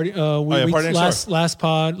Next Door. Party Party Next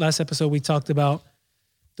Door. last episode we talked about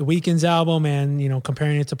the Weeknd's album and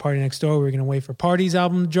comparing it to Party Next Door. We were gonna wait for Party's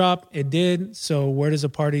album to drop. It did. So where does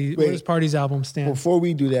Party's album stand? Before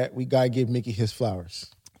we do that, we gotta give Mickey his flowers.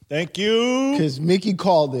 Thank you. Because Mickey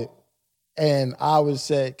called it, and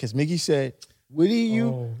because Mickey said, "What do you?"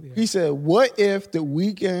 Oh, yeah. He said, "What if the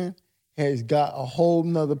Weeknd has got a whole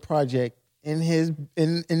nother project in his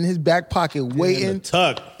back pocket, waiting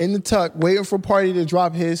in the tuck, waiting for Party to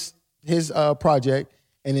drop his project."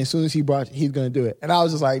 And as soon as he's gonna do it. And I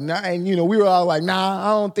was just like, nah. And we were all like, nah, I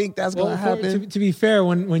don't think that's gonna happen. To be fair,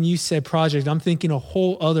 when you said project, I'm thinking a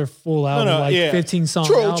whole other full album, 15 songs.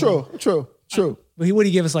 True. But what did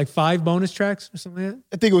he give us, like 5 bonus tracks or something like that?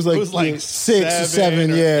 I think it was like 6 or 7,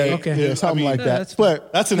 yeah. Okay. Yeah, something like that.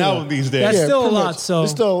 That's an album these days. That's still a lot. Much. So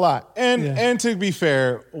it's still a lot. And to be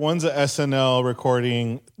fair, one's a SNL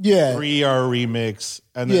recording, 3 are a remix,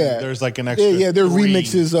 and then there's like an extra. Yeah, they're 3.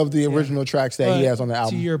 remixes of the original tracks that he has on the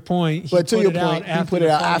album. To your point, he he put it out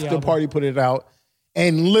after Party put it out,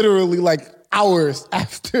 and literally like hours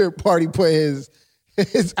after Party put his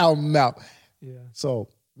album out. Yeah. So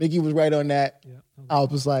Mickey was right on that. Yeah. I was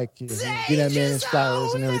just like, get that man his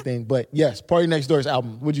flowers and everything. But yes, Party Next Door's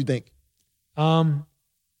album. What'd you think? I'm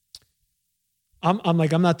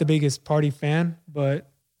not the biggest Party fan, but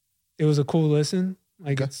it was a cool listen.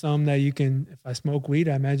 It's some that you can, if I smoke weed,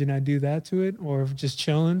 I imagine I'd do that to it, or if just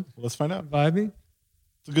chilling. Let's find out. Vibing.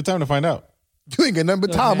 It's a good time to find out. You ain't got nothing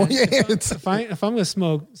but time on your hands. If I'm gonna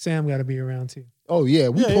smoke, Sam got to be around too. Oh yeah,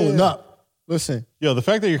 we pulling up. Listen. Yo, the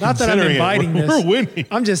fact that you're not that I'm inviting this, we're winning.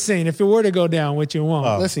 I'm just saying, if it were to go down, what you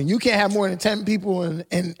want? Listen, you can't have more than 10 people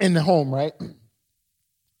in the home, right?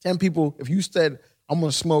 10 people. If you said, I'm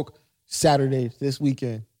going to smoke Saturday this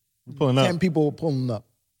weekend, we're pulling up. 10 people pulling up.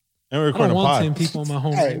 And we're I don't recording want a pod. 10 people in my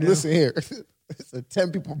home Hey, right now. listen here. So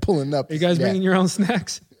 10 people pulling up. Are you guys bringing your own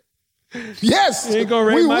snacks? Yes. You ain't gonna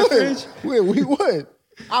raid my fridge? We would.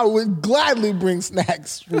 I would gladly bring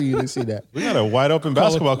snacks for you to see that. We got a wide open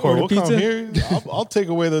basketball court. We'll pizza? come here. I'll take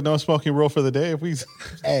away the no smoking rule for the day if we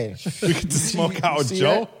Hey, we get to smoke out with see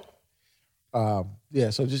Joe.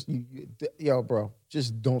 Yeah. So just bro,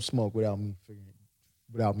 just don't smoke without me being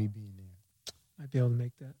there. Might be able to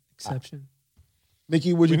make that exception.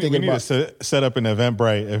 Mickey, what you We thinking need about? to set up an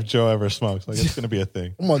Eventbrite if Joe ever smokes. Like it's going to be a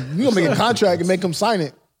thing. Come on, you gonna make a contract and make him sign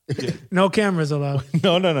it? No cameras allowed.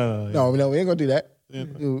 No. No, we ain't gonna do that.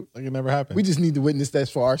 Dude, Like it never happened. we just need to witness that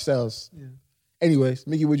for ourselves. Yeah. Anyways,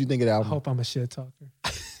 Mickey, what you think of the I album? hope I'm a shit talker.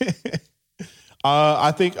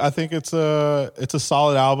 I think it's a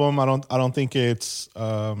solid album. I don't think it's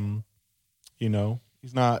he's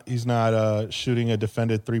not shooting a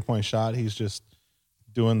defended 3-point shot. He's just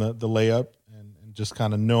doing the layup and just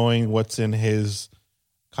kind of knowing what's in his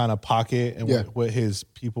kind of pocket and what his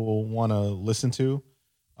people want to listen to.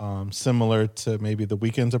 Similar to maybe the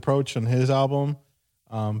Weeknd's approach on his album.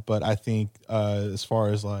 But I think as far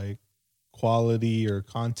as like quality or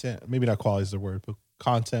content, maybe not quality is the word, but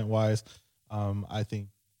content wise, I think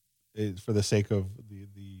for the sake of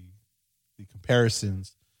the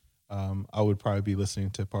comparisons, I would probably be listening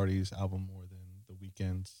to Party's album more than the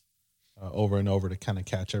Weeknd's over and over to kind of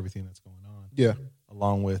catch everything that's going on. Yeah.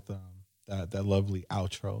 Along with that lovely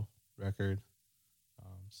outro record.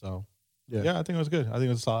 So Yeah, I think it was good. I think it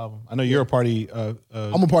was a solid album. I know you're a party. I'm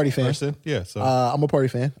a party fan. Person. Yeah, so I'm a party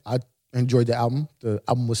fan. I enjoyed the album. The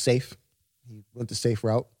album was safe. He went the safe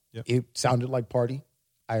route. Yep. It sounded like party.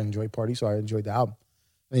 I enjoy party, so I enjoyed the album.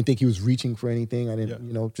 I didn't think he was reaching for anything. I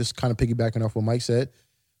didn't, just kind of piggybacking off what Mike said.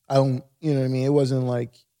 I don't, you know what I mean? It wasn't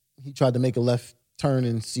like he tried to make a left turn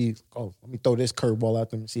and see, let me throw this curveball at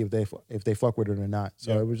them and see if they fuck with it or not.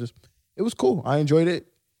 So it was cool. I enjoyed it.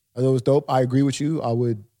 I thought it was dope. I agree with you. I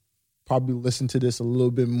would probably listen to this a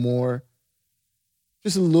little bit more,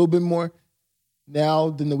 just a little bit more now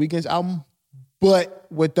than the Weeknd's album. But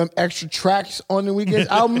with them extra tracks on the Weeknd's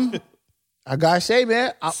album, I gotta say,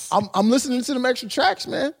 man, I'm listening to them extra tracks,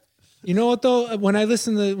 man. You know what though? When I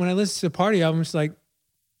listen to the Party album, it's like,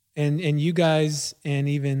 and you guys and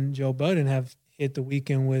even Joe Budden have hit the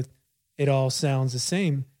Weeknd with "It All Sounds the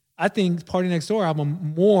Same." I think Party Next Door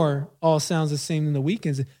album more all sounds the same than the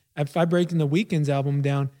Weeknd's. If I break the Weeknd's album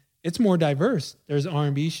down, it's more diverse. There's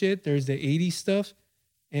R&B shit, there's the 80s stuff,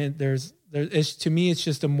 and to me it's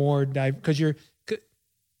just a more because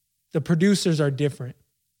the producers are different.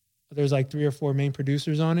 There's like 3 or 4 main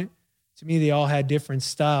producers on it. To me, they all had different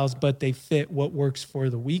styles, but they fit what works for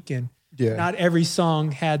the Weeknd. Yeah. Not every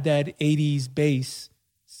song had that 80s bass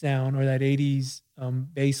sound or that 80s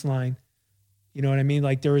bass line. You know what I mean?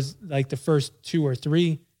 Like there was like the first 2 or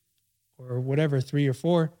 3 or whatever, 3 or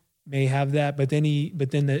 4 may have that, but then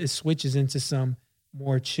it switches into some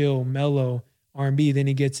more chill, mellow R&B. Then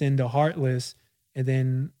he gets into Heartless, and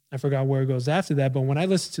then I forgot where it goes after that. But when I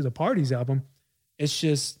listen to the Parties album, it's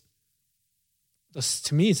just,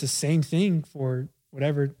 to me, it's the same thing for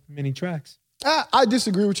whatever many tracks. I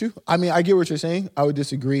disagree with you. I mean, I get what you're saying. I would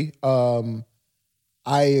disagree. I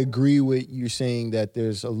agree with you saying that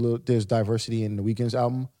there's diversity in the Weeknd's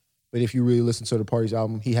album, but if you really listen to the Parties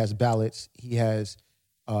album, he has ballads, he has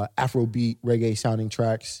Afrobeat, reggae sounding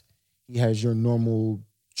tracks, he has your normal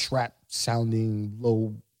trap sounding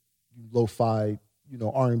lo-fi,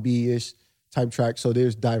 R&B ish type track. So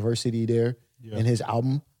there's diversity there in his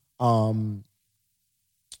album.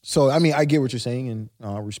 So, I mean, I get what you're saying, and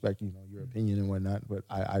I respect, your opinion and whatnot, but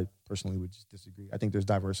I personally would just disagree. I think there's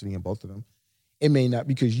diversity in both of them. It may not,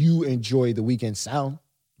 because you enjoy the Weeknd sound.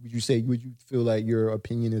 Would you feel like your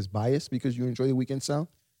opinion is biased because you enjoy the Weeknd sound?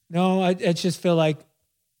 No, I just feel like,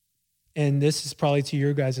 and this is probably to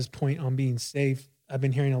your guys' point on being safe, I've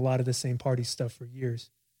been hearing a lot of the same Party stuff for years.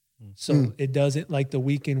 So it doesn't, like the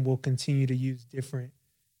Weeknd will continue to use different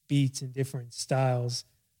beats and different styles.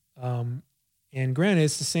 And granted,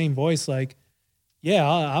 it's the same voice. Like, yeah,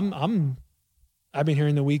 I've been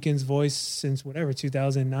hearing the Weeknd's voice since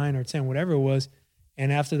 2009 or 10, whatever it was.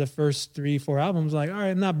 And after the first 3-4 albums, like, all right,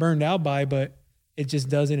 I'm not burned out by it, but it just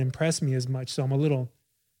doesn't impress me as much. So I'm a little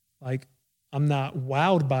like, I'm not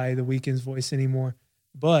wowed by the Weeknd's voice anymore.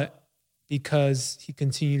 But because he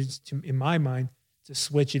continues to, in my mind, to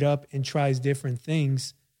switch it up and tries different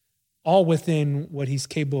things, all within what he's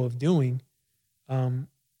capable of doing,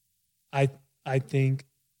 I think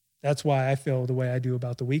that's why I feel the way I do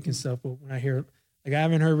about the Weeknd stuff. But when I hear, like, I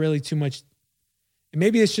haven't heard really too much, and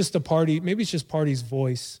maybe it's just Party's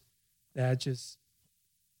voice that just,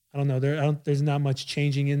 I don't know. There's not much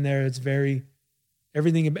changing in there. It's very,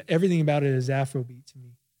 everything about it is Afrobeat to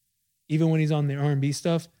me. Even when he's on the R&B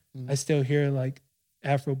stuff, I still hear like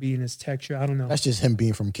Afrobeat in his texture. I don't know. That's just him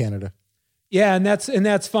being from Canada. Yeah, and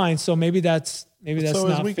that's fine. So maybe that's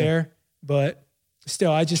not fair, but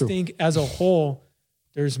still, I just think as a whole,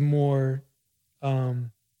 there's more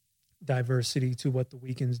diversity to what the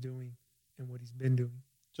Weeknd's doing and what he's been doing.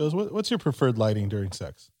 Joes, what's your preferred lighting during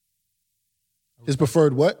sex? His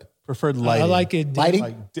preferred what? Preferred lighting. I like it. Lighting?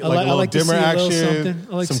 Like a little dimmer action,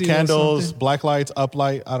 some candles, black lights, up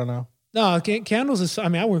light. I don't know. No, candles is, I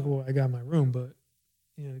mean, I work with, I got my room, but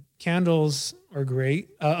candles are great.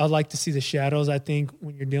 I like to see the shadows. I think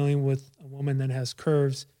when you're dealing with a woman that has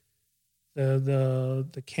curves,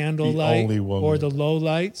 the candle light or the low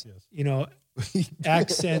lights,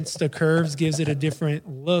 accents the curves, gives it a different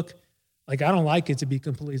look. Like, I don't like it to be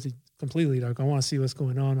completely dark. I want to see what's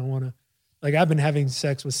going on. I've been having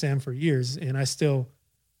sex with Sam for years, and I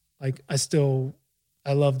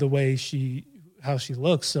love the way how she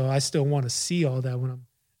looks. So I still want to see all that when I'm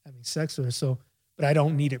having sex with her. So, but I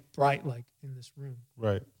don't need it bright like in this room.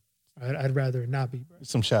 Right. I'd rather it not be bright.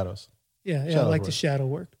 Some shadows. Yeah. I like the shadow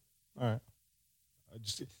work. All right.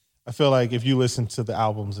 I feel like if you listen to the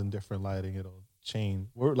albums in different lighting, it'll change.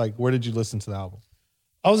 Where did you listen to the album?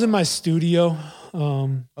 I was in my studio.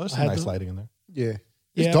 There's some nice lighting in there. Yeah.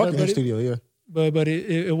 It's dark in the studio, yeah. But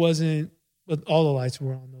it wasn't, but all the lights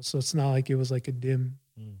were on though. So it's not like it was like a dim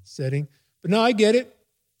setting. But no, I get it.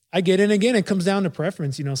 I get it. And again, it comes down to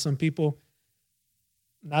preference. You know, some people,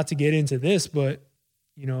 not to get into this, but,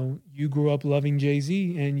 you know, you grew up loving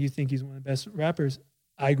Jay-Z and you think he's one of the best rappers.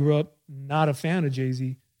 I grew up not a fan of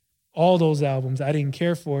Jay-Z. All those albums I didn't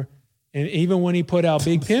care for. And even when he put out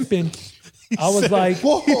Big Pimpin', I was like,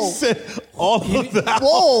 whoa. He said all of that.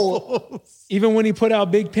 Whoa. even when he put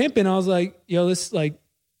out Big Pimpin', I was like, yo, this like,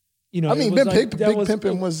 you know, I mean, it was Big that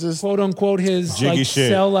Pimpin' was just quote unquote his Jiggy like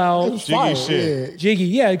shit. sellout. Jiggy fire, shit. yeah. Jiggy,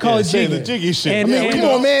 yeah, they call it Say Jiggy. the jiggy shit. And- Man, and- come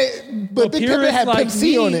on, man. But Big Pimpin' purists had like Pimp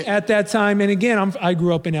C on me it. at that time. And again, I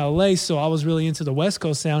grew up in LA, so I was really into the West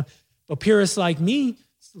Coast sound. But purists like me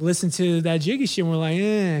listen to that Jiggy shit and we're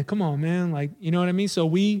like, come on, man. Like, you know what I mean? So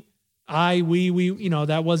we, you know,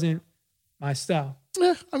 that wasn't my style.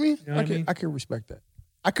 Yeah, I mean, know what I mean? I can respect that.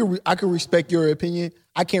 I can respect your opinion.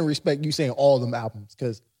 I can't respect you saying all them albums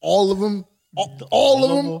because all of them, all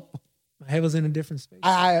of them. My head was in a different space.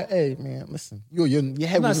 Hey man, listen, your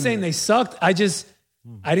head. I'm not was in saying there. they sucked. I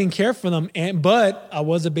didn't care for them. But I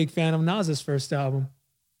was a big fan of Nas's first album.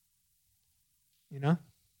 You know?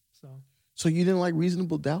 So you didn't like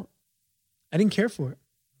Reasonable Doubt, I didn't care for it.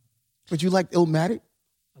 but you liked Illmatic.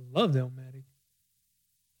 I loved Illmatic.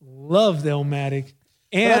 Loved Illmatic.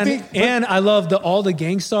 I And I loved all the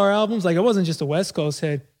Gangstar albums. Like, I wasn't just a West Coast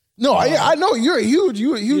head. No, I know you're a huge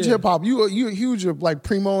Yeah. hip hop. You're a huge like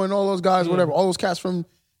Primo and all those guys, whatever. All those cats from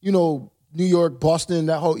New York, Boston,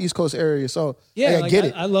 that whole East Coast area. So Yeah, I like, get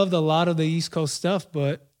it. I loved a lot of the East Coast stuff,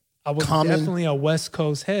 but I was Common. definitely a West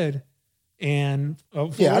Coast head. And for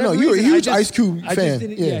Yeah, I know. whatever You're a reason, huge Ice Cube I fan. just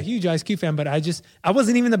didn't, Yeah. huge Ice Cube fan. But I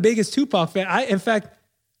wasn't even the biggest Tupac fan. In fact,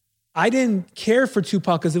 I didn't care for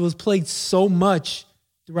Tupac because it was played so much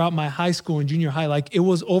throughout my high school and junior high. Like, it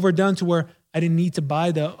was overdone to where I didn't need to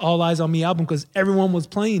buy the All Eyes on Me album because everyone was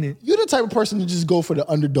playing it. You're the type of person to just go for the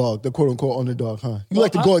underdog, the quote unquote underdog, huh? You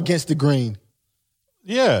like to go against the grain.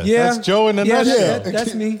 Yeah, Yeah. that's Joe in a Yeah, nutshell.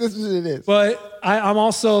 that's me. This is what it is. But I'm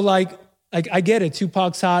also like I get it.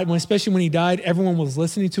 Tupac's hot. Especially when he died, everyone was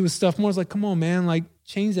listening to his stuff more. It's like, come on, man, like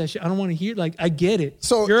change that shit. I don't want to hear. Like, I get it.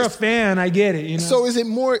 So you're a fan. I get it. You know. So is it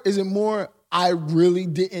more? I really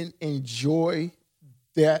didn't enjoy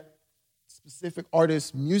that specific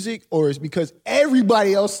artist's music, or is because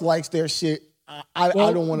everybody else likes their shit? I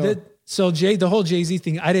don't want to. So the whole Jay-Z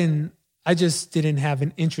thing, I just didn't have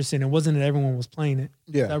an interest in it. It wasn't that everyone was playing it.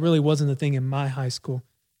 Yeah. That really wasn't the thing in my high school.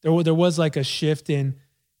 There was like a shift in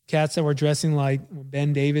cats that were dressing like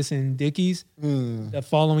Ben Davis and Dickies. The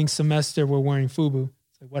following semester were wearing FUBU.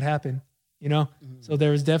 It's like, what happened? You know? So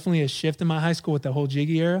there was definitely a shift in my high school with the whole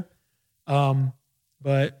Jiggy era.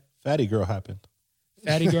 But Fatty Girl happened.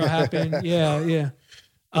 Fatty Girl happened. Yeah.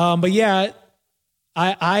 But yeah,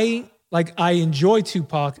 I enjoy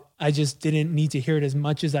Tupac. I just didn't need to hear it as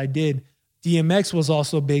much as I did. DMX was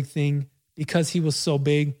also a big thing because he was so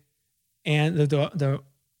big. And the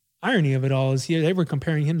irony of it all is they were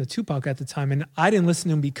comparing him to Tupac at the time. And I didn't listen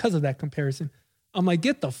to him because of that comparison. I'm like,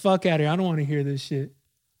 get the fuck out of here. I don't want to hear this shit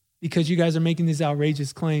because you guys are making these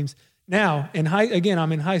outrageous claims. Now,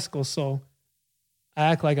 I'm in high school, so I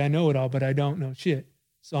act like I know it all, but I don't know shit.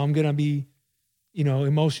 So I'm going to be,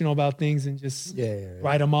 emotional about things and just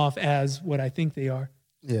write them off as what I think they are.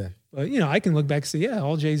 Yeah. But, I can look back and say,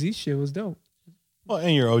 all Jay-Z shit was dope. Well,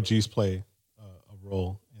 and your OGs play a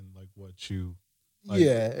role in like what you. Like,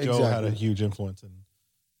 Joe exactly. had a huge influence in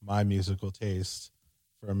my musical taste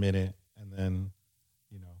for a minute, and then,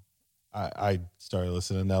 I started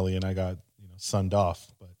listening to Nelly, and I got sunned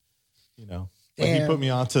off. But but he put me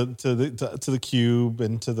on to the Cube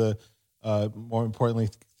and to the more importantly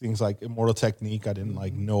things like Immortal Technique I didn't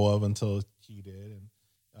like know of until he did,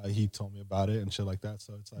 and he told me about it and shit like that.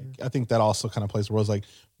 So it's like I think that also kind of plays roles like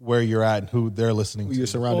where you're at and who they're listening to. You're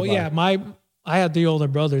surrounded by. I had 3 older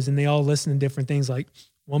brothers, and they all listened to different things. Like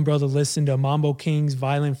one brother listened to Mambo Kings,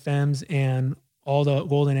 Violent Femmes, and all the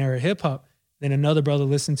golden era hip hop. Then another brother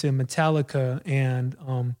listened to Metallica and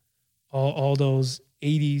all those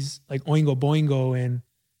 80s like Oingo Boingo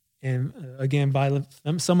and again Violent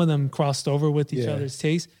Femmes. Some of them crossed over with each other's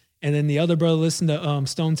taste. And then the other brother listened to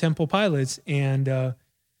Stone Temple Pilots and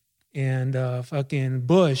fucking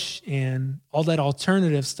Bush and all that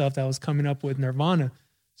alternative stuff that was coming up with Nirvana.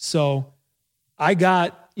 So I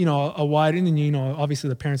got, a wide, and then, obviously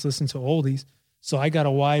the parents listen to oldies. So I got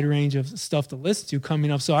a wide range of stuff to listen to coming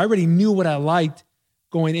up. So I already knew what I liked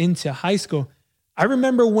going into high school. I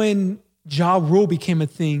remember when Ja Rule became a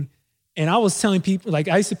thing, and I was telling people, like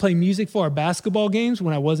I used to play music for our basketball games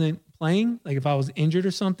when I wasn't playing, like if I was injured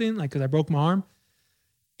or something, like because I broke my arm.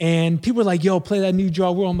 And people were like, yo, play that new Ja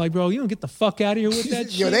Rule. I'm like, bro, you don't get the fuck out of here with that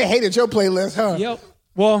shit. Yo, they hated your playlist, huh? Yep.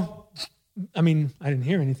 Well, I mean, I didn't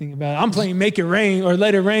hear anything about it. I'm playing Make It Rain or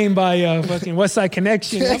Let It Rain by fucking West Side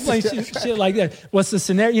Connection. I'm playing shit like that. What's the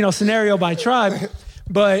scenario? Scenario by Tribe.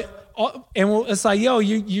 But and it's like, yo,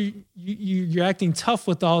 you're acting tough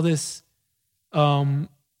with all this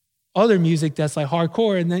other music that's like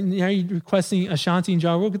hardcore, and then now you're requesting Ashanti and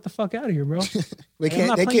Ja Rule. Get the fuck out of here, bro. They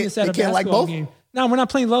can't like both. Game. No, we're not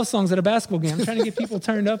playing love songs at a basketball game. I'm trying to get people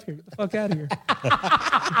turned up here. Get the fuck out of here.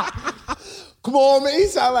 Come on, man. He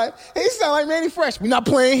sound like Manny Fresh. We're not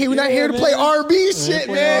playing here. We're not here to play R&B shit,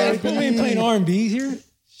 man. We ain't playing R&B here.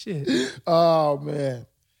 Shit. Oh, man.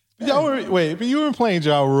 But you were playing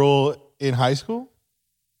Ja Rule in high school?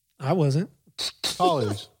 I wasn't.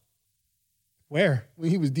 College? Where? When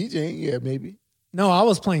he was DJing, yeah, maybe. No, I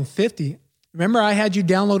was playing 50. Remember I had you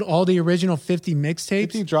download all the original 50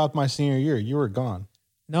 mixtapes? 50 dropped my senior year. You were gone.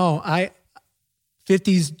 No,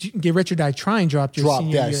 50's Get Rich or Die Trying dropped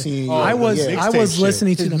your senior year. I was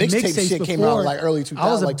listening to the mixtapes before. Came out like early 2000s.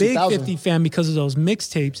 I was a like big 2000. 50 fan because of those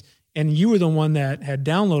mixtapes, and you were the one that had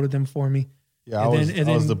downloaded them for me. Yeah, I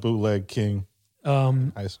was the bootleg king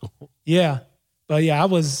in high school. Yeah. But yeah, I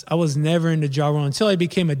was never into Ja Rule until I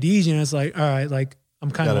became a DJ, and it's like, all right, like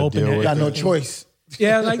I'm kind of open to it. Got no choice.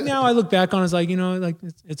 Yeah, like now I look back on it, it's like, like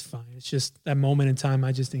it's fine. It's just that moment in time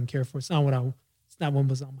I just didn't care for. It's not what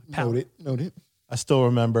was on my palate. Noted. I still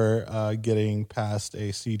remember getting past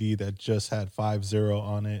a CD that just had 5-0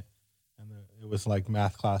 on it, and it was like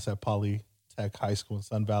math class at Polytech High School in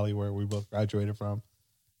Sun Valley, where we both graduated from,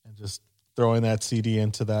 and just throwing that CD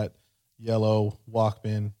into that yellow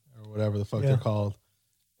Walkman or whatever the fuck they're called,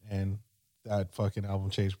 and that fucking album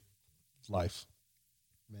changed life.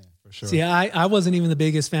 Man, for sure. See, I wasn't even the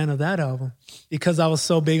biggest fan of that album because I was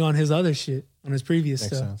so big on his other shit, on his previous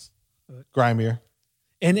Makes stuff. Sense. Grimier.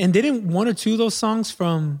 And didn't one or two of those songs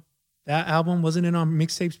from that album, wasn't it on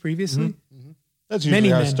mixtapes previously? Mm-hmm. Mm-hmm. That's usually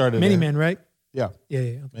how I started. Many Men, right? Yeah.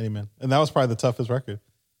 Yeah. Many Men. And that was probably the toughest record.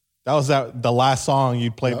 That was the last song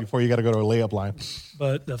you'd play before you got to go to a layup line.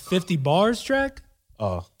 But the 50 Bars track?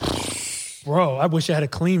 Oh. Bro, I wish I had a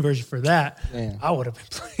clean version for that. Damn. I would have been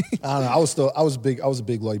playing. I don't know. I was a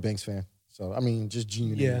big Lloyd Banks fan. So I mean, just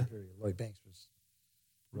genuinely, Lloyd Banks was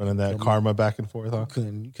running that karma back and forth, huh?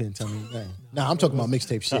 You couldn't tell me. I'm talking about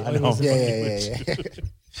mixtape shit. I know. Yeah.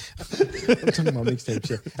 I'm talking about mixtape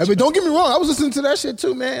shit. But don't get me wrong, I was listening to that shit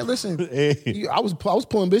too, man. Listen, I was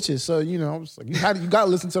pulling bitches, so I was like, you got to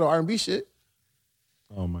listen to the R&B shit.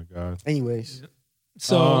 Oh my god. Anyways,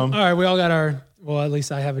 so all right, we all got our. Well, at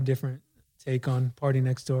least I have a different take on Party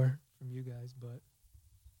Next Door from you guys, but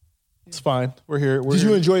it's fine. We're here. Did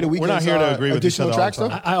you enjoy the weekend's We're not here to agree with each other. Track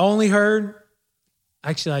stuff? I only heard.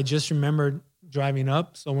 Actually, I just remembered driving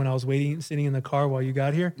up. So when I was sitting in the car while you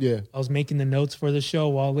got here, I was making the notes for the show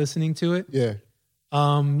while listening to it. Yeah.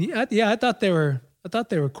 I thought they were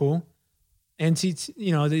cool. And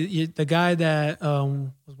the guy that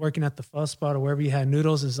was working at the Fuss Spot or wherever you had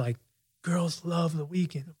noodles is like, girls love The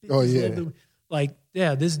Weeknd. Oh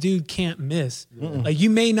yeah. This dude can't miss. Like, you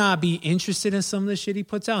may not be interested in some of the shit he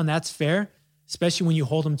puts out, and that's fair, especially when you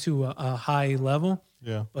hold him to a high level.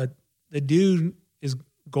 Yeah. But the dude is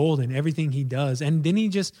golden, everything he does. And didn't he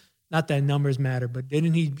just, not that numbers matter, but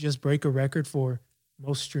didn't he just break a record for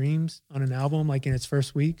most streams on an album, like in its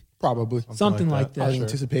first week? Probably. Something like that. I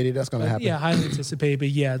anticipated that's going to happen. Yeah, highly anticipated. But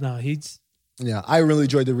yeah, no, Yeah, I really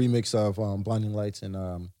enjoyed the remix of Blinding Lights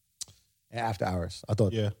and After Hours. I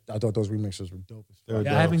thought those remixes were dope. I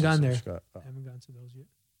haven't gone there. I haven't gone to those yet.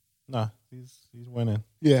 Nah, he's winning.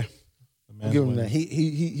 Yeah, I'll give him that.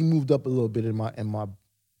 He moved up a little bit in my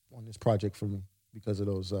on this project for me because of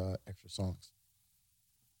those extra songs.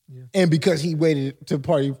 Yeah. And because he waited to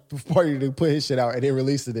party to put his shit out and then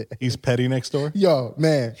released it. He's petty next door. Yo,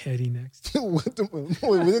 man. Petty next. What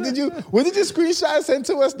did you screenshot send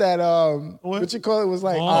to us that what you call it was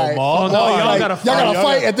like? Y'all gotta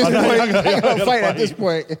fight at this point. Y'all gotta fight at this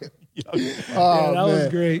point. That was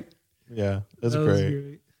great. Yeah, that's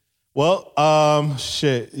great. Well,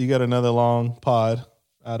 shit, you got another long pod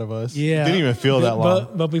out of us. Yeah. Didn't even feel that long.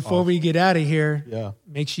 But before we get out of here,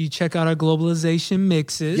 make sure you check out our Globalization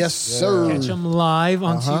mixes. Yes, sir. Catch them live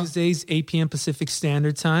on Tuesdays, 8 p.m. Pacific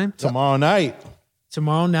Standard Time. Tomorrow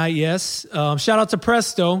night, yes. Shout out to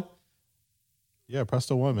Presto. Yeah,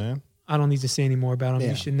 Presto won, man. I don't need to say any more about him. Yeah.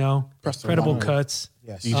 You should know. Presto Incredible cuts.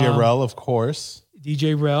 Yes. DJ Rel, of course.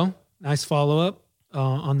 DJ Rel. Nice follow-up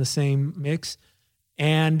on the same mix.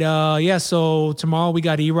 And so tomorrow we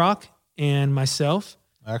got E-Rock and myself.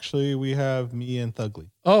 Actually, we have me and Thugly.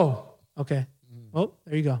 Oh, okay. Well,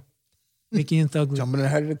 there you go. Mickey and Thug Lee. Jumping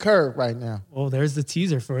ahead of the curve right now. Well, there's the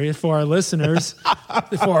teaser for you, for our listeners,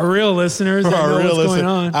 for our real listeners that know what's going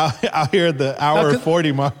on. Out here at the hour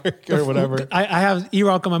 40 mark or whatever. I have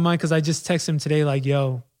E-Rock on my mind because I just texted him today like,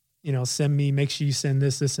 yo, send me, make sure you send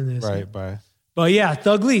this, and this. Right, bye. But yeah,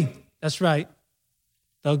 Thug Lee. That's right.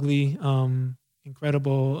 Thug Lee,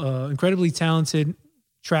 incredibly talented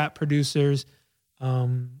trap producers.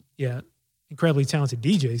 Incredibly talented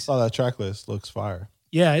DJs. Saw that track list. Looks fire.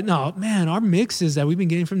 Yeah, no, man, our mixes that we've been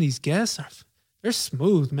getting from these guests, they're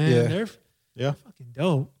smooth, man. Yeah. They're fucking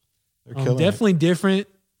dope. They're killing definitely different,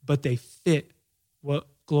 but they fit what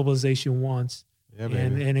globalization wants. Yeah,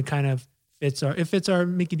 baby. And it kind of fits our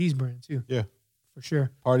Mickey D's brand too. Yeah. For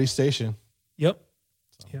sure. Party Station. Yep.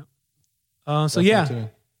 So yeah,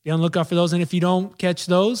 be on the lookout for those. And if you don't catch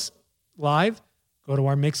those live, go to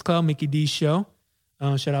our Mixcloud, Mickey D's show.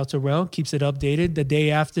 Shout out to Rel, keeps it updated. The day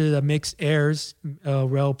after the mix airs,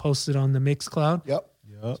 Rel posted on the Mixcloud. Yep.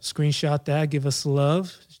 Screenshot that, give us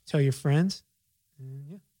love, tell your friends.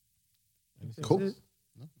 Cool.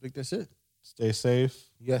 I think that's it. Stay safe.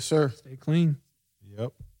 Yes, sir. Stay clean.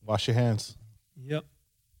 Yep. Wash your hands. Yep.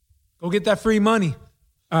 Go get that free money.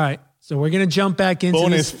 All right. So we're going to jump back into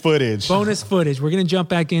bonus footage. We're going to jump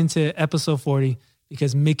back into episode 40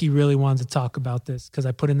 because Mickey really wanted to talk about this because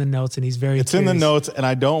I put in the notes and he's very It's curious. in the notes, and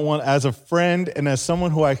I don't want, as a friend and as someone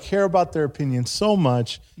who I care about their opinion so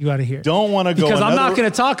much, you got to hear it. Don't want to go because I'm not going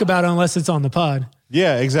to talk about it unless it's on the pod.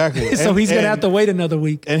 Yeah, exactly. So he's going to have to wait another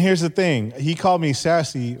week. And here's the thing. He called me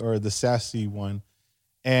sassy, or the sassy one,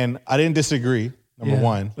 and I didn't disagree. Number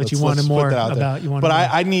one, but you wanted more about.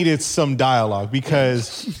 I needed some dialogue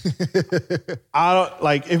because I don't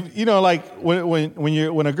like if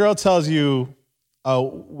when a girl tells you,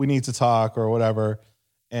 "Oh, we need to talk" or whatever,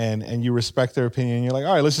 and you respect their opinion, you're like,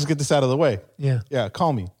 "All right, let's just get this out of the way." Yeah,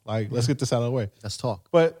 call me. Let's get this out of the way. Let's talk.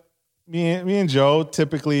 But me and Joe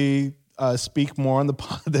typically speak more on the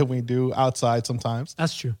pod than we do outside sometimes.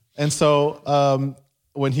 That's true. And so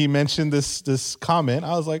when he mentioned this comment,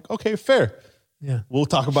 I was like, okay, fair. Yeah. We'll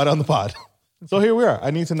talk about it on the pod. So here we are. I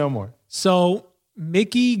need to know more. So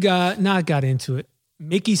Mickey got into it.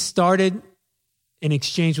 Mickey started an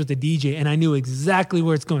exchange with the DJ, and I knew exactly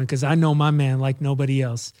where it's going because I know my man like nobody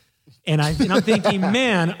else. And I'm thinking,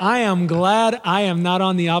 man, I am glad I am not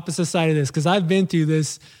on the opposite side of this because I've been through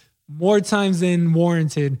this more times than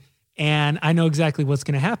warranted, and I know exactly what's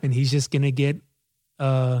going to happen. He's just going to get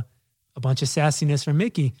a bunch of sassiness from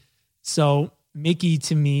Mickey. So Mickey,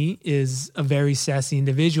 to me, is a very sassy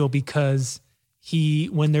individual because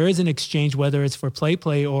when there is an exchange, whether it's for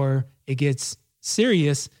play or it gets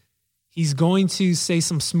serious, he's going to say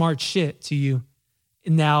some smart shit to you.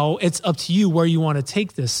 Now, it's up to you where you want to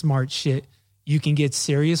take this smart shit. You can get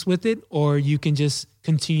serious with it, or you can just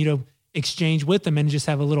continue to exchange with him and just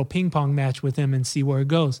have a little ping pong match with him and see where it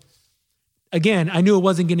goes. Again, I knew it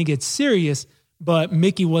wasn't going to get serious, but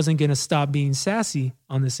Mickey wasn't going to stop being sassy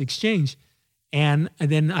on this exchange. And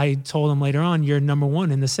then I told him later on, you're number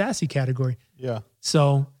one in the sassy category. Yeah.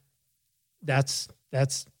 So that's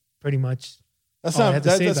pretty much that's all not I had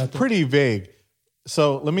to say that's about pretty vague.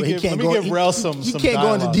 So let me give Rel some. He some can't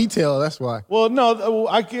dialogue. go into detail. That's why. Well, no,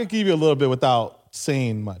 I can give you a little bit without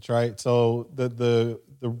saying much, right? So the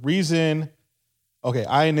reason, okay,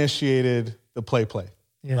 I initiated the play,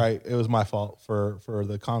 right? It was my fault for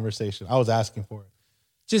the conversation. I was asking for it.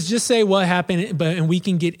 Just say what happened, and we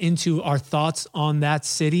can get into our thoughts on that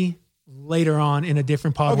city later on in a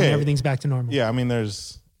different pod when everything's back to normal. Yeah, I mean,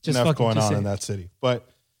 there's enough going on in that city. But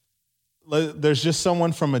there's just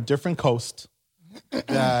someone from a different coast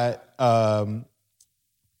that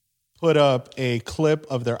put up a clip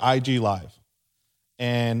of their IG Live.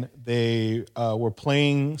 And they were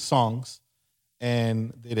playing songs,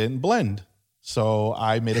 and they didn't blend. So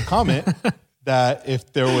I made a comment that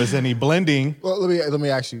if there was any blending, well, let me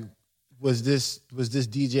ask you: was this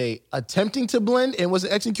DJ attempting to blend and was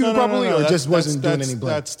it executed properly, or just wasn't doing any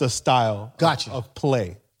blend? That's the style of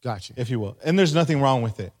play, if you will. And there's nothing wrong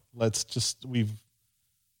with it.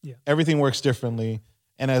 Everything works differently.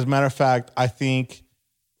 And as a matter of fact, I think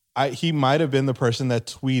he might have been the person that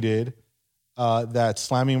tweeted that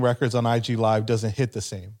slamming records on IG Live doesn't hit the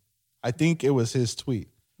same. I think it was his tweet.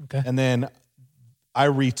 Okay. And then I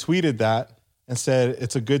retweeted that and said,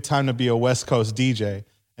 it's a good time to be a West Coast DJ.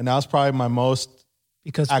 And that was probably my most...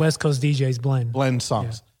 Because West Coast DJs blend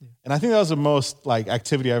songs. Yeah. And I think that was the most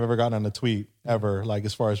activity I've ever gotten on a tweet ever,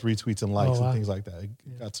 as far as retweets and likes and things like that.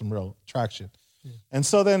 It got some real traction. Yeah. And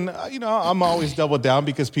so then, I'm always double down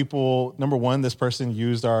because people, number one, this person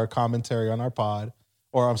used our commentary on our pod,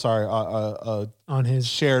 or I'm sorry, on his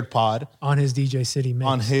shared pod. On his DJ City mix.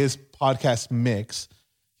 On his podcast mix.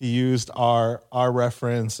 he used our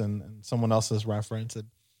reference and someone else's reference. And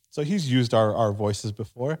so he's used our voices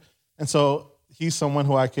before. And so he's someone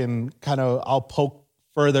who I can I'll poke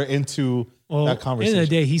further into that conversation. At the end of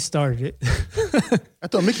the day, he started it. I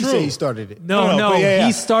thought Mickey said he started it. No.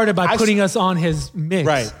 He started by putting us on his mix.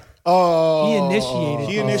 Right. Oh,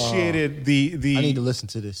 He initiated the. I need to listen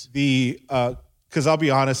to this. Because I'll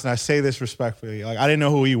be honest, and I say this respectfully, like I didn't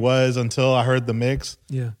know who he was until I heard the mix.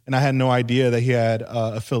 Yeah. And I had no idea that he had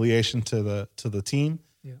affiliation to the team.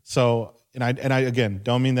 Yeah. So and I again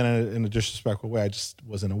don't mean that in a disrespectful way. I just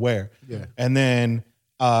wasn't aware. Yeah. And then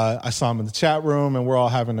I saw him in the chat room, and we're all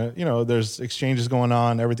having there's exchanges going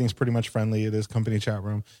on. Everything's pretty much friendly. This company chat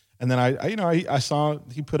room. And then I saw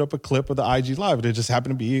he put up a clip of the IG Live. It just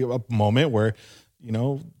happened to be a moment where,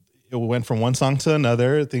 it went from one song to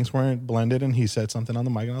another. Things weren't blended, and he said something on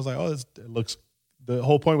the mic, and I was like, "Oh, it looks." The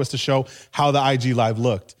whole point was to show how the IG Live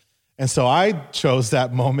looked, and so I chose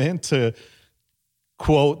that moment to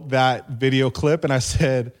quote that video clip, and I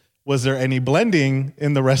said, "Was there any blending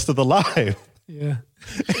in the rest of the live?" Yeah.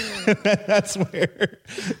 That's where,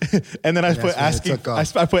 and then I put asking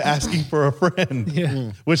for a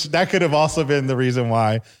friend, which that could have also been the reason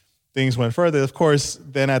why things went further. Of course,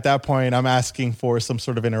 then at that point, I'm asking for some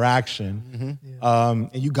sort of interaction. And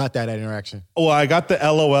you got that interaction. Well, I got the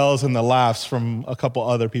LOLs and the laughs from a couple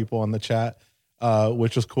other people in the chat,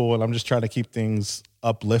 which was cool. And I'm just trying to keep things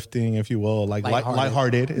uplifting, if you will, like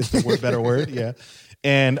lighthearted is the better word. Yeah.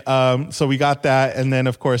 And so we got that. And then,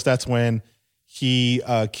 of course, that's when he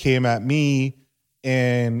came at me,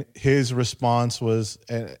 and his response was,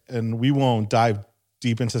 and we won't dive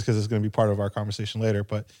deep into this because it's going to be part of our conversation later,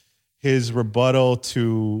 but his rebuttal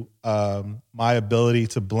to my ability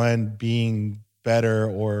to blend being better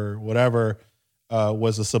or whatever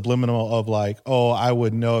was a subliminal of like, oh, I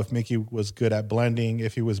would know if Mickey was good at blending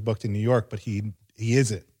if he was booked in New York, but he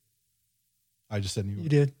isn't. I just said New York. You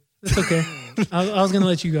did. It's okay. I was going to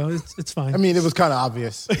let you go. It's fine. I mean, it was kind of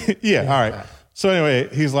obvious. Yeah. All right. So anyway,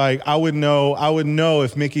 he's like, I would know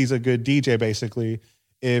if Mickey's a good DJ, basically,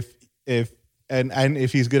 if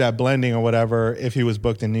if he's good at blending or whatever, if he was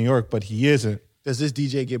booked in New York, but he isn't. Does this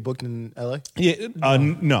DJ get booked in LA? Yeah.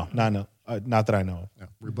 No, not that I know of. No,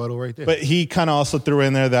 rebuttal right there. But he kind of also threw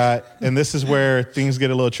in there that, and this is where things get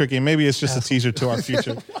a little tricky. And maybe it's just a teaser to our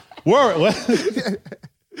future. Go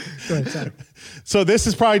ahead, sorry. So this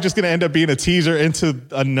is probably just going to end up being a teaser into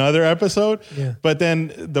another episode. Yeah. But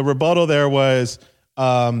then the rebuttal there was,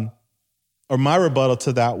 or my rebuttal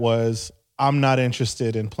to that was, I'm not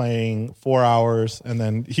interested in playing 4 hours. And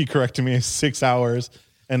then he corrected me 6 hours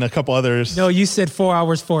and a couple others. No, you said 4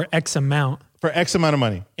 hours for X amount. For X amount of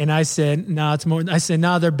money. And I said, no, it's more. I said,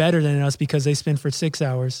 no, they're better than us because they spend for 6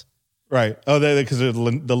 hours. Right. Oh, because of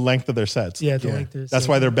the length of their sets. Yeah, the length of their sets. That's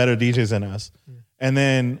why they're better DJs than us. Yeah. And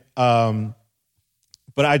then,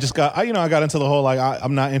 but I just got, I got into the whole, like,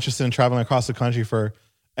 I'm not interested in traveling across the country for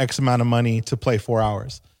X amount of money to play 4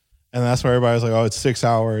 hours. And that's where everybody was like, oh, it's 6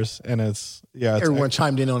 hours. And everyone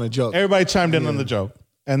chimed in on a joke. Everybody chimed in on the joke.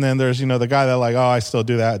 And then there's, the guy that like, oh, I still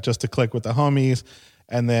do that just to click with the homies.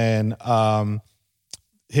 And then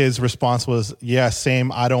his response was, yeah,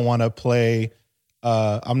 same. I don't want to play.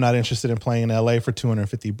 I'm not interested in playing in LA for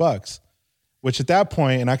 $250, which at that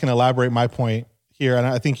point, and I can elaborate my point here, and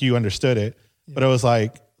I think you understood it, but it was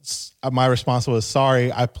like, my response was,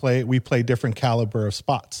 sorry, we play different caliber of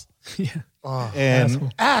spots. Yeah. Oh,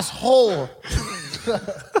 and asshole.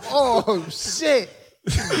 Oh, shit.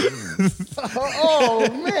 Oh,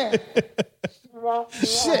 man.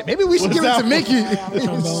 Shit, maybe we should give it to Mickey.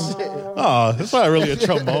 Oh, that's not really a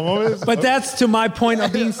trombone moment. But that's to my point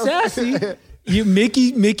of being sassy.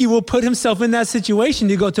 Mickey will put himself in that situation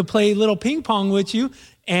to go to play little ping pong with you,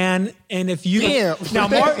 and if you now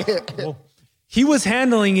Mark, he was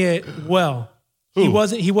handling it well. Who?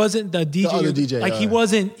 He wasn't the DJ. The other DJ, like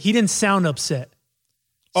he didn't sound upset.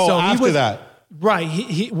 Oh, so after that. Right.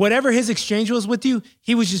 He whatever his exchange was with you,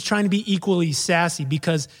 he was just trying to be equally sassy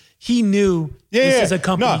because he knew this is a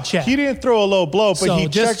company chat. He didn't throw a low blow, but so he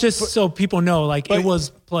just so people know, like it was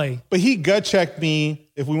play. But he gut checked me.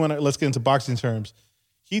 If we want to, let's get into boxing terms.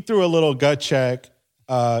 He threw a little gut check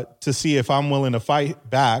to see if I'm willing to fight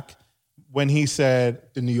back when he said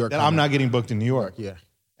the New York that I'm not getting booked in New York. Yeah.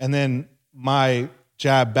 And then my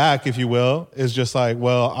jab back, if you will, is just like,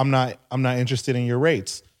 well, I'm not interested in your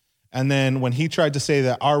rates. And then when he tried to say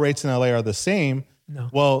that our rates in LA are the same,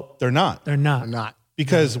 well, they're not. They're not.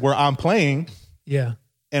 Because where I'm playing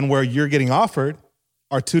and where you're getting offered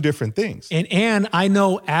are two different things. And I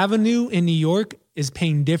know Avenue in New York is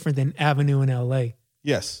paying different than Avenue in LA.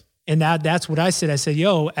 Yes. And that's what I said. I said,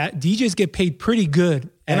 yo, DJs get paid pretty good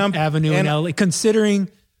at Avenue in LA, considering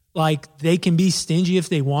like they can be stingy if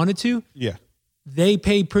they wanted to. Yeah. They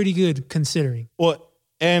pay pretty good considering. Well,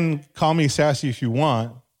 and call me sassy if you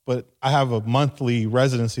want, but I have a monthly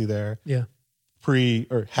residency there. Yeah.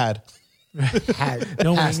 Had.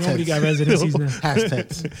 Nobody got residencies now. Past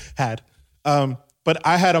tense. Had. But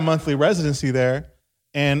I had a monthly residency there,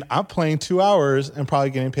 and I'm playing 2 hours and probably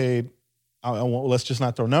getting paid. Let's just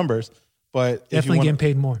not throw numbers, but Definitely getting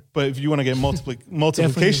paid more. But if you want to get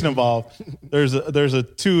multiplication involved, there's a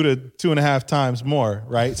 2 to 2.5 times more,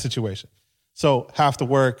 right? Situation. So half the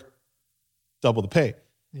work, double the pay.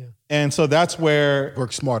 Yeah. And so that's where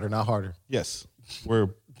Work smarter, not harder. yes, we're a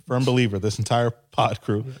firm believer, this entire pod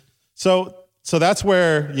crew. Yeah. So that's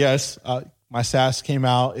where, yes, my sass came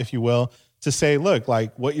out, if you will, to say, look,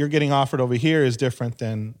 like what you're getting offered over here is different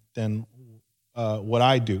than what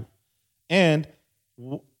I do. And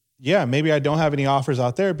yeah, maybe I don't have any offers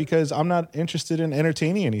out there because I'm not interested in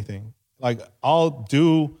entertaining anything. Like I'll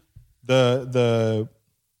do the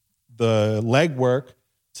legwork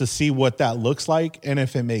to see what that looks like and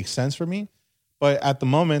if it makes sense for me. But at the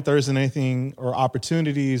moment, there isn't anything or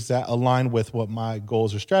opportunities that align with what my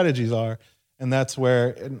goals or strategies are. And that's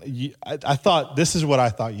where I thought, this is what I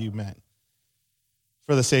thought you meant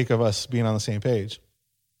for the sake of us being on the same page.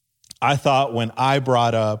 I thought when I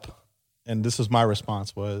brought up, and this was my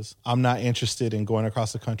response, was I'm not interested in going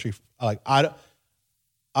across the country. Like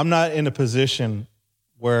I'm not in a position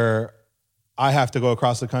where I have to go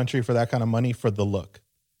across the country for that kind of money for the look.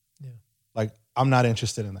 Yeah. Like I'm not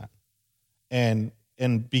interested in that. And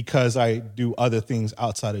because I do other things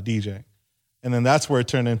outside of DJing. And then that's where it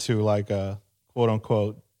turned into like a quote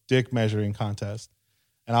unquote dick measuring contest.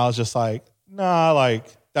 And I was just like, nah, like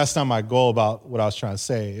that's not my goal about what I was trying to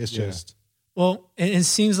say. It's just. Well, it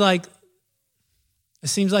seems like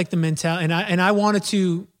the mentality, and I wanted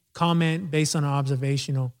to comment based on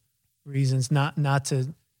observational reasons, not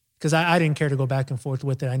to, because I didn't care to go back and forth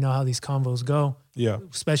with it. I know how these convos go,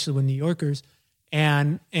 especially with New Yorkers,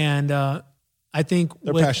 and I think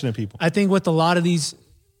they're passionate people. I think with a lot of these,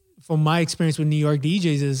 from my experience with New York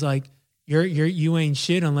DJs, is like you ain't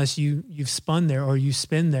shit unless you've spun there or you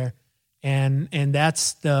spin there, and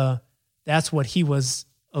that's what he was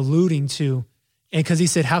alluding to. And because he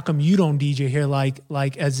said, how come you don't DJ here?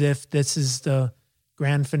 Like as if this is the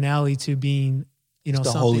grand finale to being, the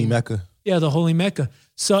holy Mecca. Yeah, the holy Mecca.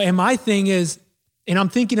 So, and my thing is, and I'm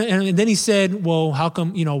thinking, and then he said, well, how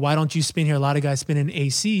come, why don't you spin here? A lot of guys spin in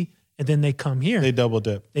AC and then they come here. They double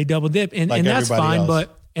dip. And, like and that's fine. Else.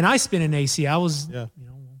 And I spin in AC. I was, when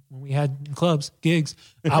we had clubs, gigs,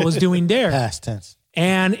 I was doing Dare. Past tense.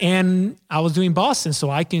 And I was doing Boston.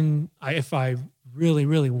 So if I really,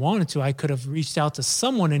 really wanted to, I could have reached out to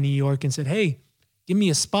someone in New York and said, hey, give me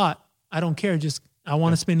a spot. I don't care. I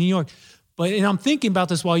want to spin New York. And I'm thinking about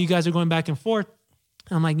this while you guys are going back and forth.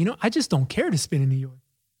 And I'm like, I just don't care to spin in New York.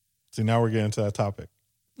 See, now we're getting to that topic.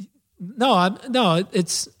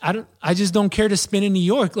 I just don't care to spin in New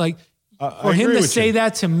York. Like for him to say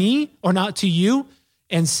that to me or not to you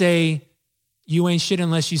and say, you ain't shit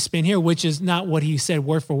unless you spin here, which is not what he said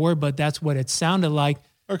word for word, but that's what it sounded like.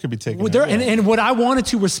 Or it could be taken. And what I wanted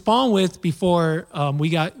to respond with before we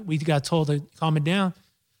got told to calm it down.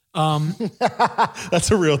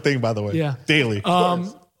 That's a real thing, by the way. Yeah. Daily.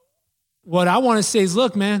 What I want to say is,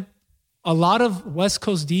 look, man, a lot of West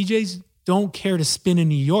Coast DJs don't care to spin in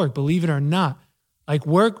New York, believe it or not. Like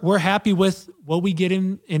we're happy with what we get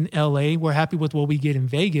in LA. We're happy with what we get in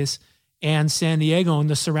Vegas and San Diego and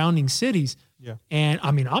the surrounding cities. Yeah. And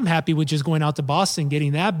I mean, I'm happy with just going out to Boston,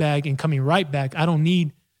 getting that bag and coming right back. I don't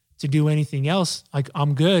need to do anything else. Like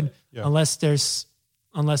I'm good unless there's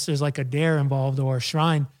like a Dare involved or a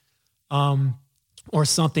Shrine, or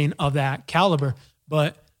something of that caliber.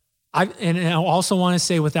 But I also want to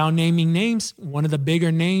say, without naming names, one of the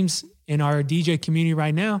bigger names in our DJ community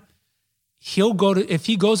right now, if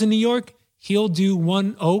he goes to New York, he'll do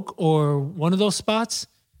One Oak or one of those spots.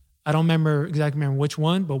 I don't exactly remember which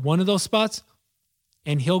one, but one of those spots,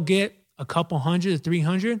 and he'll get a couple hundred to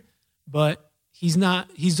 300, but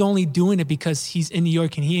he's only doing it because he's in New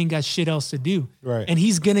York and he ain't got shit else to do. Right. And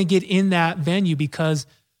he's going to get in that venue because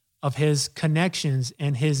of his connections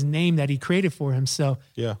and his name that he created for himself.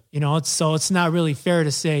 Yeah. It's not really fair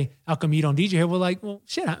to say, how come you don't DJ here? We're like, well,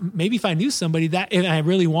 shit, maybe if I knew somebody that, if I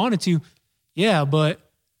really wanted to, yeah, but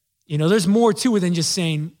there's more to it than just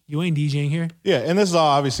saying you ain't DJing here. Yeah, and this is all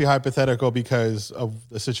obviously hypothetical because of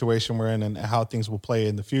the situation we're in and how things will play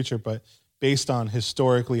in the future. But based on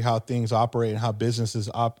historically how things operate and how businesses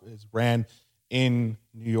is ran in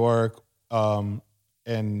New York,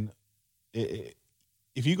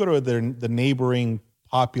 if you go to the neighboring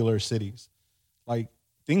popular cities, like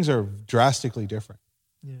things are drastically different.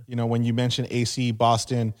 Yeah. You know, when you mention AC,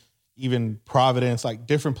 Boston, even Providence, like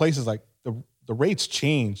different places, like the rates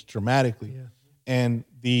change dramatically. Yeah. And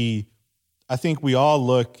I think we all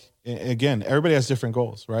look, again, everybody has different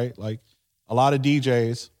goals, right? Like a lot of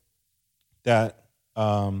DJs that,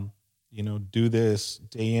 you know, do this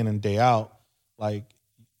day in and day out, like,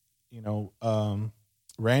 you know,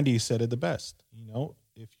 Randy said it the best, you know,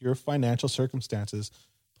 if your financial circumstances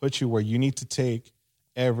put you where you need to take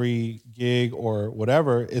every gig or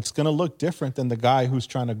whatever, it's going to look different than the guy who's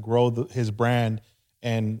trying to grow his brand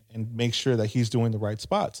and make sure that he's doing the right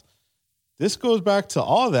spots. This goes back to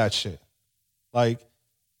all that shit. Like,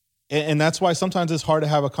 and that's why sometimes it's hard to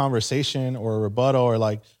have a conversation or a rebuttal or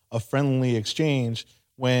like a friendly exchange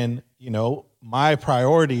when, you know, my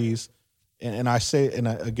priorities, and I say, and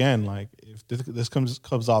again, like if this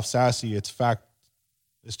comes off sassy, it's fact.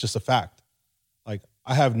 It's just a fact. Like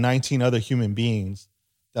I have 19 other human beings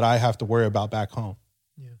that I have to worry about back home.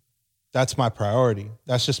 Yeah. That's my priority.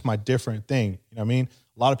 That's just my different thing. You know what I mean?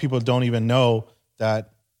 A lot of people don't even know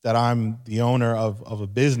that I'm the owner of a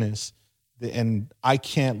business, and I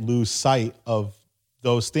can't lose sight of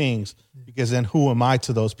those things because then who am I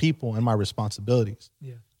to those people and my responsibilities?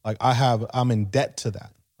 Yeah. Like I'm in debt to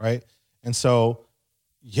that, right? And so,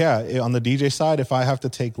 yeah, on the DJ side, if I have to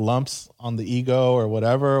take lumps on the ego or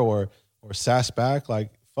whatever, or sass back,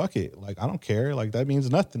 like, fuck it. Like, I don't care. Like, that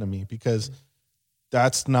means nothing to me because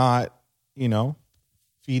that's not, you know,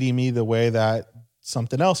 feeding me the way that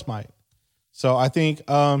something else might. So I think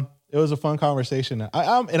it was a fun conversation.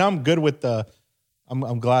 I'm good with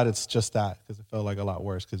I'm glad it's just that because it felt like a lot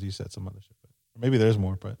worse because you said some other shit. Maybe there's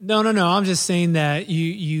more, but No. I'm just saying that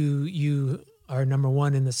you are number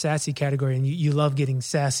one in the sassy category, and you love getting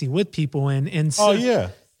sassy with people, and so, oh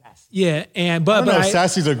yeah, yeah, and I don't know if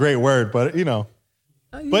sassy's a great word, but you know,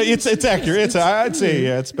 but it's accurate. I'd say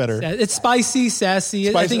it's better. It's spicy,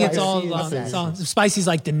 sassy. I think it's all spicy's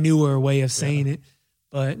like the newer way of saying it,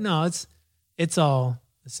 but no, it's all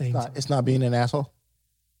the same. It's not being an asshole.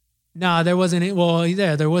 No, there wasn't. Well,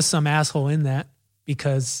 yeah, there was some asshole in that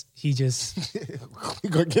because he just. We're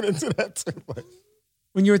gonna get into that too.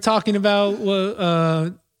 When you were talking about,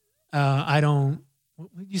 I don't.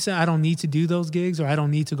 You said I don't need to do those gigs, or I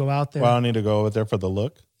don't need to go out there. Well, I don't need to go over there for the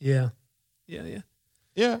look. Yeah.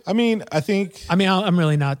 Yeah, I mean, I'm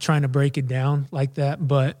really not trying to break it down like that,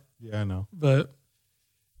 but yeah, I know. But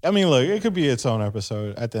I mean, look, it could be its own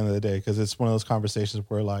episode at the end of the day because it's one of those conversations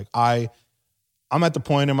where, like, I'm at the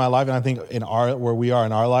point in my life, and I think where we are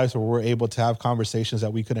in our lives, where we're able to have conversations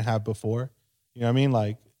that we couldn't have before. You know what I mean?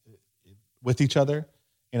 Like with each other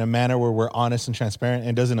in a manner where we're honest and transparent, and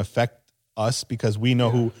it doesn't affect us because we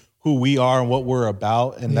know who we are and what we're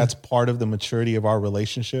about, and that's part of the maturity of our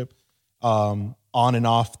relationship. On and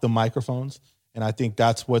off the microphones. And I think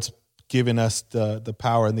that's what's given us the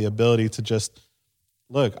power and the ability to just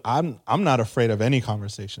look, I'm not afraid of any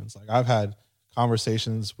conversations. Like I've had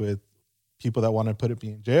conversations with people that wanted to put me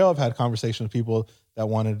in jail. I've had conversations with people that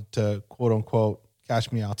wanted to quote unquote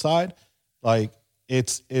catch me outside. Like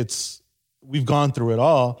we've gone through it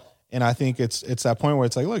all. And I think it's that point where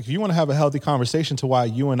it's like, look, if you want to have a healthy conversation to why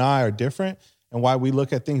you and I are different and why we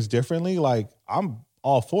look at things differently, like I'm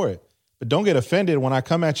all for it. But don't get offended when I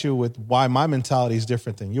come at you with why my mentality is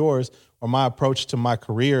different than yours or my approach to my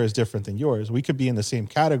career is different than yours. We could be in the same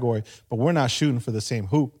category, but we're not shooting for the same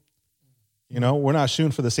hoop. You know, we're not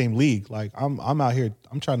shooting for the same league. Like I'm out here,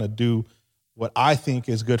 I'm trying to do what I think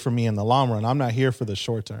is good for me in the long run. I'm not here for the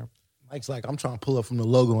short term. Mike's like, I'm trying to pull up from the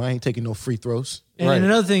logo. I ain't taking no free throws. And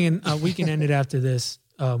another thing, and we can end it after this.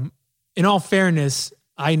 In all fairness,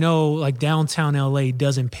 I know like downtown LA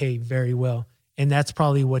doesn't pay very well. And that's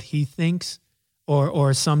probably what he thinks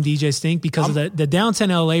or some DJs think because of the downtown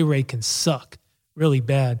LA rate can suck really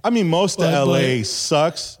bad. I mean, most of LA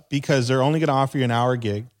sucks because they're only going to offer you an hour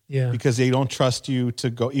gig because they don't trust you to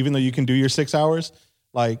go, even though you can do your 6 hours,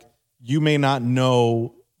 like you may not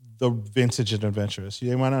know the vintage and adventurous.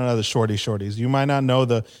 You might not know the shorties. You might not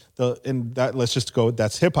know and that, let's just go,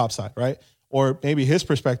 that's hip hop side, right? Or maybe his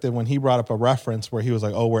perspective when he brought up a reference where he was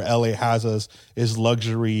like, oh, where LA has us is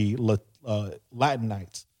luxury Latin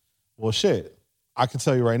nights. Well, shit, I can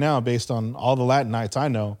tell you right now, based on all the Latin nights I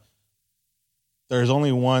know, there's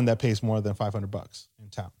only one that pays more than $500 in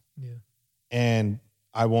town. Yeah. And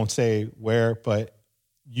I won't say where, but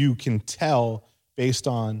you can tell based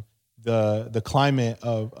on the climate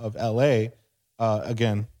of LA.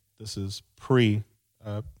 Again, this is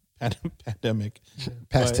pre-pandemic.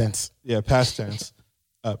 Past tense. Yeah, past tense.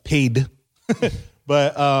 Paid.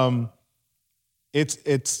 But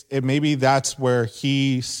it maybe that's where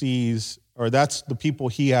he sees, or that's the people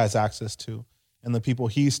he has access to and the people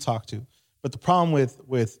he's talked to. But the problem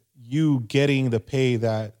with you getting the pay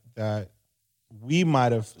that we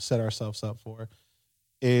might have set ourselves up for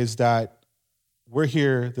is that we're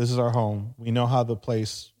here. This is our home. We know how the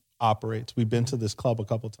place operates. We've been to this club a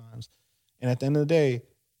couple times. And at the end of the day,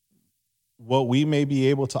 what we may be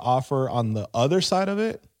able to offer on the other side of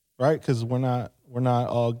it, right? Because we're not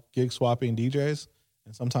all gig swapping DJs.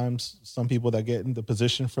 And sometimes some people that get in the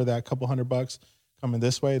position for that couple $100 coming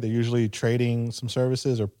this way, they're usually trading some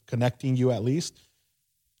services or connecting you at least.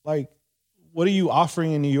 Like, what are you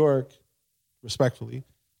offering in New York, respectfully,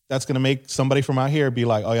 that's going to make somebody from out here be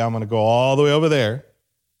like, oh yeah, I'm going to go all the way over there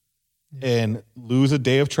and lose a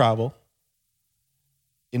day of travel,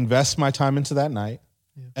 invest my time into that night,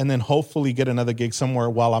 and then hopefully get another gig somewhere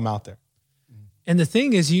while I'm out there. And the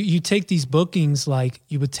thing is, you take these bookings, like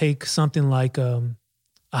you would take something like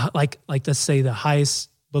let's say the highest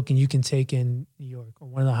booking you can take in New York, or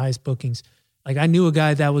one of the highest bookings. Like I knew a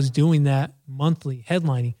guy that was doing that monthly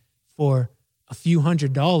headlining for a few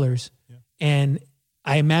 $100s, and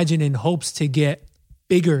I imagine in hopes to get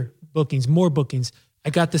bigger bookings, more bookings. I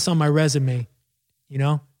got this on my resume, you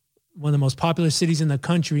know, one of the most popular cities in the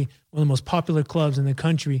country, one of the most popular clubs in the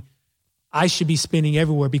country. I should be spinning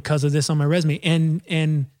everywhere because of this on my resume.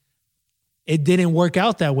 And it didn't work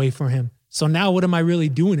out that way for him. So now what am I really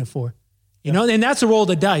doing it for? You know, and that's a roll of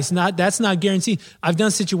the dice. That's not guaranteed. I've done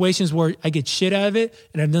situations where I get shit out of it,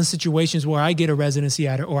 and I've done situations where I get a residency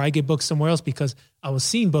out of it, or I get booked somewhere else because I was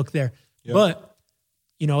seen booked there. Yep. But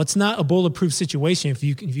you know, it's not a bulletproof situation. If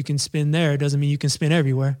you can spin there, it doesn't mean you can spin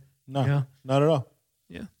everywhere. No, you know? not at all.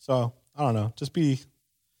 Yeah. So I don't know. Just be.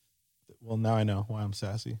 Well, now I know why I'm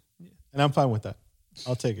sassy, and I'm fine with that.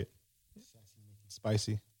 I'll take it.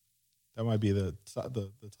 Spicy. That might be the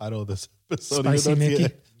title of this episode. Spicy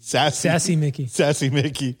Mickey. Sassy Mickey. Sassy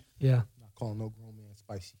Mickey. Yeah. Not calling no grown man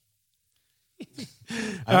spicy.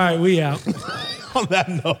 All right, we out. On that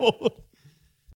note.